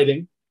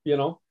sliding.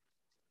 Jermaine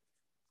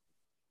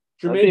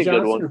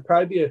Johnson would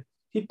probably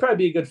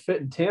be a good fit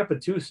in Tampa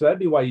too. So that'd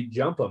be why you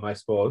jump him, I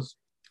suppose.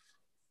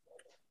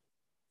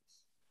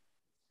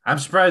 I'm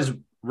surprised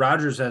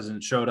Rodgers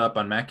hasn't showed up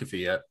on McAfee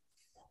yet.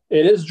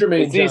 It is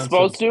Jermaine Johnson. Is he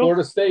supposed to?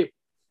 Florida State.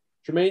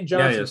 Jermaine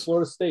Johnson,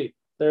 Florida State.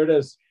 There it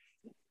is.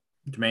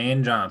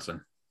 Jermaine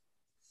Johnson.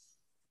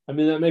 I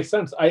mean, that makes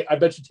sense. I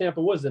bet you Tampa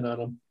was in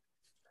on him.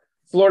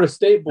 Florida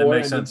State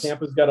boy.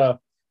 Tampa's got a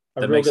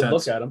real good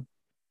look at him.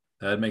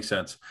 That makes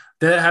sense.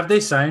 Have they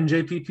signed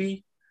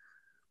JPP?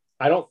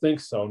 I don't think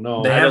so.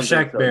 No, they have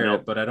Shaq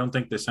Barrett, but I don't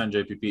think they signed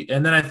JPP.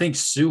 And then I think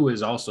Sue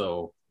is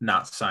also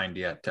not signed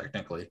yet,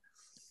 technically.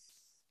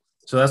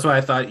 So that's why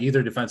I thought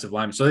either defensive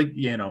lineman. So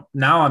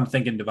now I'm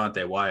thinking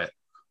Devontae Wyatt.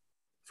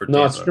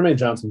 No, it's Jermaine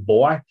Johnson,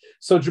 boy.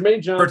 So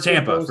Jermaine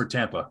Johnson for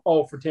Tampa.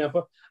 Oh, for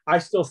Tampa. I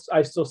still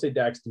say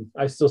Daxton.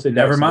 I still say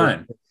never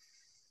mind.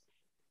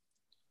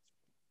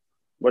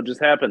 What just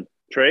happened?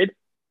 Trade?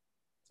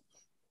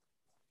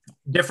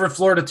 Different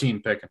Florida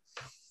team picking.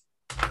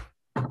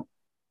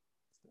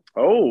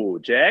 Oh,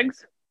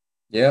 Jags?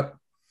 Yep.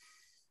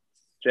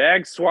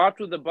 Jags swapped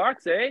with the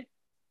Bucks, eh?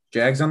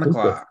 Jags on the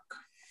clock.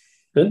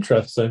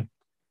 Interesting.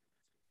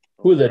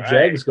 Who are the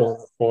Jags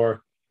going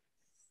for?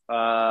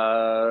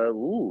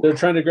 They're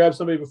trying to grab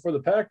somebody before the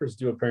Packers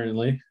do,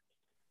 apparently.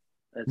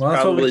 That's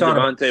probably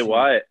Devontae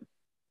Wyatt.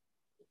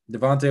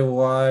 Devontae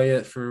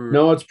Wyatt for...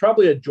 No, it's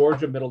probably a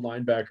Georgia middle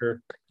linebacker.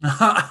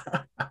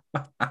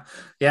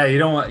 Yeah, you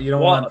don't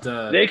want...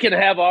 They can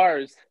have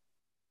ours.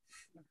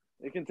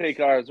 They can take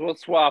ours. We'll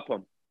swap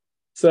them.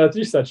 So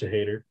you're such a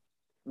hater.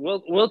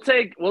 We'll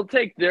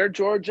take their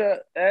Georgia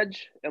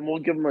edge and we'll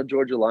give them a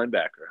Georgia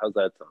linebacker. How's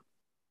that sound?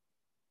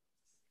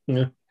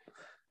 Yeah.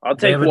 I'll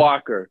take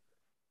Walker.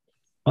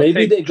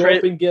 Maybe they go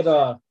up and get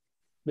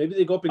Maybe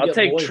they go up and I'll get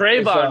take Lloyd.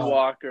 Trayvon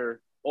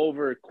Walker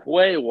over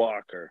Quay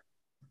Walker.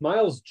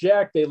 Miles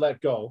Jack, they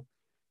let go.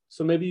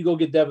 So maybe you go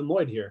get Devin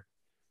Lloyd here.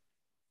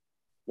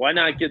 Why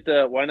not get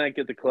the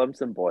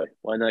Clemson boy?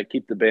 Why not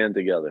keep the band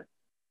together?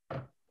 I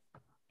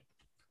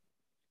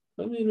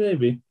mean,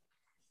 maybe.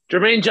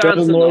 Jermaine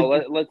Johnson,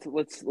 though.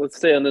 Let's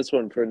stay on this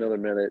one for another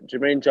minute.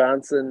 Jermaine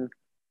Johnson,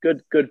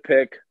 good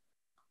pick.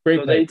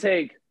 Great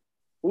pick.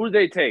 Who did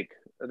they take?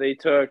 They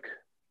took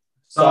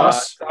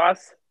Sauce.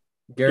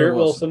 Garrett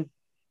Wilson.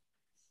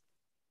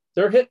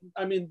 They're hitting.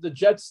 I mean, the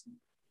Jets.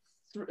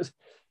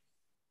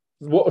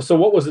 So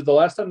what was it? The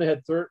last time they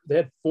had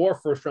 4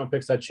 first-round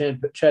picks at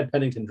Chad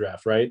Pennington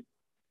draft, right?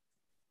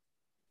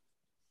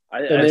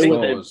 I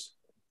think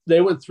they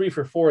went 3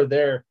 for 4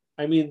 there.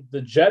 I mean, the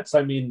Jets.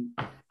 I mean,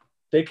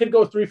 they could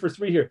go 3 for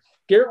 3 here.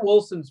 Garrett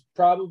Wilson's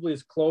probably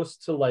as close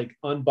to like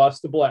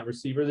unbustable at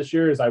receiver this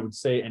year as I would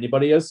say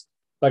anybody is.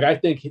 Like, I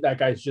think that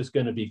guy's just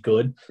going to be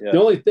good. Yeah.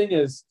 The only thing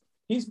is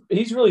he's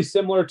really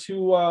similar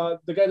to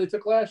the guy they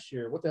took last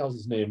year. What the hell's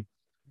his name?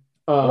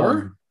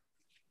 Moore?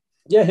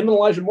 Yeah, him and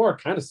Elijah Moore are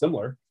kind of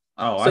similar.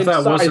 Oh, I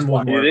thought Wilson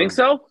was more. You think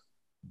so?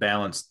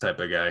 Balanced type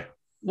of guy.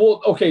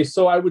 Well, okay,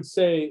 so I would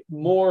say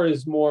Moore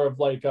is more of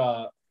like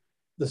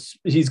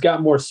he's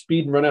got more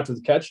speed and run after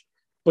the catch,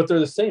 but they're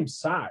the same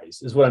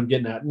size, is what I'm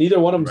getting at. Neither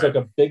one of them's like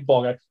a big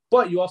ball guy,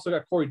 but you also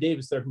got Corey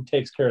Davis there who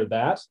takes care of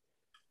that.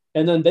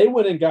 And then they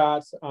went and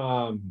got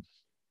CJ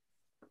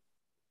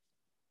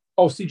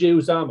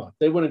Uzama.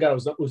 They went and got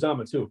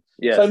Uzama too.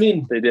 Yes, so, I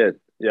mean, they did.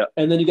 Yeah.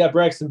 And then you got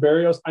Braxton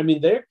Berrios. I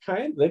mean, they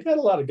got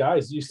a lot of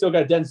guys. You still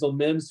got Denzel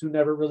Mims, who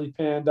never really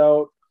panned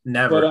out.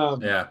 Never.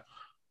 But, yeah.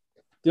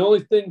 The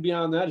only thing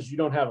beyond that is you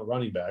don't have a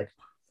running back.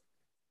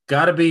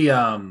 Got to be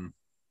I'm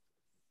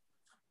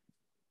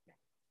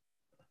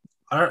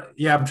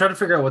trying to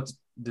figure out what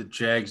the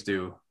Jags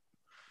do.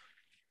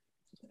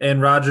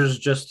 And Rodgers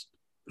just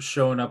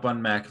showing up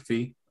on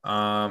McAfee.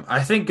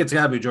 I think it's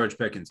got to be George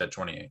Pickens at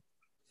 28.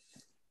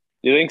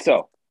 You think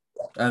so?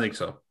 I think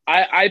so.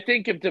 I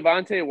think if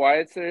Devontae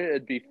Wyatt's there,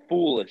 it'd be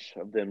foolish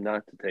of them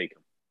not to take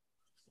him.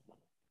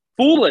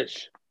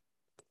 Foolish.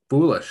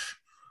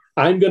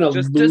 I'm going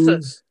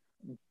to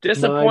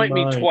disappoint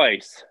me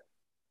twice.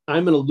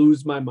 I'm going to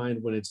lose my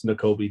mind when it's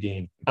Nakobe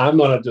Dean. I'm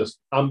going to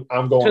I'm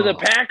going to the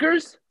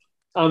Packers?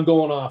 I'm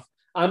going off.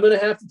 I'm going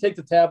to have to take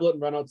the tablet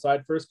and run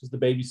outside first because the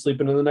baby's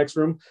sleeping in the next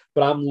room.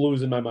 But I'm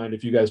losing my mind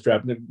if you guys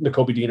draft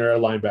Nakobe Dean or a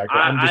linebacker.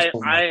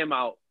 I am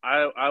out.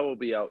 I will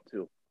be out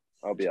too.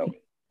 I'll be out.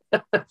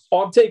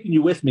 I'm taking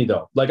you with me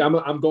though. Like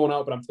I'm going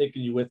out, but I'm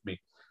taking you with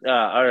me. All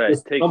right.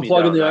 I'm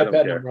plugging the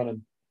iPad and I'm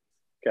running.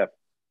 Okay.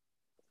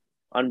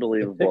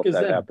 Unbelievable if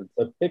that happens.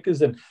 The pick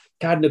is in.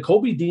 God,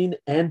 Nakobe Dean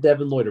and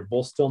Devin Lloyd are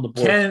both still on the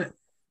board.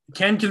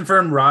 Can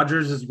confirm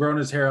Rodgers has grown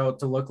his hair out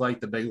to look like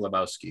the Big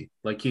Lebowski.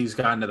 Like he's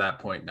gotten to that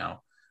point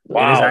now.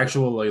 Wow. It is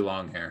actually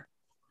long hair.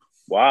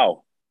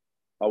 Wow.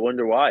 I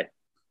wonder why.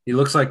 He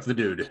looks like the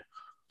dude.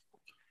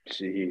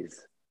 Jeez.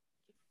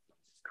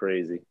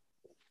 Crazy.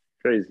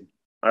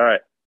 All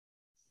right.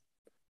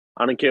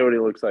 I don't care what he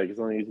looks like as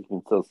long as he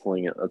can still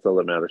sling it. That's all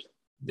that matters.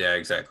 Yeah,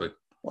 exactly.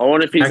 I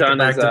wonder if he's on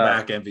his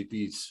back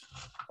MVPs.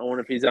 I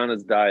wonder if he's on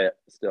his diet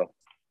still.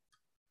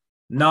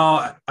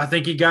 No, I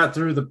think he got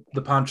through the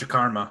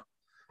Panchakarma.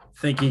 I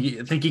think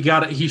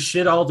he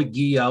shit all the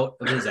ghee out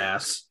of his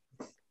ass.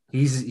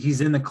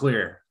 He's in the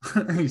clear.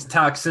 He's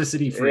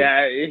toxicity free.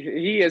 Yeah,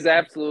 he is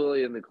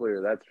absolutely in the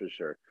clear. That's for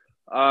sure.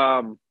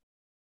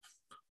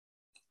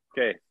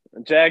 Okay,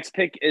 Jags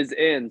pick is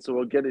in, so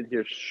we'll get it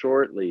here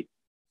shortly.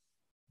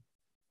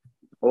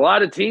 A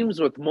lot of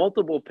teams with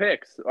multiple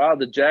picks. Wow,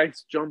 the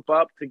Jags jump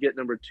up to get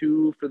number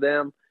 2 for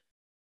them.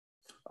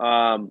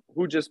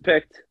 Who just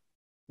picked?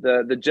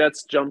 The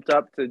Jets jumped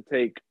up to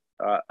take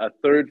a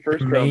third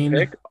first-round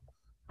pick.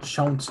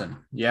 Johnson,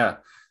 yeah.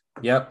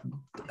 Yep.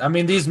 I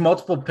mean, these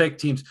multiple pick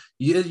teams,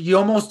 you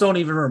almost don't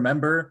even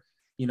remember,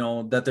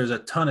 that there's a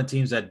ton of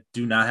teams that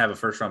do not have a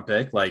first-round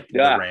pick, like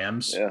the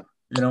Rams,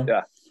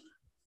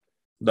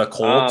 the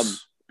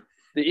Colts.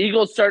 The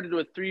Eagles started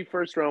with 3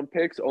 first-round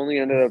picks, only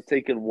ended up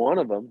taking one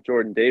of them,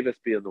 Jordan Davis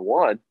being the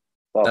one.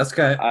 So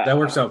that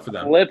works out for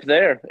them. Flip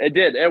there. It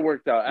did. It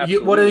worked out.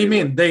 Absolutely. What do you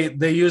mean?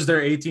 They used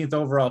their 18th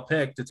overall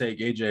pick to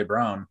take A.J.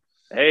 Brown.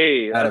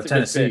 Hey, out of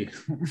Tennessee.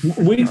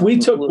 we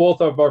took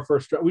both of our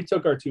we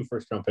took our 2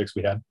 first-round picks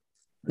we had.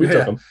 We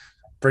took them.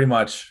 Pretty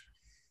much.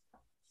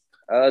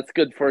 That's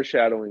good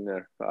foreshadowing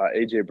there,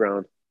 A.J.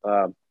 Brown.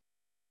 I'll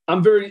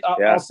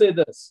say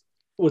this.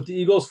 With the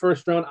Eagles'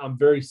 first round, I'm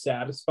very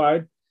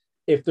satisfied.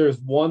 If there's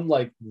one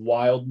like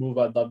wild move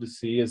I'd love to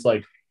see is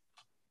like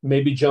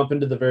maybe jump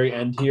into the very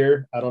end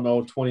here. I don't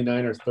know,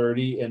 29 or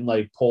 30 and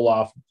like pull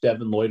off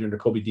Devin Lloyd and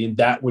Nakobe Dean.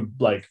 That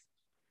would like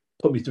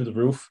put me through the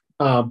roof.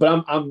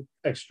 But I'm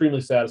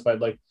extremely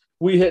satisfied. Like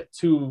we hit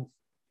the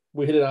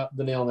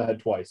nail on the head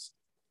twice.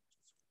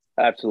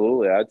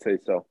 Absolutely. I'd say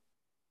so.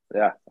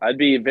 Yeah. I'd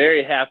be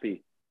very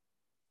happy.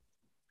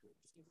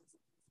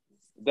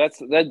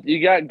 That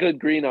you got good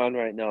green on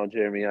right now,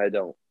 Jeremy. I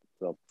don't.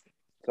 So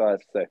that's all I have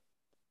to say.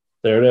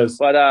 There it is.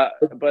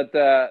 But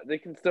they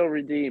can still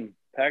redeem.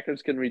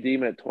 Packers can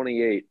redeem at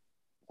 28.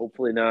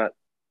 Hopefully not.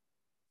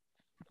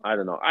 I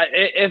don't know.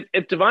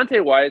 If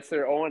Devontae Wyatt's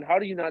there, Owen, how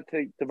do you not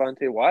take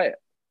Devontae Wyatt?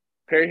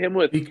 Pair him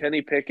with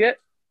Kenny Pickett?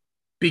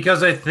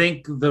 Because I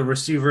think the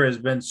receiver has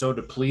been so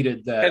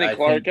depleted that Kenny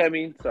Clark,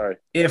 sorry.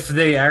 If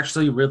they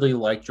actually really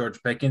like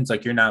George Pickens,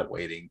 like you're not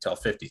waiting till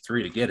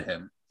 53 to get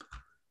him,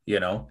 you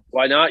know?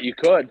 Why not? You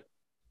could.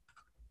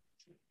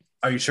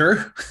 Are you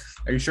sure?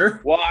 Are you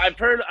sure? Well, I've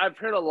heard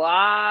a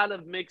lot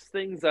of mixed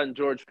things on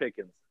George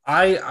Pickens.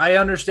 I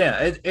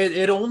understand.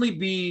 It only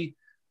be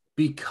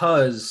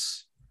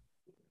because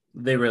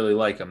they really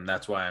like him.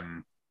 That's why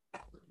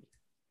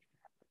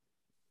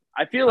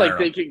I feel like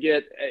they could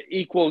get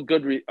equal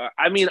good.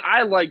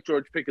 I like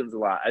George Pickens a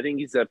lot. I think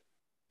he's a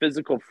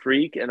physical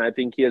freak, and I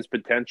think he has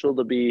potential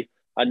to be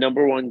a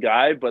number one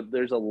guy. But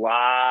there's a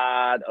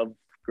lot of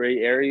gray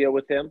area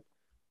with him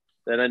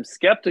that I'm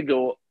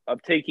skeptical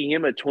of taking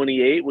him at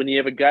 28 when you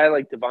have a guy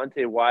like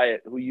Devontae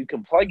Wyatt who you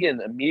can plug in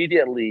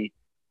immediately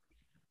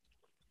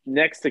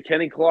next to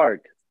Kenny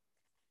Clark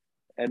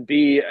and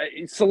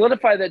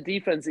solidify that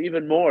defense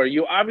even more.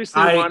 You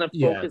obviously want to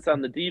focus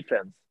on the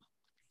defense.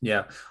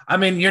 Yeah. I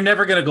mean, you're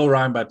never going to go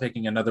wrong by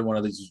picking another one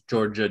of these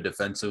Georgia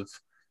defensive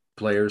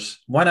players.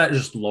 Why not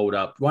just load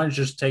up? Why not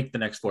just take the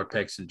next 4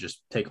 picks and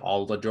just take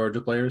all the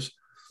Georgia players?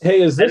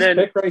 Hey, is this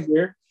pick right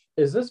here?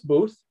 Is this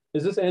Booth?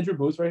 Is this Andrew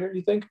Booth right here,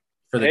 you think?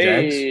 For the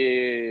Jags?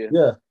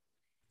 Yeah.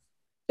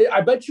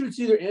 I bet you it's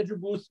either Andrew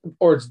Booth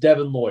or it's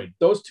Devin Lloyd.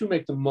 Those two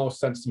make the most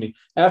sense to me.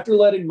 After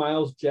letting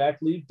Miles Jack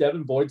leave,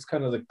 Devin Boyd's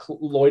kind of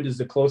Lloyd is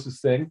the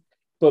closest thing.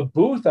 But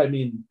Booth, I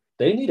mean,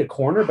 they need a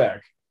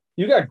cornerback.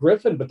 You got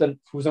Griffin, but then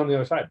who's on the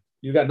other side?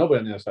 You got nobody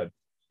on the other side.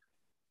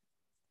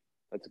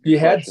 That's a good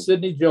question. Had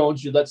Sidney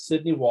Jones. You let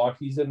Sidney walk.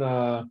 He's in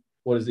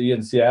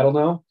in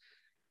Seattle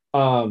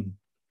now?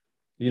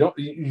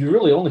 You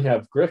really only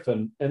have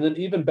Griffin, and then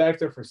even back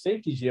there for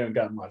safeties, you haven't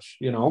got much.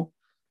 You know,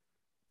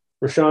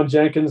 Rashawn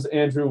Jenkins,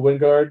 Andrew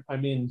Wingard. I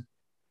mean,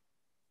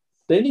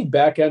 they need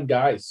back end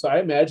guys. So I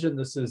imagine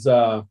this is.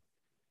 If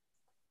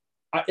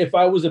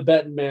I was a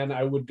betting man,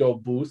 I would go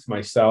Booth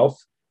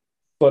myself.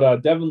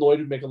 But Devin Lloyd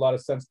would make a lot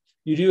of sense.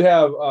 You do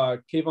have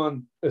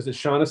Kayvon, is it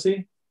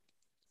Shaughnessy?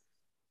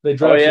 They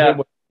drafted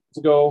him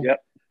to go.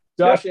 Yep.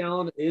 Josh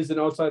Allen is an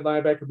outside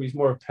linebacker, but he's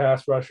more of a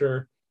pass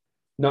rusher.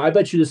 No, I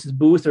bet you this is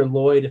Booth or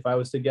Lloyd if I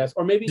was to guess.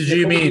 Or maybe did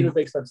you mean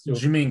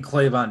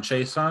Clavon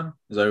Chason?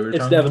 Is that what you're talking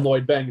about? Devin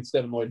Lloyd. Bang, it's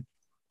Devin Lloyd.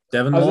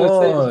 Devin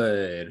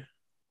Lloyd.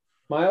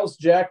 Miles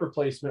Jack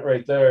replacement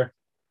right there.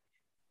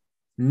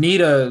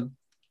 Need a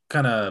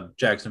kind of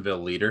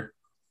Jacksonville leader.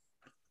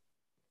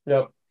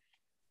 Yep.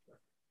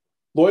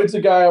 Lloyd's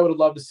a guy I would have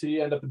loved to see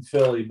end up in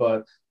Philly, but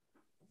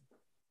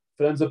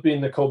if it ends up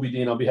being the Kobe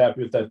Dean, I'll be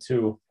happy with that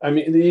too. I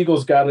mean, the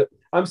Eagles got it.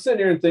 I'm sitting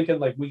here and thinking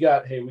like we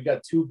got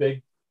 2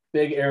 big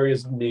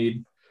areas of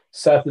need.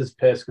 Seth is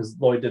pissed because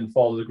Lloyd didn't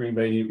fall to the Green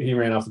Bay. He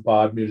ran off the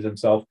pod, muted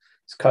himself.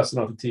 He's cussing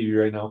off the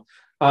TV right now.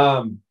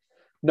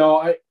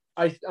 No,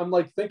 I'm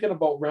like thinking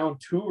about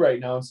round 2 right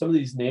now and some of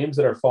these names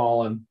that are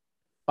falling.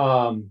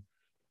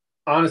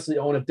 Honestly,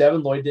 Owen, if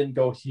Devin Lloyd didn't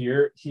go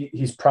here,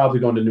 he's probably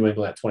going to New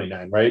England at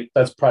 29, right?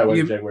 That's probably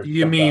what the Jaguars.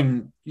 You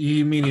mean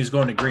he's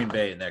going to Green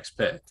Bay next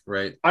pick,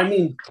 right? I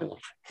mean,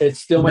 it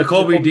still might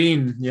Kobe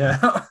Dean,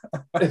 yeah.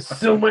 It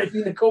still might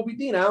be the Kobe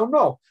Dean. I don't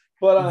know,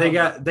 but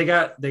they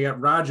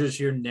got Rodgers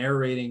here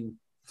narrating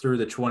through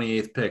the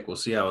 28th pick. We'll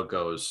see how it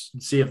goes.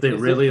 See if they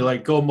really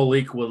go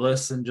Malik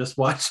Willis and just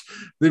watch.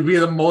 They'd be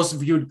the most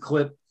viewed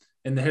clip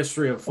in the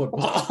history of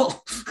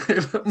football.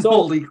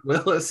 So Malik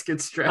Willis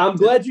gets drafted. I'm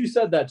glad you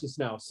said that just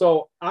now.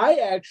 So I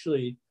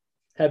actually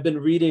have been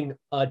reading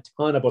a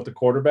ton about the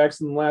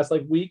quarterbacks in the last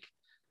week.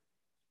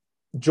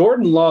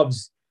 Jordan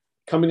Love's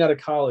coming out of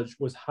college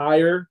was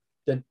higher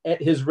than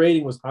his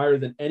rating was higher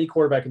than any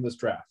quarterback in this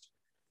draft.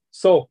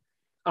 So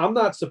I'm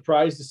not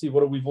surprised to see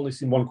we've only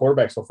seen one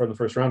quarterback so far in the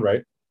first round,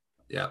 right?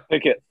 Yeah.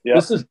 Pickett. Yeah.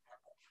 This is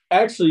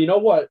actually, you know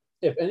what?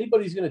 If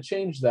anybody's going to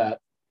change that,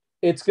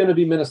 it's going to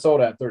be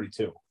Minnesota at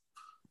 32.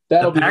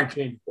 That'll be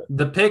change.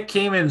 The pick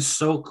came in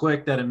so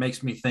quick that it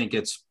makes me think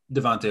it's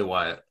Devontae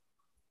Wyatt.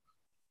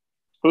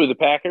 Who, the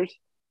Packers?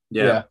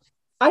 Yeah.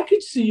 I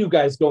could see you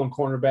guys going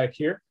cornerback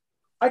here.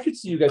 I could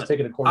see you guys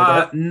taking a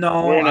cornerback.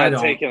 No, we're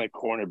not taking a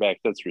cornerback.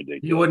 That's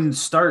ridiculous. You wouldn't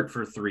start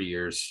for 3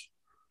 years.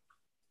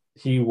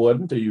 He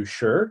wouldn't. Are you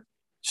sure?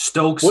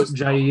 Stokes,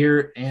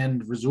 Jair,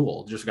 and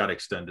Rasul just got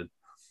extended.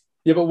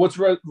 Yeah, but what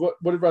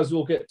did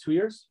Rasul get? 2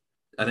 years?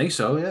 I think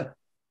so. Yeah.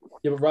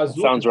 Yeah, but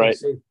Rasul sounds right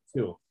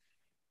too.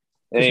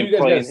 They ain't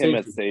playing him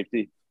at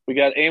safety. We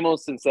got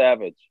Amos and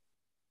Savage.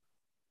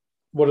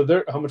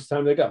 How much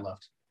time they got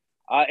left?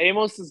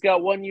 Amos has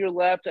got 1 year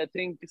left. I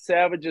think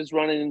Savage is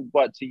running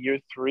to year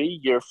 3,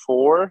 year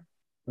 4.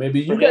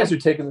 Maybe you guys are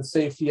taking the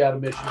safety out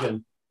of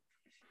Michigan.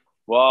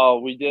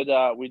 Well, we did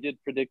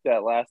predict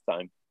that last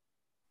time.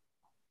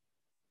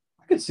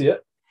 I could see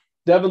it.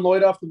 Devin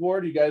Lloyd off the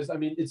board. You guys, I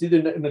mean, it's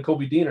either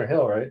Nakobe Dean or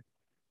Hill, right?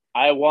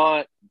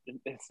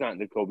 It's not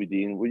Nakobe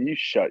Dean. Will you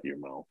shut your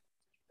mouth?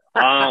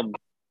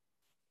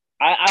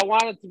 I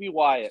want it to be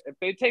Wyatt. If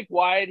they take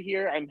Wyatt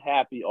here, I'm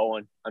happy,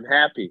 Owen. I'm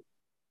happy.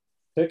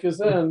 Pick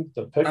is in.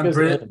 The pick I'm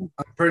in.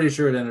 pretty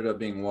sure it ended up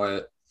being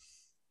Wyatt.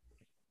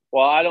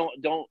 Well, I don't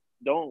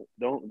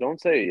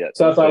say it yet.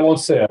 Seth, I won't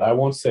say it. I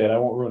won't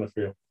ruin it for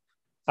you.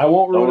 I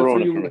won't ruin it for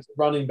you. It's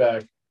running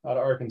back out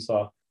of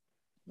Arkansas.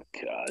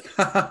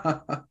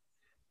 God.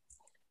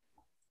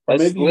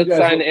 Let's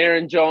sign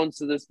Aaron Jones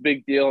to this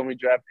big deal and we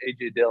draft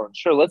AJ Dillon.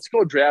 Sure, let's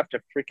go draft a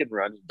freaking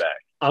running back.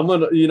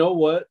 You know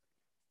what?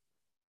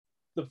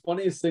 The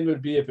funniest thing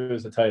would be if it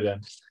was a tight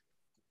end.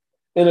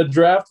 In a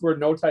draft where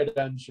no tight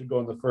end should go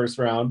in the first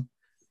round,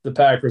 the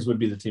Packers would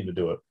be the team to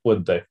do it,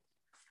 wouldn't they?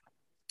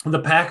 The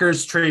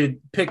Packers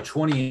traded pick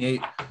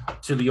 28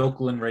 to the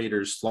Oakland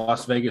Raiders,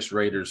 Las Vegas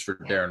Raiders for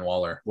Darren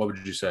Waller. What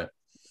would you say?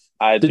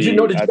 Did you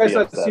guys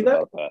not see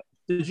that?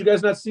 Did you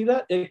guys not see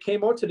that? It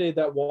came out today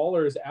that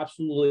Waller is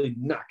absolutely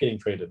not getting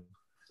traded.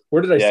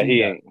 Where did I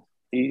see that?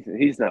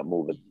 He's not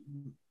moving.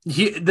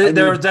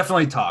 There were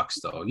definitely talks,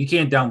 though. You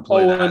can't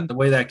downplay that. The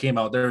way that came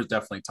out, there was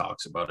definitely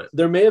talks about it.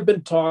 There may have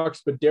been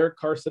talks, but Derek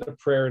Carr said a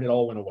prayer and it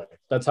all went away.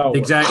 That's how it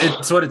exactly.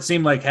 It's what it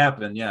seemed like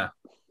happened. Yeah.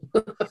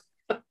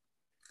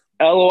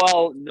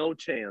 LOL, no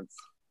chance.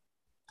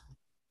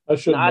 I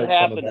shouldn't. Not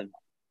happening.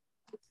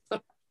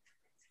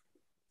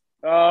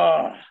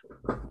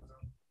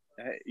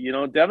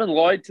 Devin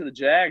Lloyd to the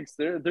Jags.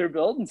 They're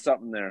building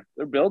something there.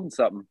 They're building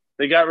something.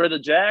 They got rid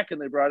of Jack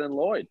and they brought in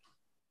Lloyd.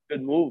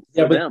 Good move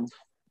for them.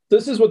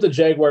 This is what the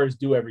Jaguars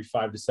do every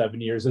 5 to 7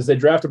 years: is they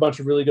draft a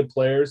bunch of really good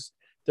players.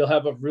 They'll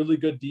have a really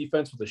good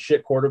defense with a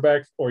shit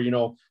quarterback, or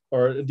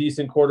a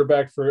decent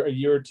quarterback for a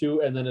year or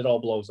two, and then it all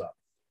blows up.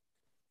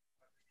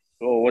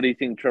 Well, what do you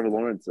think Trevor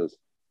Lawrence is?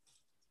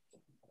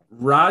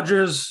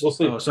 Rodgers. We'll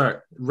see. Oh, sorry.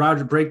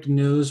 Roger. Breaking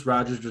news.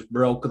 Rodgers just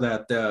broke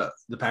that the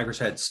Packers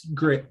had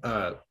great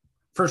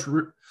first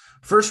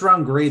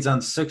round grades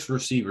on 6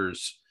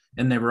 receivers,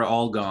 and they were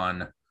all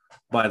gone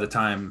by the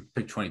time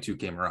pick 22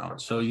 came around.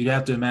 So you'd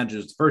have to imagine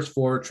the first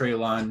 4: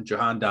 Treylon,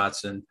 Jahan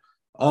Dotson,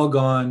 all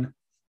gone.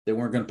 They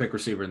weren't going to pick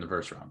receiver in the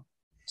first round.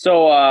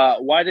 So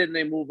why didn't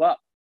they move up?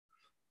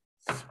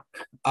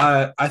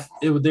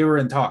 They were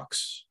in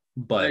talks.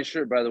 But nice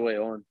shirt, by the way,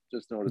 Owen.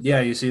 Just noticed. Yeah,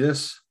 you see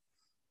this?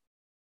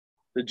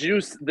 The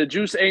juice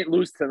ain't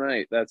loose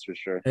tonight. That's for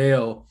sure.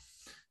 Heyo.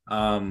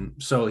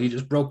 So he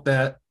just broke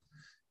that.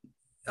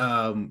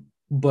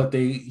 But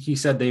he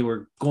said they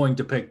were going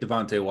to pick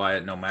Devontae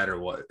Wyatt no matter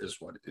what is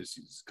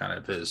kind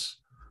of his.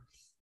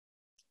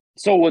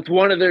 So with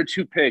one of their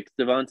 2 picks,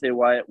 Devontae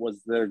Wyatt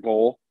was their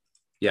goal.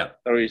 Yeah. Is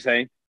that what you're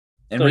saying?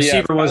 And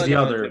receiver was the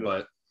other,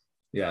 but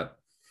yeah.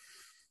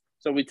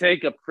 So we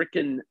take a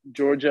freaking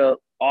Georgia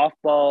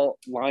off-ball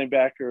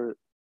linebacker,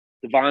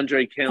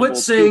 Devondre Campbell. Quit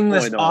saying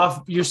 2.0. This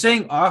off. You're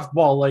saying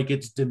off-ball like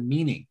it's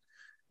demeaning.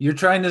 You're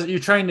trying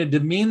to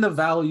demean the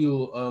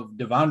value of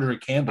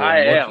Devondre Campbell.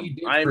 What he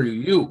did for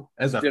you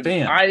as a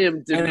fan. I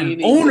am demeaning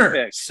and an owner,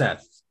 the pick.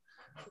 Seth.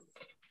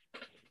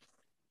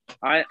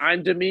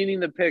 I'm demeaning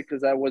the pick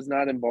because I was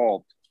not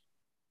involved.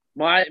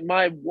 My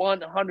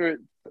 100%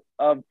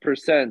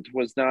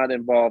 was not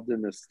involved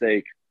in the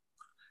stake,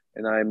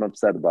 and I'm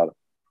upset about it.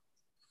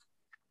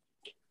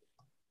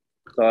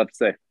 That's all I have to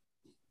say.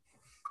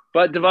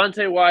 But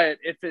Devontae Wyatt,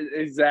 if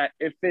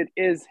it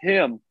is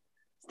him,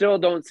 still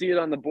don't see it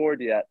on the board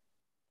yet,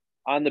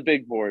 on the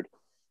big board.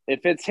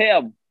 If it's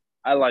him,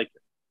 I like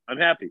it. I'm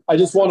happy. I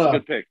just want to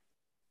good pick.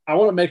 I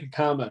want to make a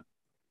comment.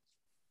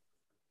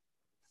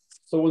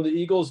 So when the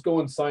Eagles go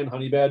and sign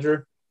Honey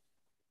Badger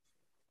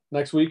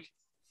next week,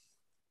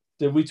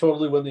 did we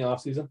totally win the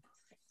offseason?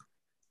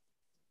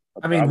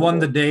 I mean, won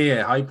the day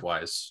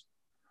hype-wise.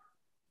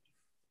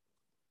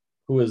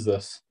 Who is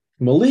this?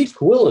 Malik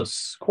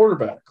Willis,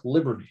 quarterback,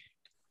 Liberty.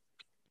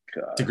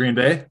 God. To Green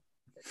Bay?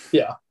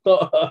 Yeah.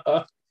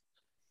 What?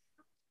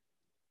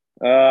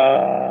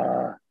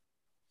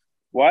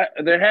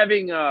 They're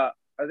having are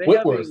they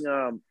Whitworth.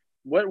 having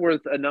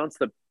Whitworth announce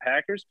the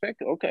Packers pick?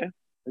 Okay.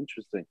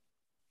 Interesting.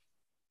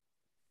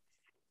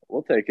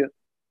 We'll take it.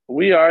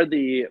 We are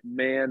the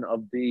man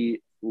of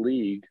the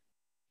league.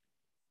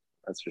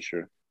 That's for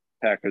sure.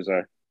 Packers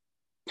are.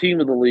 Team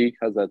of the league.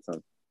 How's that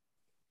sound?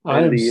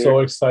 I am so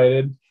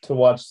excited to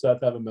watch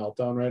Seth have a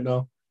meltdown right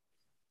now.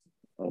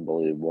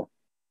 Unbelievable.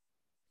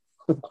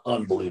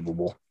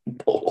 Unbelievable.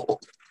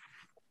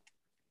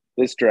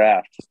 This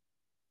draft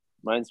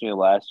reminds me of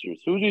last year's.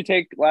 Who did you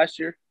take last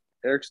year?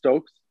 Eric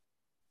Stokes?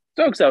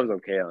 Stokes I was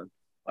okay on.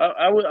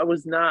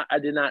 I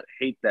did not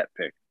hate that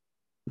pick.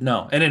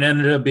 No, and it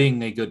ended up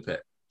being a good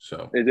pick.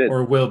 So it did.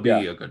 Or will be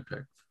a good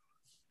pick.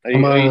 Are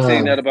you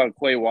saying that about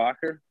Quay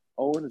Walker?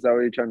 Owen, is that what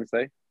you're trying to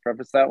say?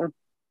 Preface that one?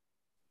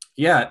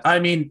 Yeah, I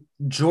mean,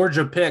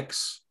 Georgia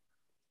picks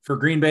for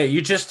Green Bay.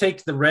 You just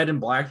take the red and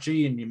black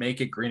G and you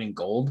make it green and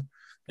gold,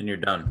 and you're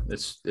done.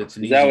 It's an easy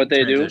transition. Is that what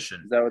they do? Is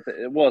that what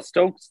well,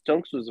 Stokes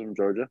was from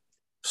Georgia.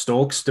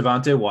 Stokes,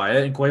 Devontae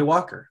Wyatt, and Quay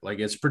Walker. Like,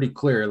 it's pretty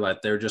clear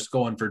that they're just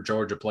going for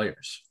Georgia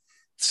players.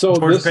 So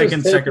Georgia pick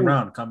in second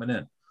round coming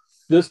in.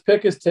 This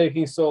pick is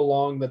taking so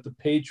long that the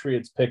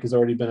Patriots pick has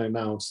already been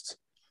announced.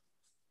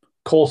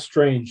 Cole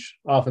Strange,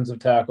 offensive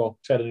tackle,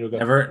 Chattanooga.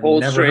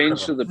 Cole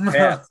Strange to the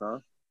Pats, huh?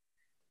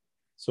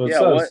 So it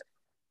says.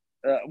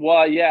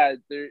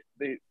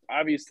 They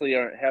obviously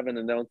haven't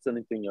announced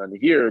anything on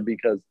here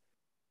because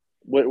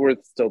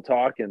Whitworth's still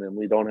talking and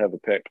we don't have a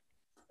pick.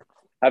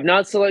 I've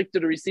not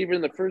selected a receiver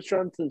in the first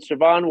round since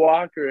Javon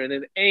Walker, and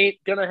it ain't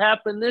gonna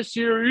happen this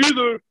year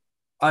either.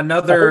 I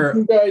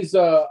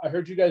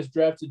heard you guys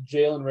drafted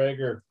Jalen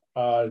Reagor,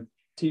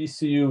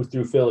 TCU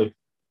through Philly.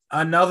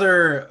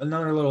 Another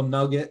little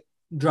nugget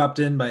dropped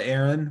in by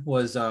Aaron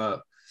was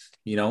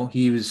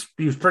he was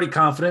pretty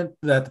confident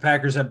that the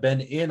Packers have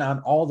been in on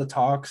all the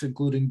talks,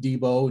 including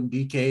Debo and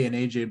DK and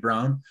AJ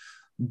Brown,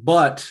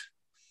 but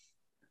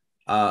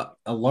a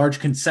large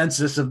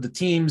consensus of the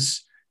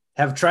teams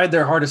have tried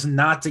their hardest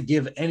not to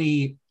give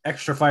any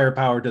extra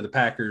firepower to the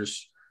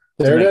Packers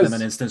to make them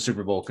an instant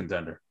Super Bowl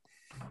contender.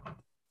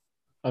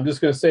 I'm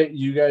just going to say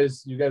you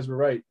guys were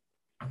right.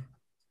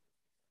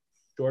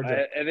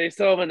 Georgia. And they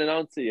still haven't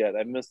announced it yet.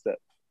 I missed it.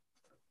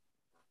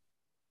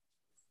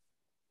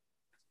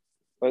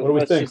 What do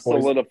we think, just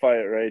solidify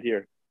it right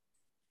here.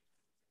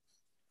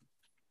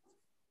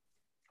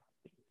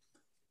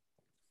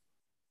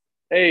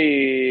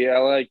 Hey, I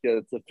like it.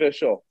 It's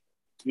official.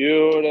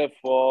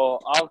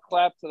 Beautiful. I'll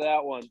clap to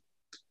that one.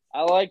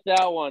 I like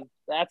that one.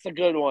 That's a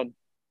good one.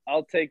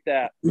 I'll take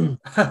that.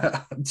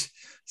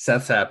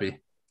 Seth's happy.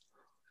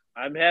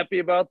 I'm happy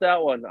about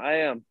that one. I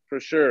am, for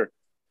sure.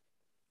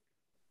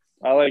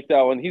 I like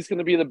that one. He's going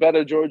to be the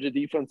better Georgia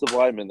defensive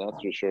lineman,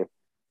 that's for sure.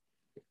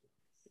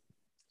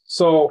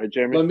 So, right,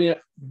 Jeremy?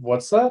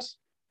 What's that?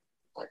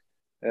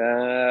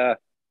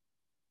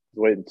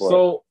 Waiting for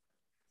So,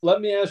 let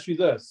me ask you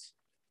this.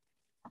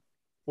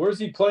 Where's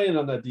he playing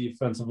on that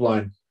defensive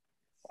line?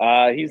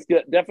 He's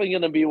definitely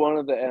going to be one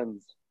of the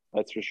ends.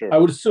 That's for sure. I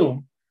would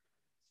assume.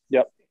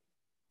 Yep.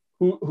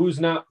 Who's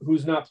not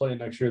playing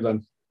next year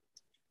then?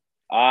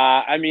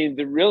 I mean,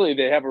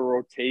 they have a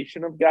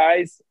rotation of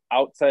guys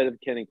outside of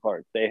Kenny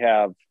Clark. They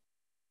have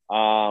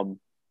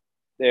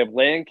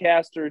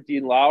Lancaster,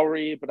 Dean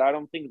Lowry, but I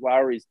don't think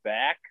Lowry's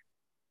back.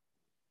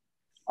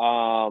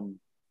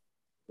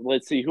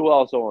 Let's see who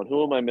else on.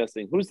 Who am I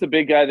missing? Who's the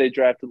big guy they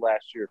drafted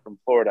last year from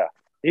Florida?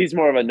 He's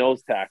more of a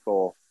nose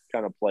tackle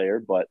kind of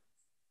player, but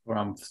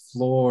from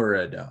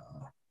Florida.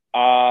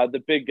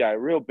 The big guy,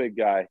 real big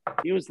guy.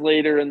 He was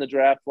later in the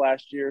draft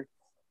last year.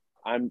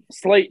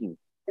 Slayton.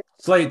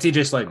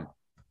 TJ Slayton.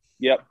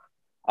 Yep.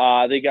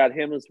 They got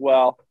him as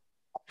well.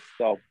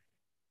 So,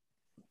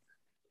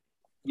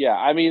 yeah,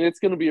 I mean, it's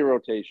going to be a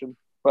rotation,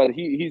 but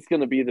he's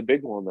going to be the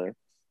big one there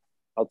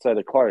outside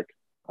of Clark.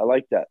 I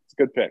like that. It's a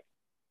good pick.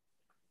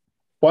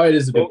 Wyatt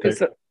is a good pick.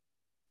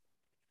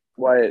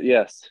 Wyatt,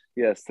 yes.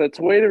 That's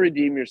a way to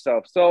redeem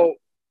yourself. So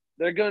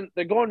they're going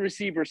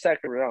receiver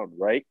second round,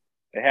 right?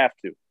 They have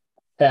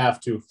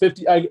to.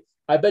 50.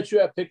 I bet you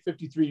at pick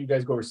 53, you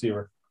guys go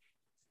receiver.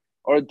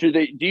 Or do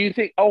you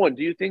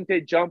think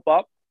they jump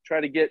up, try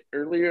to get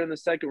earlier in the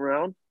second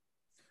round?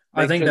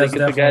 I think that's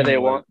definitely the guy they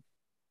want.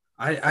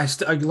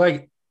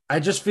 I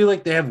just feel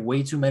like they have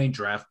way too many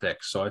draft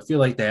picks, so I feel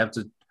like they have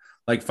to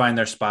find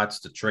their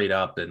spots to trade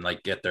up and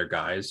get their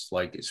guys,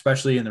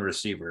 especially in the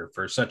receiver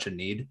for such a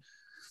need.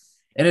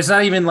 And it's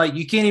not even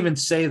you can't even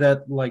say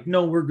that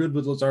no, we're good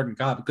with Lazard and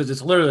Cobb, because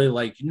it's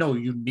literally no,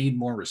 you need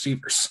more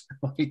receivers.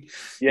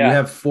 You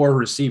have 4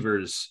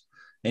 receivers,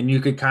 and you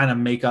could kind of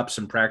make up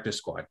some practice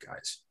squad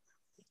guys.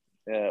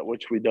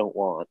 Which we don't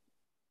want.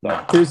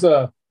 No.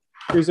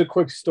 Here's a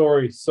quick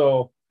story.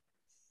 So,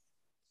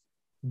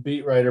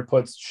 beat writer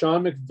puts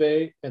Sean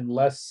McVay and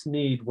Les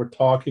Snead were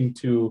talking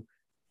to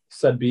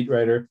said beat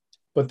writer,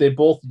 but they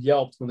both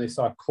yelped when they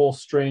saw Cole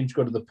Strange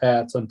go to the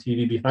Pats on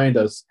TV behind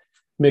us.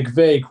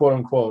 McVay, quote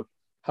unquote,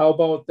 how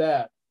about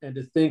that? And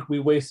to think we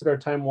wasted our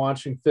time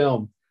watching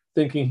film,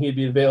 thinking he'd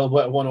be available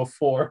at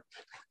 104.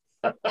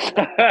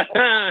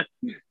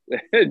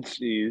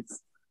 Jeez.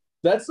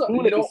 That's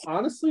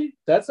honestly,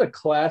 that's a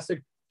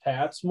classic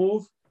Pats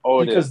move.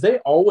 Because they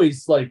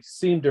always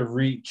seem to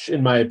reach,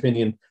 in my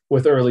opinion,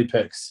 with early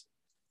picks.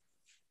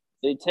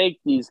 They take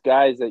these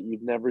guys that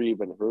you've never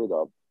even heard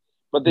of,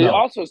 but they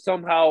also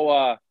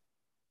somehow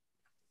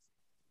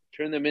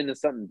turn them into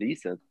something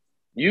decent.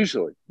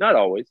 Usually, not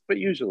always, but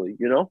usually,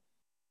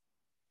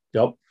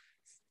 Yep.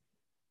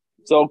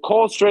 So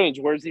Cole Strange,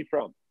 where's he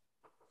from?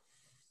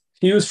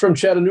 He was from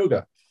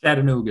Chattanooga.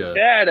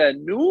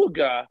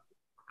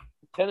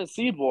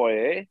 Tennessee boy,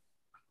 eh?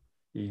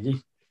 Mm-hmm.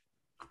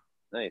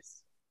 Nice.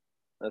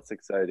 That's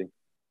exciting.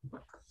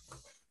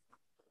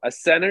 A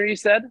center, you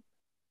said?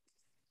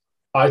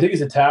 I think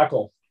he's a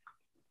tackle.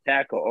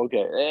 Tackle,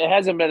 okay. It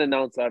hasn't been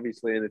announced,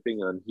 obviously,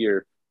 anything on here.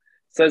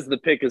 It says the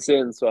pick is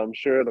in, so I'm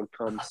sure it'll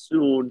come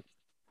soon.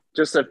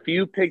 Just a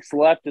few picks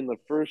left in the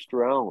first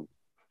round.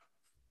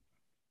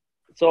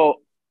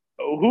 So,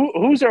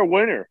 who's our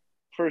winner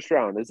first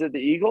round? Is it the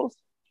Eagles?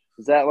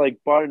 Is that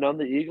bar none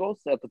the Eagles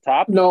at the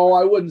top? No,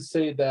 I wouldn't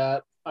say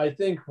that. I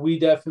think we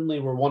definitely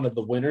were one of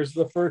the winners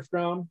of the first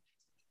round.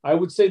 I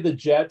would say the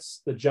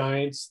Jets, the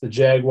Giants, the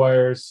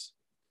Jaguars.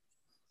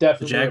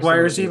 Definitely. The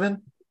Jaguars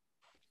even?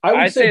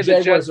 I'd say the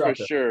Jaguars Jets are for up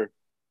there. sure.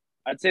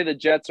 I'd say the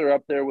Jets are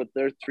up there with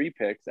their 3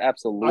 picks.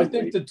 Absolutely. I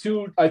think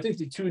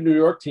the two New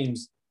York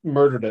teams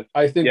murdered it.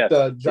 I think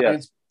the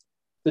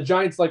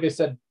Giants, like I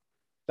said,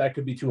 that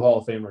could be 2 Hall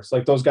of Famers.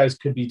 Like those guys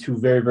could be 2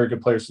 very, very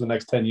good players for the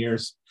next 10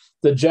 years.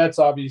 The Jets,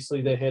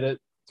 obviously, they hit it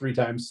 3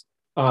 times.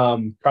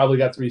 Probably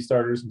got 3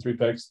 starters and 3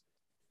 picks.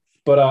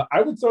 But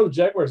I would throw the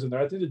Jaguars in there.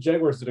 I think the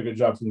Jaguars did a good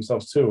job for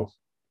themselves too.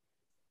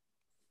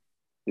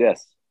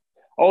 Yes.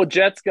 Oh,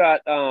 Jets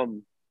got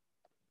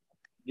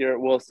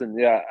Garrett Wilson.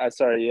 Yeah,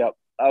 sorry. Yep.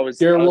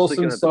 Garrett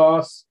Wilson,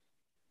 Sauce,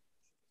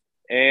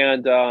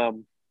 and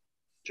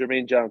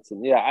Jermaine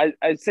Johnson. Yeah,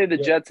 I'd say the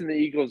Jets and the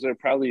Eagles are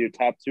probably your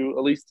top 2,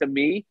 at least to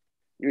me,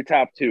 your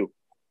top 2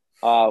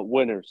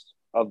 winners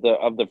of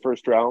the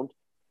first round,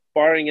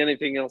 barring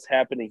anything else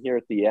happening here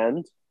at the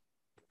end.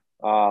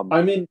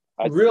 I mean,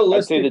 realistically,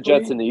 I'd say the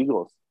Jets and the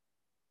Eagles.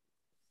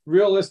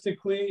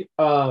 Realistically,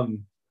 the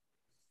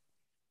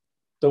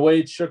way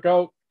it shook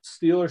out,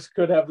 Steelers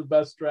could have the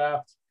best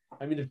draft.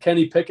 I mean, if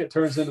Kenny Pickett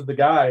turns into the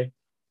guy,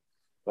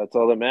 that's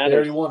all that matters. They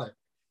already won it.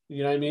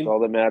 You know what I mean? That's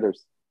all that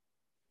matters.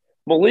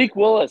 Malik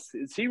Willis,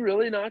 is he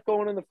really not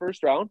going in the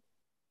first round?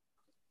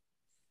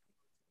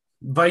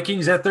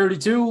 Vikings at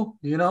 32,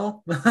 Is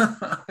that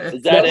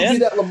would be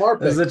that Lamar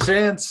pick. There's a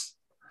chance.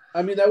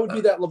 I mean, that would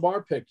be that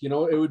Lamar pick. It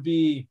would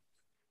be,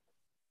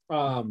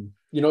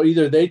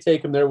 either they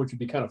take him there, which would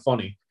be kind of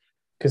funny,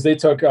 because they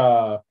took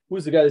who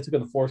was the guy they took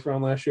in the 4th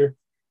round last year,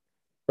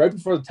 right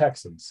before the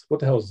Texans. What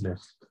the hell is his name?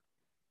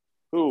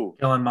 Who?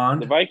 Kellen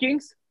Mond. The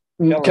Vikings?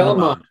 Kellen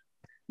Mond.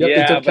 Yep,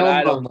 yeah, but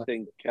I don't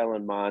think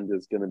Kellen Mond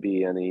is going to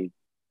be any.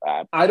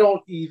 I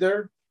don't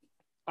either.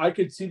 I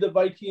could see the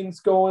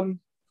Vikings going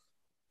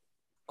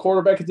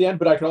quarterback at the end,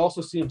 but I could also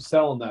see him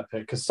selling that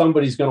pick because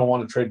somebody's going to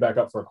want to trade back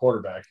up for a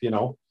quarterback,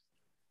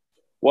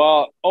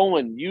 Well,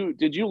 Owen,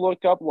 did you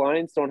look up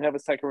Lions don't have a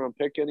 2nd round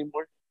pick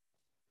anymore?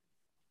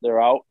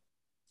 They're out.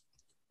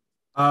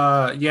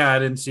 Yeah, I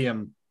didn't see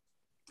him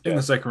in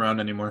the 2nd round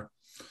anymore.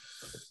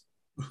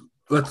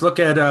 Let's look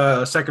at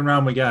 2nd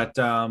round. We got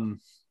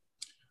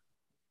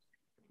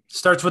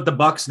starts with the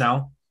Bucks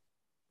now.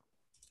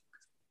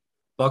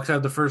 Bucks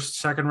have the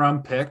first 2nd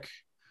round pick.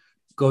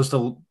 Go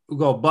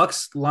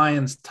Bucks,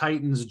 Lions,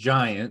 Titans,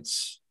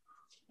 Giants.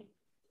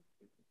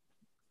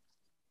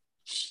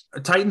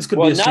 Titans could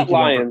be a sneaky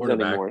one for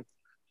quarterback. Anymore.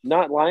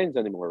 Not Lions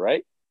anymore,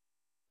 right?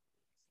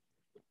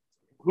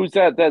 Who's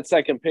that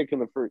second pick in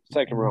the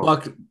 2nd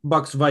round?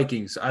 Bucks,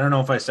 Vikings. I don't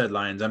know if I said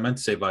Lions. I meant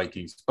to say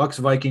Vikings. Bucks,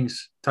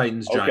 Vikings,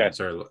 Titans, Giants.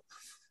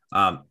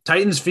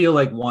 Titans feel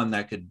like one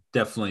that could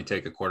definitely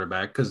take a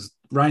quarterback because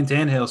Ryan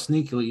Tannehill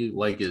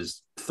sneakily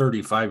is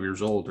 35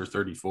 years old or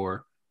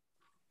 34.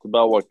 It's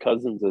about what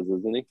Cousins is,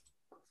 isn't he?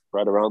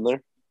 Right around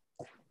there.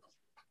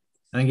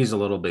 I think he's a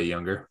little bit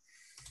younger.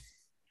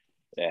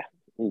 Yeah,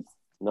 he's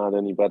not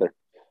any better.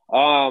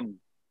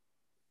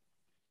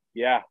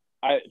 Yeah.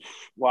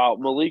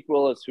 Malik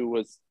Willis, who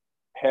was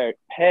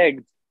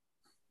pegged.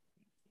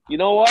 You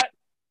know what?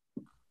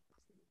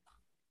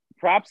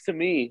 Props to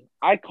me.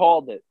 I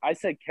called it. I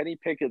said Kenny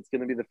Pickett's going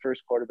to be the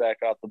first quarterback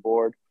off the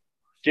board.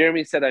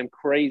 Jeremy said I'm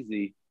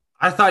crazy.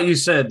 I thought you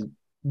said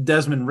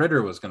Desmond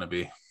Ridder was going to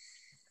be.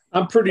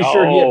 I'm pretty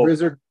sure he had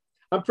Ridder.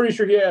 I'm pretty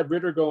sure he had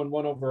Ridder going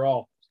 1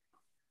 overall.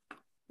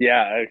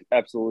 Yeah,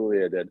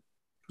 absolutely, I did.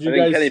 I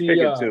think Kenny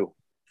Pickett too.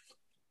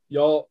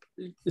 Y'all,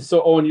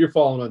 so Owen, you're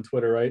following on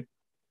Twitter, right?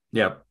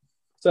 Yep.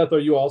 Seth, are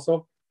you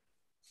also?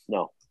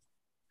 No.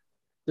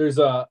 There's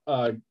a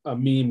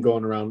meme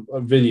going around, a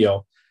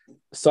video.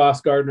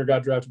 Sauce Gardner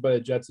got drafted by the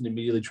Jets and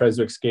immediately tries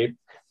to escape.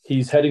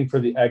 He's heading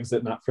for the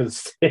exit, not for the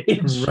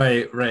stage.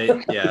 Right.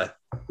 Yeah.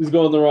 He's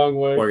going the wrong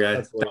way. Poor guy.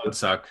 That would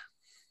suck.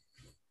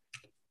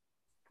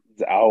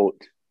 He's out.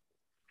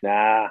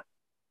 Nah.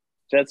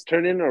 Jets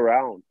turning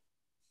around.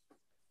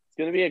 It's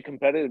going to be a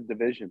competitive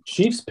division.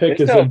 Chiefs pick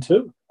is in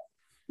too.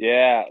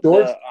 Yeah.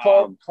 George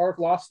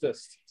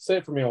Karlaftis. Say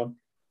it for me, Owen.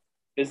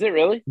 Is it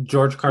really?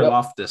 George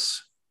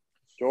Karlaftis.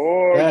 Yep.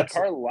 George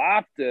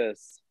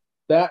Karlaftis.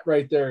 That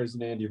right there is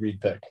an Andy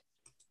Reid pick.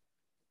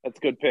 That's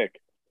a good pick.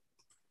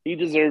 He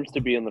deserves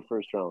to be in the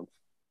first round.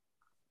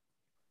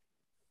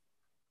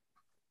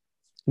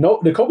 No,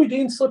 Nakobe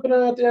Dean slipping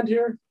in at the end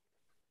here.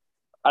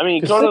 I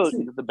mean, go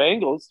to the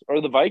Bengals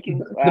or the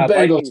Vikings. The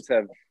Bengals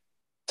have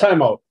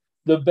timeout.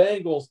 The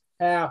Bengals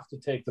have to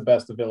take the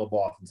best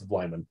available offensive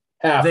lineman.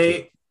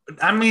 They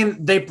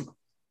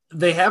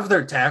have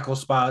their tackle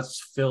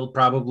spots filled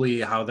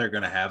probably how they're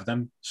going to have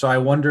them. So I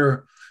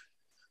wonder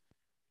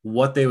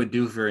what they would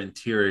do for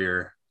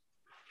interior.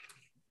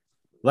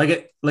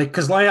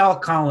 Because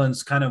La'el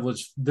Collins kind of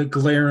was the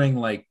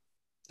glaring,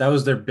 that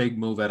was their big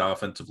move at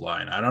offensive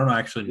line. I don't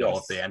actually know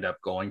if they end up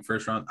going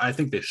first round. I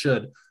think they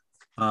should.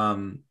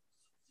 Cornerback's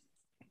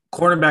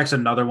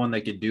another one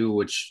they could do,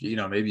 which,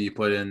 maybe you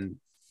put in,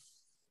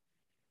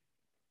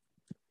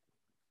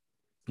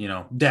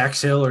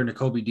 Dax Hill or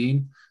Nakobe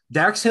Dean.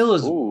 Dax Hill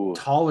is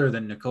taller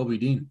than Nakobe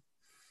Dean.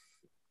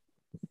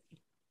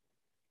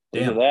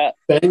 Damn. Look at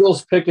that.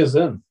 Bengals pick is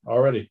in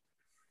already.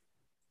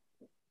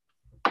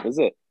 Is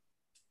it?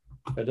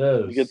 It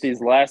is. You get these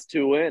last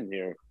 2 in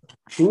here.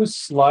 Who's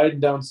sliding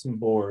down some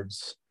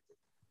boards?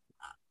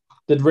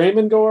 Did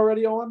Raymond go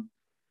already, Owen?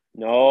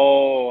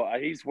 No,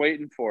 he's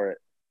waiting for it.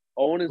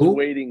 Owen is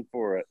waiting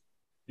for it.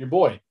 Your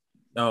boy.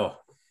 No.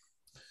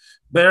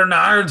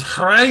 Bernard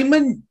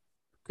Raymond.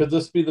 Could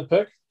this be the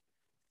pick?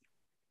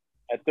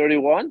 At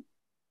 31?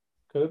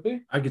 Could it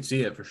be? I could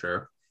see it for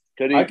sure.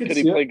 Could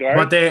he play guard?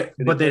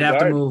 But they'd have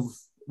to move.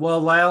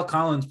 Well, Lyle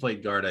Collins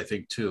played guard, I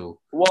think, too.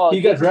 Well,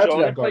 he got drafted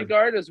at guard. Play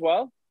guard as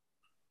well.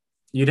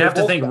 You'd have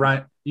to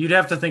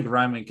think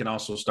Ryman can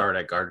also start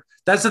at guard.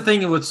 That's the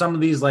thing with some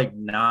of these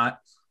not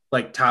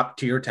top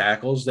tier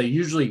tackles. They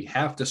usually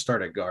have to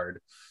start at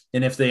guard,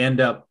 and if they end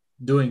up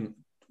doing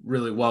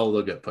really well,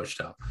 they'll get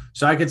pushed out.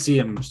 So I could see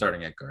him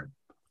starting at guard.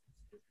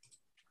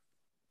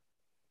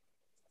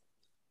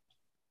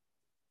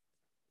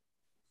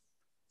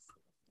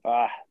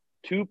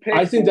 Two picks.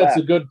 I think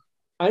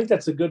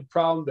that's a good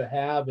problem to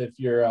have if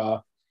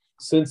you're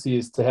Cincy,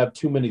 is to have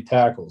too many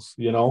tackles,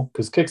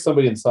 because kick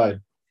somebody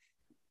inside.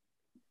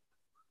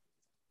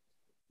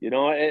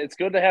 It's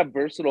good to have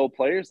versatile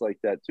players like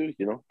that too,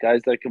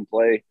 guys that can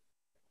play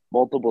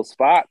multiple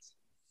spots,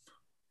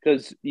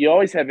 because you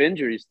always have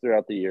injuries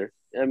throughout the year.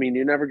 I mean,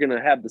 you're never going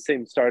to have the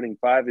same starting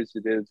five as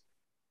you did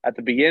at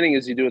the beginning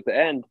as you do at the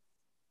end,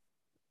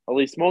 at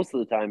least most of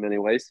the time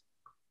anyways.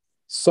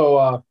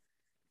 So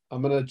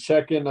I'm going to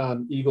check in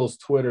on Eagles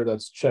Twitter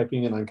that's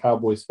checking in on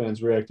Cowboys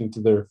fans reacting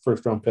to their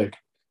first-round pick.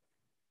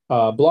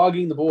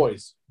 Blogging the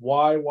boys.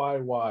 Why?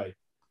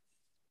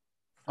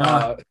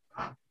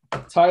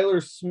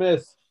 Tyler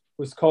Smith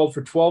was called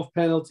for 12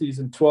 penalties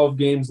in 12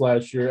 games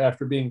last year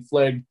after being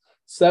flagged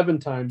 7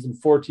 times in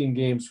 14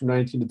 games from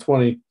 19 to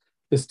 20.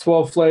 His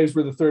 12 flags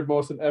were the third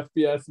most in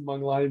FBS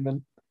among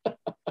linemen.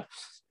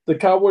 The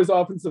Cowboys'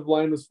 offensive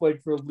line was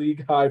flagged for a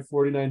league-high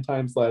 49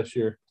 times last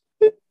year.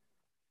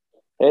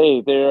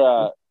 Hey, they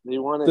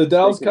want the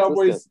Dallas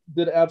Cowboys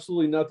did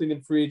absolutely nothing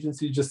in free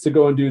agency just to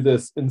go and do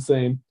this.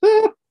 Insane.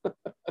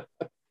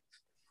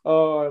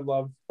 Oh, I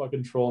love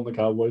fucking trolling the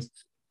Cowboys.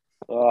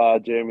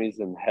 Jeremy's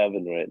in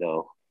heaven right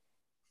now.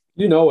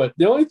 You know it.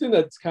 The only thing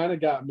that's kind of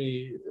got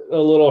me a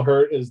little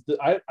hurt is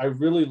that I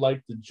really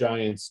like the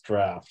Giants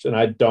draft, and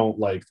I don't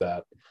like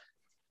that.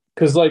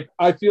 Because,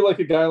 I feel like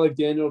a guy like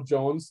Daniel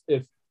Jones,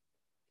 if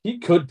he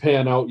could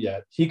pan out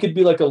yet, he could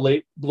be like a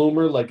late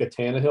bloomer, like a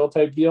Tannehill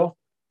type deal.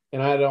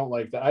 And I don't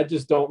like that. I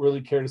just don't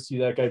really care to see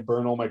that guy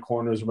burn all my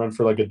corners and run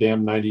for like a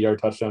damn 90-yard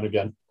touchdown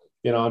again.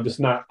 I'm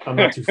not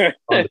too fond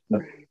of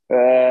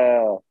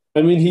that.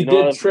 I mean, he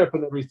did trip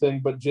and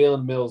everything, but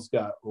Jalen Mills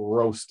got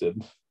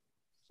roasted.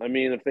 I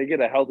mean, if they get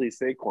a healthy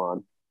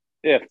Saquon,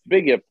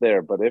 big if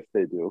there, but if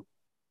they do.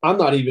 I'm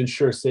not even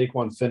sure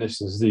Saquon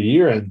finishes the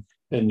year in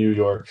New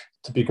York,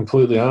 to be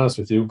completely honest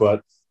with you,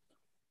 but.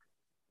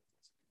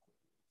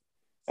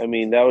 I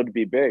mean, that would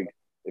be big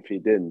if he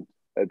didn't.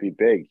 That'd be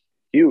big.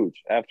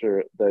 Huge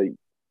after the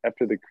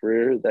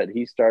career that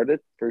he started,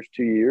 first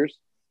 2 years.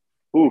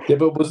 Oof. Yeah,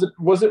 but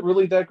was it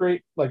really that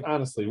great?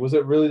 Honestly, was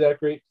it really that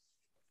great?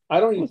 I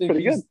don't even think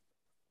he's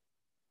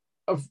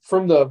good.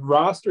 From the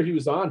roster he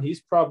was on,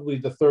 he's probably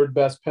the third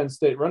best Penn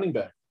State running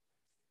back.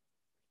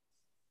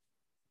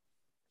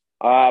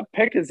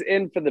 Pick is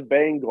in for the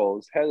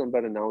Bengals. Hasn't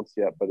been announced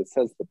yet, but it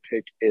says the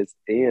pick is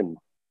in.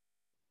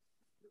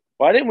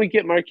 Why didn't we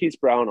get Marquise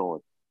Brown on?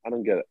 I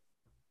don't get it.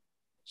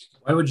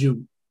 Why would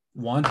you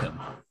want him?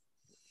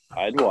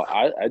 I'd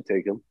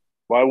take him.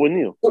 Why wouldn't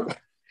you?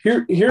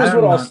 Here's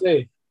what I'll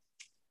say.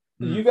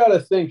 You got to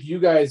think you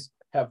guys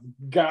have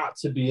got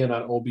to be in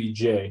on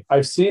OBJ.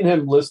 I've seen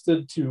him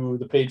listed to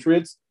the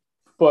Patriots,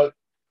 but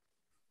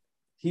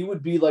he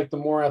would be like the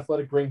more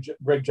athletic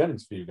Greg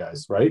Jennings for you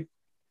guys, right?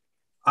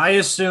 I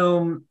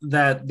assume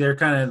that they're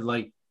kind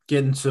of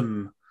getting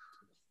some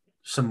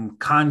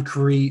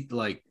concrete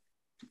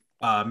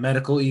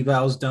medical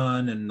evals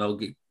done, and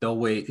he'll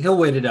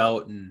wait it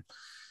out, and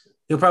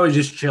he'll probably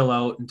just chill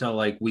out until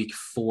week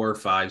 4,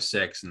 5,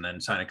 6, and then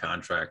sign a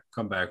contract,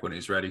 come back when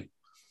he's ready.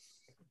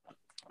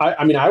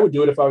 I mean, I would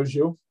do it if I was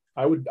you.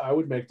 I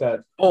would make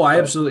that. Oh, I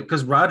absolutely,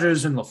 because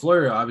Rodgers and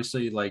LaFleur,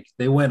 obviously,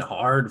 they went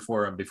hard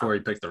for him before he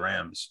picked the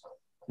Rams.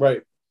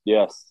 Right.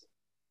 Yes.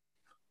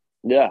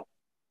 Yeah.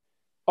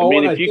 I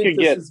mean, if you could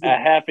get a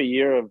half a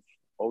year of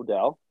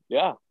Odell,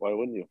 yeah, why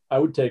wouldn't you? I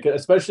would take it,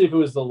 especially if it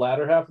was the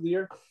latter half of the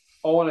year.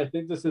 Oh, and I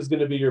think this is going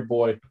to be your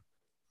boy.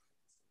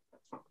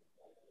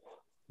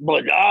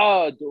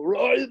 Bernard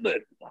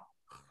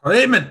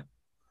Raymond.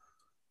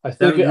 I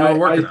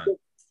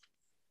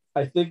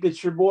think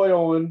it's your boy,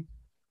 Owen.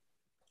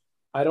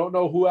 I don't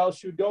know who else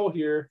should go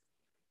here.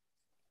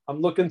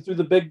 I'm looking through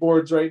the big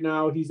boards right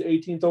now. He's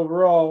 18th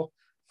overall.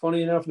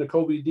 Funny enough,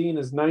 Nakobe Dean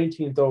is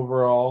 19th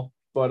overall,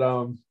 but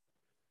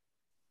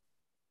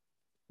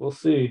we'll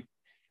see.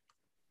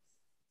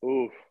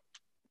 Ooh,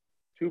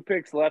 2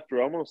 picks left.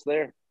 We're almost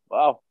there.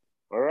 Wow.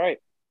 All right.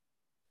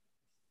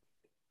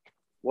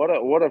 What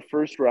a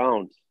first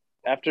round.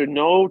 After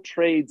no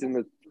trades in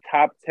the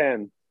top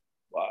 10,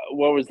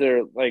 what was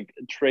there,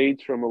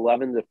 trades from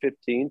 11 to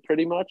 15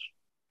 pretty much?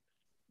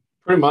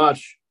 Pretty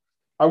much.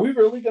 Are we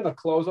really going to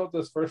close out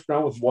this first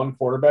round with one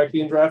quarterback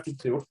being drafted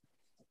too?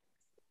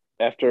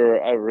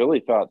 after I really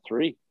thought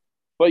 3.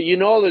 But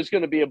there's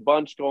going to be a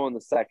bunch going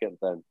the second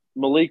then.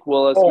 Malik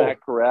Willis,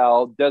 Matt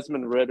Corral,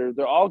 Desmond Ridder,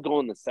 they're all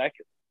going the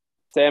second.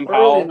 Sam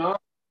Howell.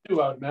 Not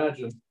too, I would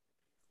imagine.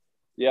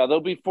 Yeah,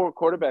 there'll be 4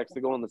 quarterbacks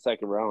that go in the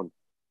second round.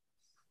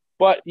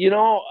 But,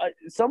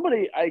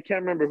 somebody, I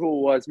can't remember who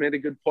it was, made a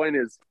good point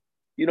is,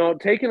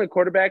 taking a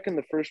quarterback in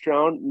the first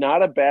round,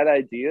 not a bad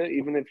idea,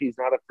 even if he's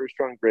not a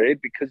first-round grade,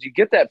 because you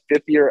get that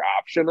fifth-year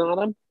option on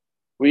him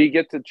where you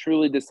get to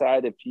truly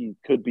decide if he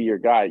could be your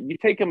guy. You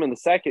take him in the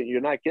second,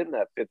 you're not getting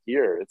that 5th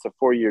year. It's a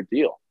 4-year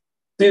deal.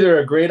 It's either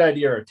a great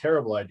idea or a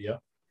terrible idea,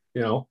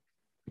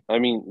 I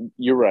mean,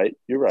 you're right.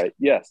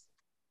 Yes.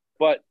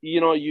 But,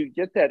 you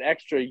get that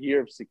extra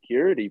year of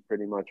security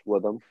pretty much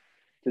with him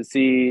to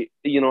see,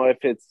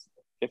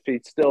 if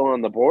he's still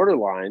on the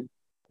borderline.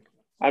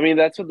 I mean,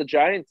 that's what the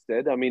Giants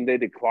did. I mean, they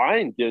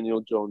declined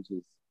Daniel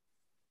Jones's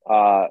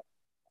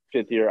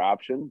 5th-year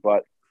option,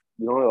 but,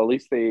 at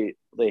least they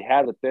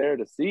had it there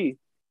to see.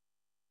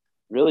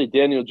 Really,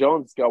 Daniel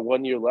Jones got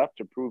 1 year left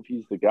to prove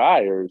he's the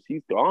guy, or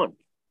he's gone.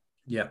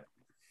 Yeah.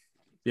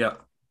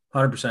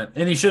 100%.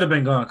 And he should have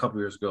been gone a couple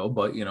years ago,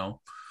 but,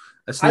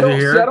 that's neither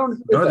here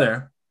nor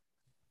there.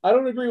 I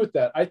don't agree with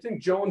that. I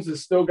think Jones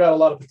has still got a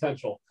lot of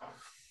potential.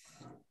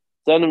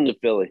 Send him to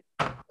Philly.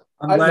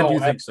 I'm glad you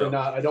think so.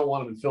 Not. I don't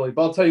want him in Philly,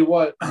 but I'll tell you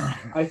what.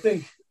 I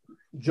think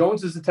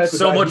Jones is the type of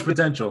so guy. Much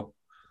potential.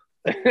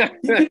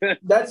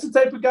 That's the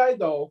type of guy,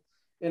 though.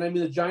 And I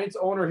mean, the Giants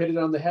owner hit it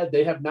on the head.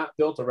 They have not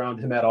built around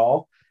him at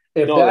all.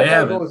 If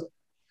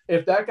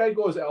that guy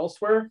goes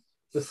elsewhere,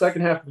 the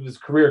second half of his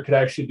career could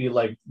actually be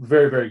like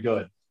very, very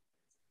good.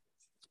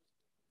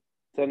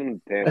 Send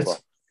him to Tampa.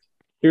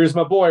 Here's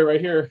my boy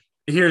right here.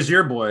 Here's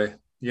your boy.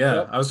 Yeah,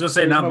 yep. I was going to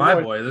say, not my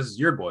boy. This is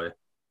your boy.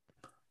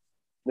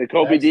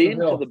 Nakobe Dean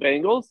to the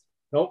Bengals?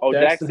 Nope. Oh,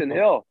 Daxton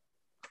Hill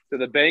to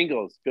the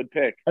Bengals. Good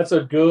pick. That's a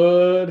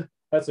good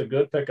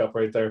pickup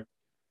right there.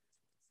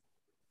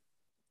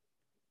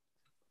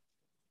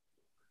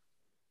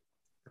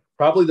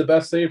 Probably the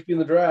best safety in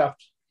the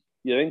draft.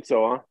 You think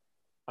so, huh?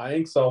 I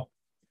think so.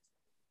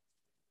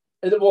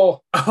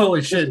 Well,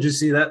 holy shit! Did you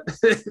see that?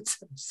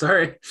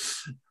 Sorry,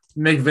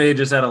 McVay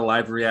just had a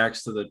live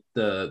reacts to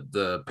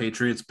the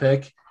Patriots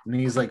pick, and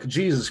he's like,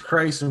 "Jesus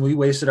Christ!" And we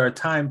wasted our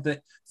time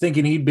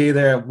thinking he'd be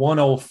there at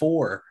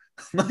 104.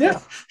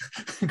 Yeah.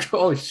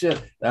 Holy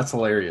shit, that's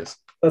hilarious.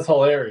 That's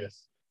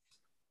hilarious.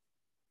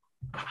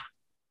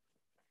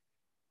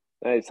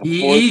 Nice.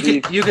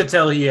 You could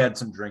tell he had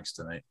some drinks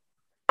tonight.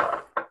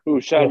 Who,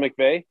 Sean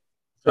McVay?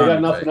 They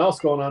got nothing else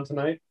going on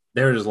tonight.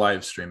 They were just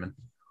live streaming.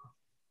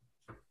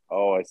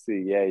 Oh, I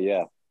see.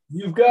 Yeah.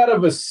 You've got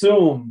to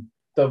assume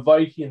the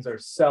Vikings are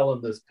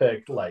selling this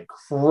pick like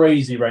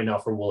crazy right now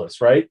for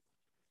Willis, right?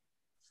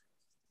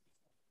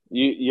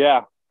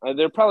 Yeah.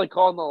 They're probably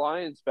calling the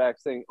Lions back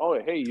saying, "Oh,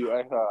 hey, you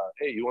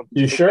want?"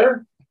 You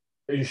sure?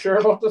 Are you sure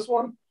about this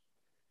one?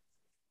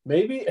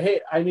 Maybe. Hey,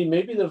 I mean,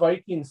 maybe the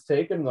Vikings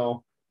take him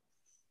though.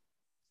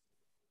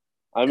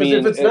 I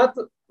mean,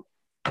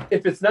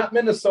 if it's not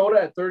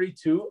Minnesota at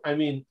 32, I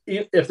mean,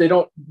 if they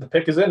don't, the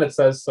pick is in. It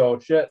says so.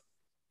 Shit.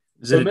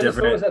 Is it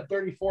Minnesota's at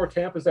 34,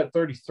 Tampa's at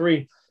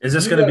 33. Is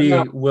this going to be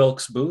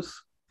Wilkes Booth?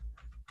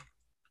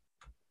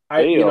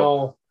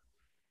 It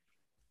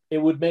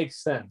would make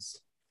sense.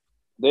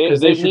 They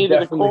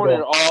needed a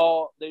corner.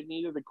 They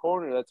needed a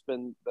corner. That's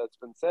been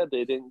said.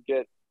 They didn't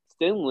get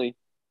Stingley.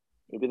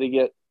 Maybe they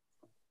get.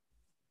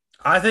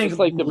 I think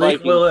like the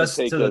Blake Willis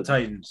to the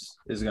Titans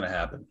is going to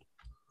happen.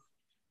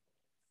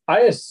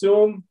 I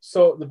assume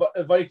so.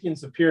 The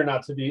Vikings appear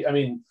not to be. I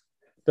mean,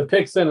 the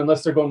pick's in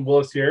unless they're going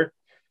Willis here.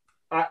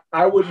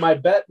 I would, my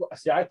bet,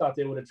 see, I thought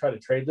they would have tried to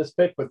trade this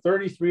pick, but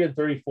 33 and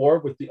 34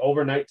 with the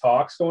overnight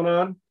talks going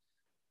on,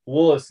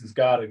 Willis has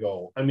got to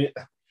go. I mean,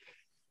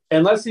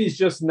 unless he's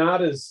just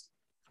not as,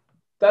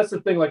 that's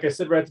the thing, like I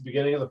said right at the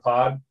beginning of the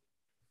pod,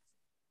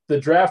 the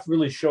draft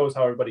really shows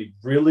how everybody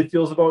really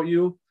feels about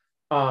you.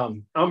 I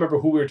don't remember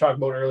who we were talking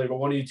about earlier, but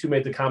one of you two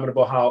made the comment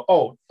about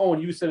how,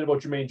 and you said it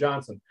about Jermaine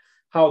Johnson,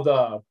 how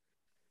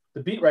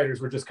the beat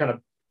writers were just kind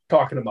of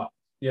talking him up,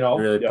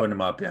 Really putting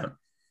him up, yeah.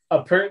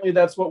 Apparently,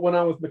 that's what went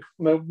on with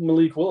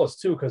Malik Willis,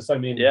 too, because, I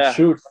mean,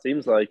 shoot.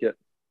 Seems like it.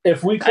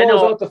 If we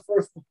close out the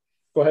first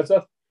 – go ahead,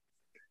 Seth.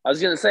 I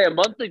was going to say, a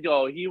month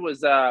ago, he was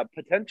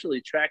potentially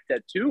tracked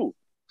at 2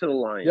 to the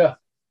line.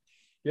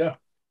 Yeah.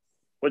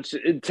 Which,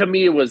 to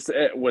me, was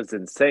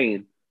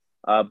insane.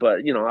 But,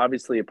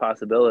 obviously a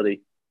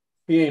possibility.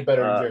 He ain't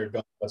better than Jared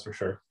Goff, that's for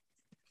sure.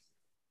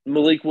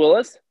 Malik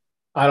Willis?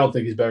 I don't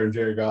think he's better than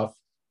Jared Goff.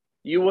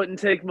 You wouldn't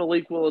take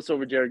Malik Willis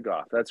over Jared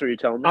Goff. That's what you're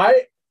telling me?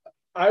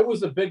 I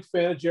was a big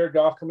fan of Jared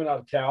Goff coming out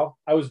of Cal.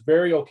 I was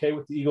very okay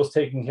with the Eagles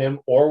taking him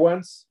or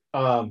Wentz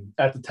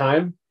at the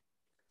time.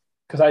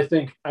 Because I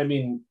think, I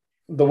mean,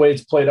 the way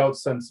it's played out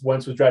since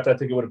Wentz was drafted, I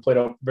think it would have played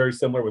out very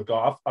similar with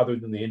Goff, other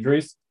than the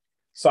injuries.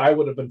 So I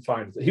would have been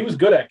fine with it. He was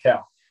good at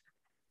Cal.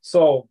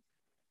 So,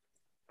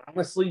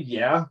 honestly,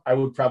 yeah, I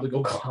would probably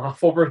go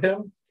Goff over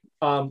him.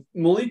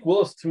 Malik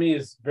Willis, to me,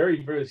 is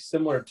very, very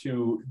similar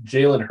to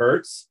Jalen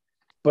Hurts.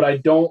 But I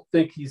don't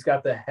think he's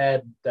got the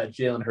head that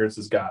Jalen Hurts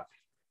has got.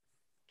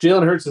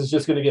 Jalen Hurts is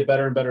just going to get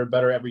better and better and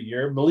better every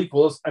year. Malik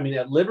Willis, I mean,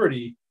 at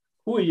Liberty,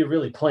 who are you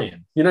really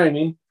playing? You know what I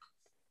mean?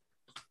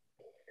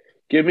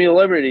 Give me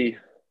Liberty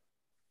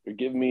or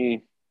give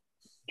me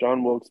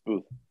John Wilkes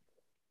Booth.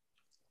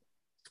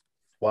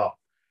 Wow.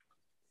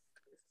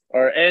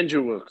 Or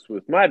Andrew Wilkes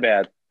Booth. My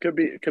bad. Could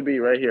be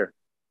right here.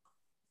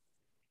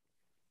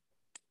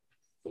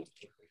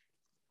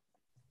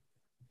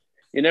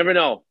 You never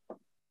know.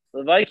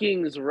 The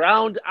Vikings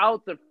round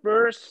out the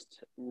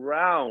first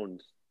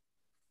round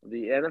of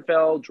the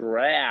NFL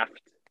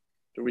draft.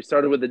 So we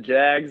started with the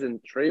Jags and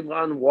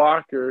Trayvon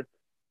Walker,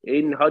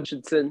 Aiden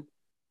Hutchinson.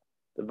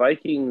 The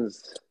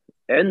Vikings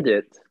end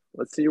it.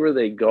 Let's see where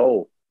they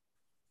go.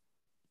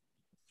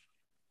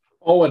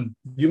 Owen,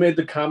 you made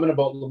the comment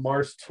about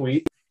Lamar's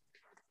tweet.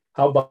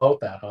 How about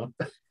that, huh?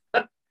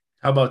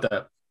 How about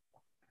that?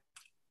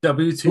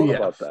 WTF. How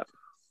about that?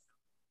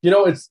 You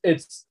know,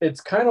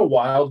 it's kind of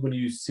wild when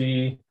you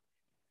see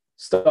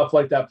stuff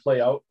like that play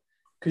out,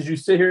 because you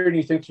sit here and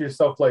you think to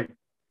yourself, like,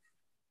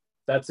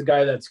 that's a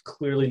guy that's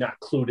clearly not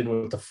clued in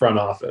with the front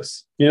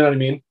office. You know what I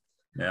mean?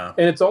 Yeah.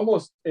 And it's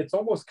almost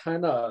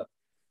kind of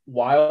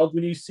wild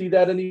when you see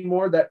that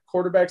anymore, that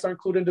quarterbacks aren't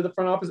clued into the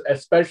front office,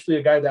 especially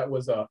a guy that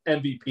was a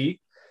MVP.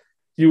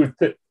 You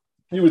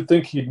would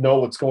think he'd know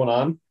what's going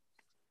on.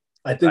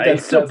 I think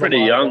that's still pretty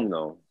young,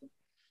 though.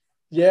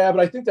 Yeah,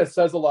 but I think that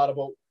says a lot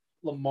about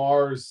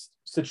Lamar's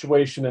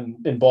situation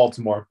in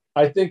Baltimore.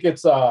 I think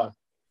it's I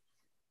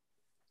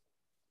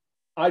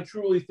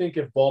truly think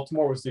if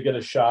Baltimore was to get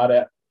a shot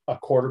at a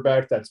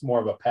quarterback that's more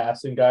of a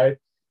passing guy,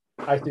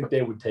 I think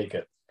they would take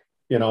it,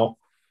 you know?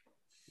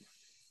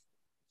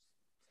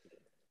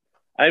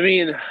 I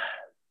mean,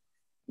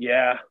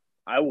 yeah,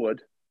 I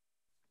would.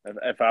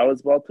 If I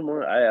was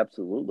Baltimore, I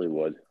absolutely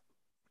would.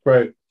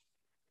 Right.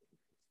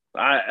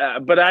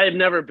 But I have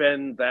never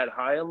been that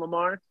high on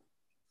Lamar.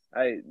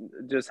 I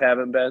just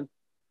haven't been.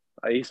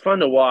 He's fun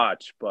to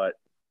watch, but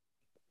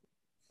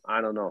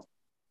I don't know.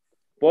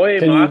 Boy,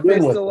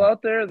 Maffe's still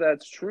out there.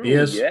 That's true. He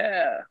is.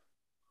 Yeah.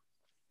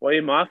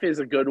 Boy, Maffei is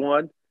a good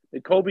one.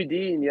 And Kobe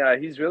Dean, yeah,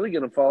 he's really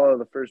going to fall out of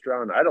the first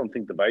round. I don't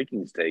think the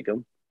Vikings take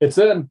him. It's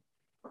in.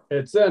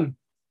 It's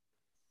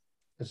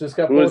just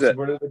got posted.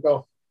 Where did it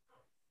go?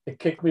 It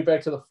kicked me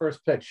back to the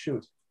first pick.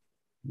 Shoot.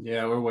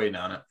 Yeah, we're waiting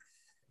on it.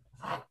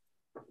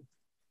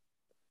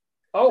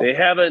 Oh, they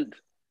haven't.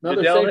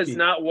 Goodell has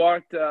not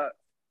walked.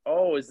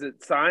 Is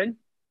it Sign?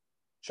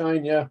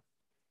 Shine, yeah.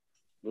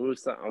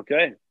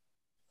 Okay.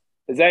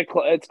 Is that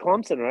it's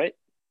Clemson, right?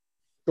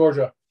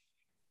 Georgia.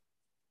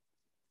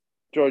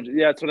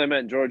 Yeah, that's what I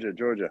meant.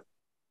 Georgia.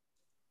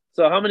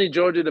 So how many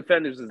Georgia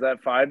defenders is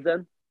that? 5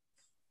 then?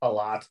 A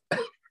lot.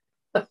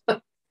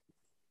 Because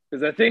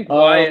I think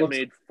Wyatt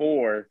made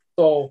 4.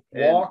 So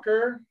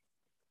Walker.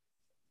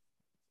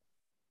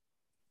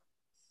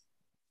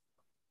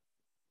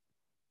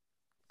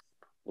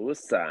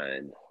 Lewis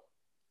Sign.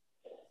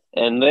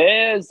 And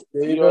there's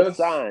your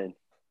sign.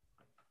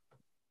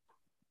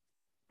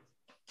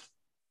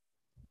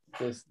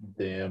 This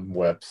damn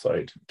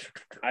website.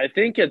 I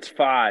think it's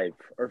 5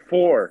 or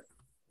 4.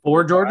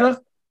 4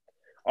 Georgia?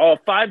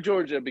 5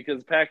 Georgia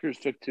because Packers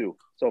took 2.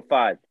 So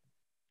 5.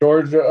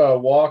 Georgia,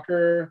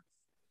 Walker.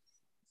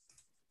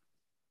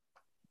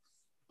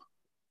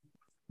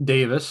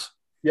 Davis.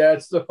 Yeah,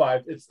 it's the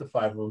 5. It's the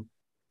 5 move.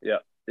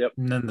 Yep.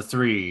 And then the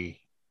 3.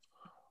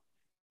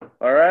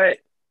 All right.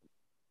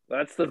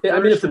 That's the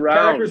first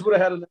round.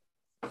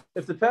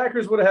 If the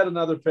Packers would have had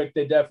another pick,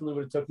 they definitely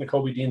would have took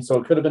Nakobe Dean, so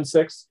it could have been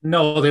 6.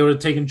 No, they would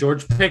have taken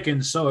George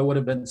Pickens, so it would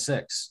have been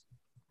 6.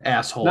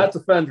 Asshole. Not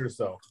defenders,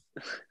 though.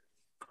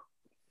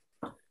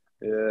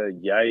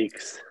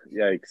 Yikes.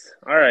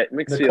 All right,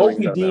 mixed feelings.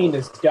 Nakobe Dean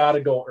has got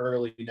to go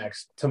early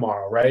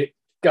tomorrow, right?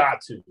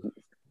 Got to.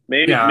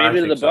 Maybe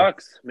to the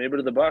Bucks. Maybe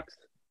to the Bucks.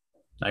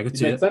 I could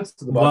see it. Sense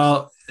to the Bucks.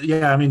 Well,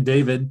 yeah, I mean,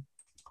 David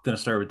going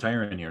to start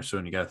retiring here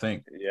soon. You got to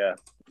think. Yeah,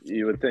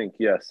 you would think.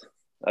 Yes,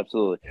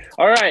 absolutely.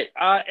 All right.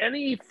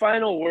 Any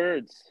final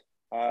words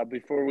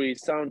before we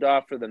sound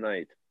off for the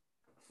night?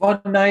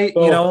 Fun night.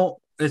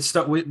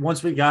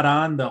 Once we got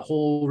on, the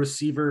whole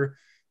receiver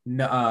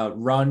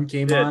run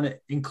came on,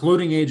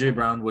 including AJ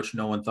Brown, which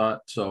no one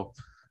thought. So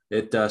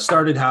it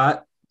started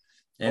hot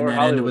and then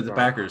ended with the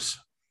Packers.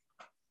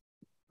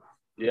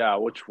 Yeah,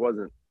 which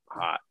wasn't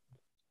hot.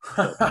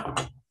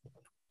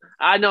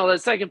 I know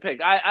that second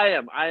pick.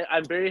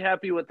 I'm very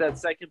happy with that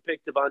second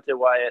pick, Devontae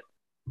Wyatt.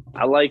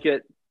 I like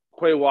it.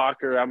 Quay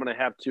Walker, I'm going to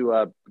have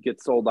to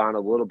get sold on a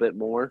little bit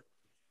more.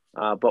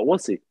 But we'll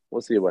see.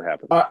 We'll see what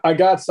happens. I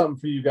got something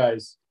for you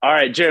guys. All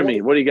right,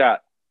 Jeremy, what do you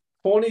got?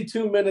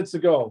 22 minutes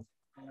ago,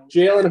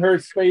 Jalen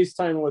Hurts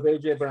FaceTime with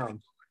AJ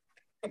Brown.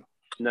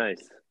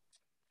 Nice.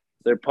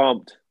 They're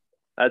pumped.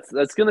 That's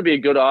going to be a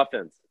good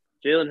offense.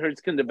 Jalen Hurts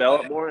can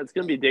develop more. It's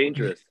going to be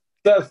dangerous.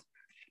 Seth,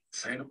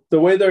 the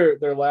way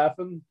they're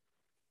laughing,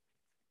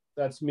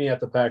 that's me at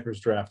the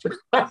Packers draft.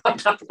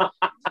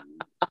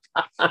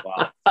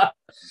 Wow.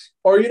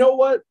 Or you know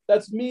what?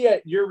 That's me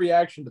at your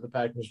reaction to the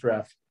Packers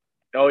draft.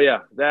 Oh, yeah.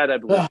 That I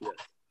believe.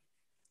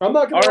 I'm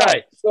not going to lie.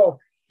 Right. So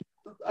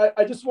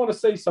I just want to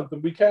say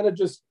something. We kind of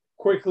just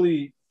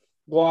quickly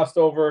glossed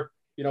over,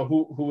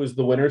 who was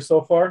the winner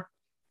so far.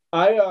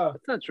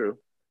 That's not true.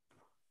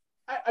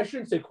 I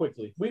shouldn't say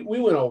quickly. We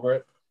went over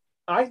it.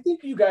 I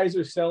think you guys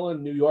are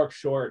selling New York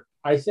short.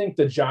 I think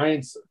the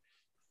Giants,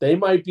 they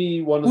might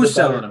be one of Who's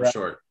the better selling them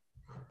short?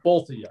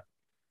 Both of you.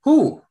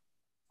 Who?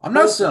 I'm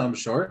not selling them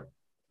short.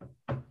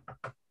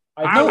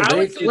 I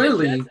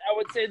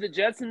would say the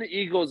Jets and the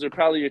Eagles are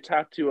probably your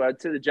top two.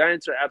 I'd say the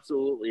Giants are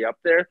absolutely up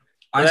there.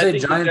 I say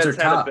Giants are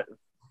top.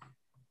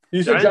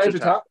 You said Giants are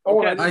top? Oh,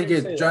 okay. I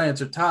get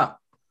Giants are top.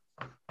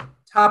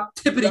 Top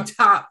tippity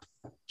top.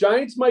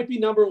 Giants might be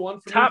number one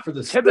for me for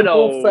the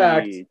simple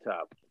fact.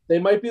 Top. They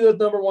might be the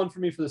number one for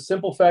me for the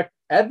simple fact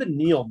Evan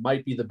Neal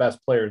might be the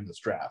best player in this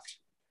draft.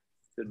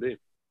 Could be.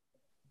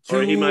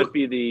 Or he might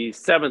be the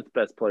seventh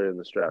best player in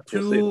this draft.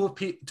 Two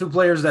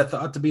players that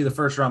thought to be the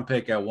first round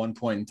pick at one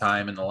point in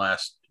time in the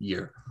last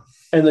year.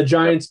 And the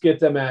Giants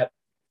get them at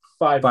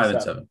 5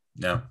 and 7.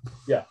 Yeah.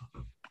 Yeah.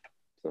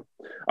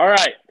 All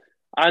right.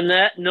 On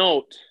that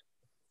note,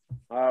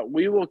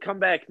 we will come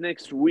back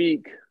next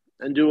week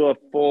and do a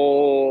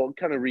full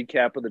kind of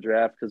recap of the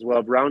draft because we'll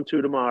have round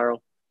 2 tomorrow,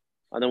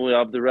 and then we'll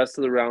have the rest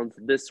of the rounds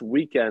this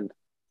weekend.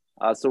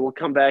 So we'll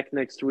come back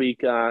next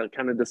week,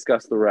 kind of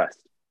discuss the rest.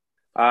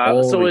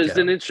 So it's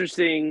an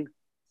interesting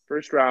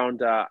first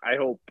round. I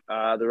hope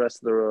the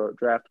rest of the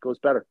draft goes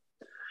better.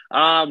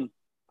 On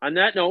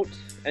that note,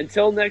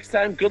 until next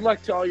time, good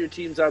luck to all your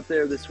teams out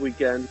there this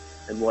weekend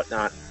and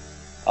whatnot.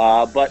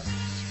 But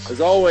as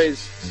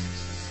always,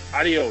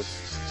 adios.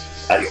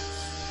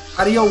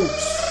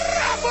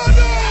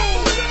 Adios.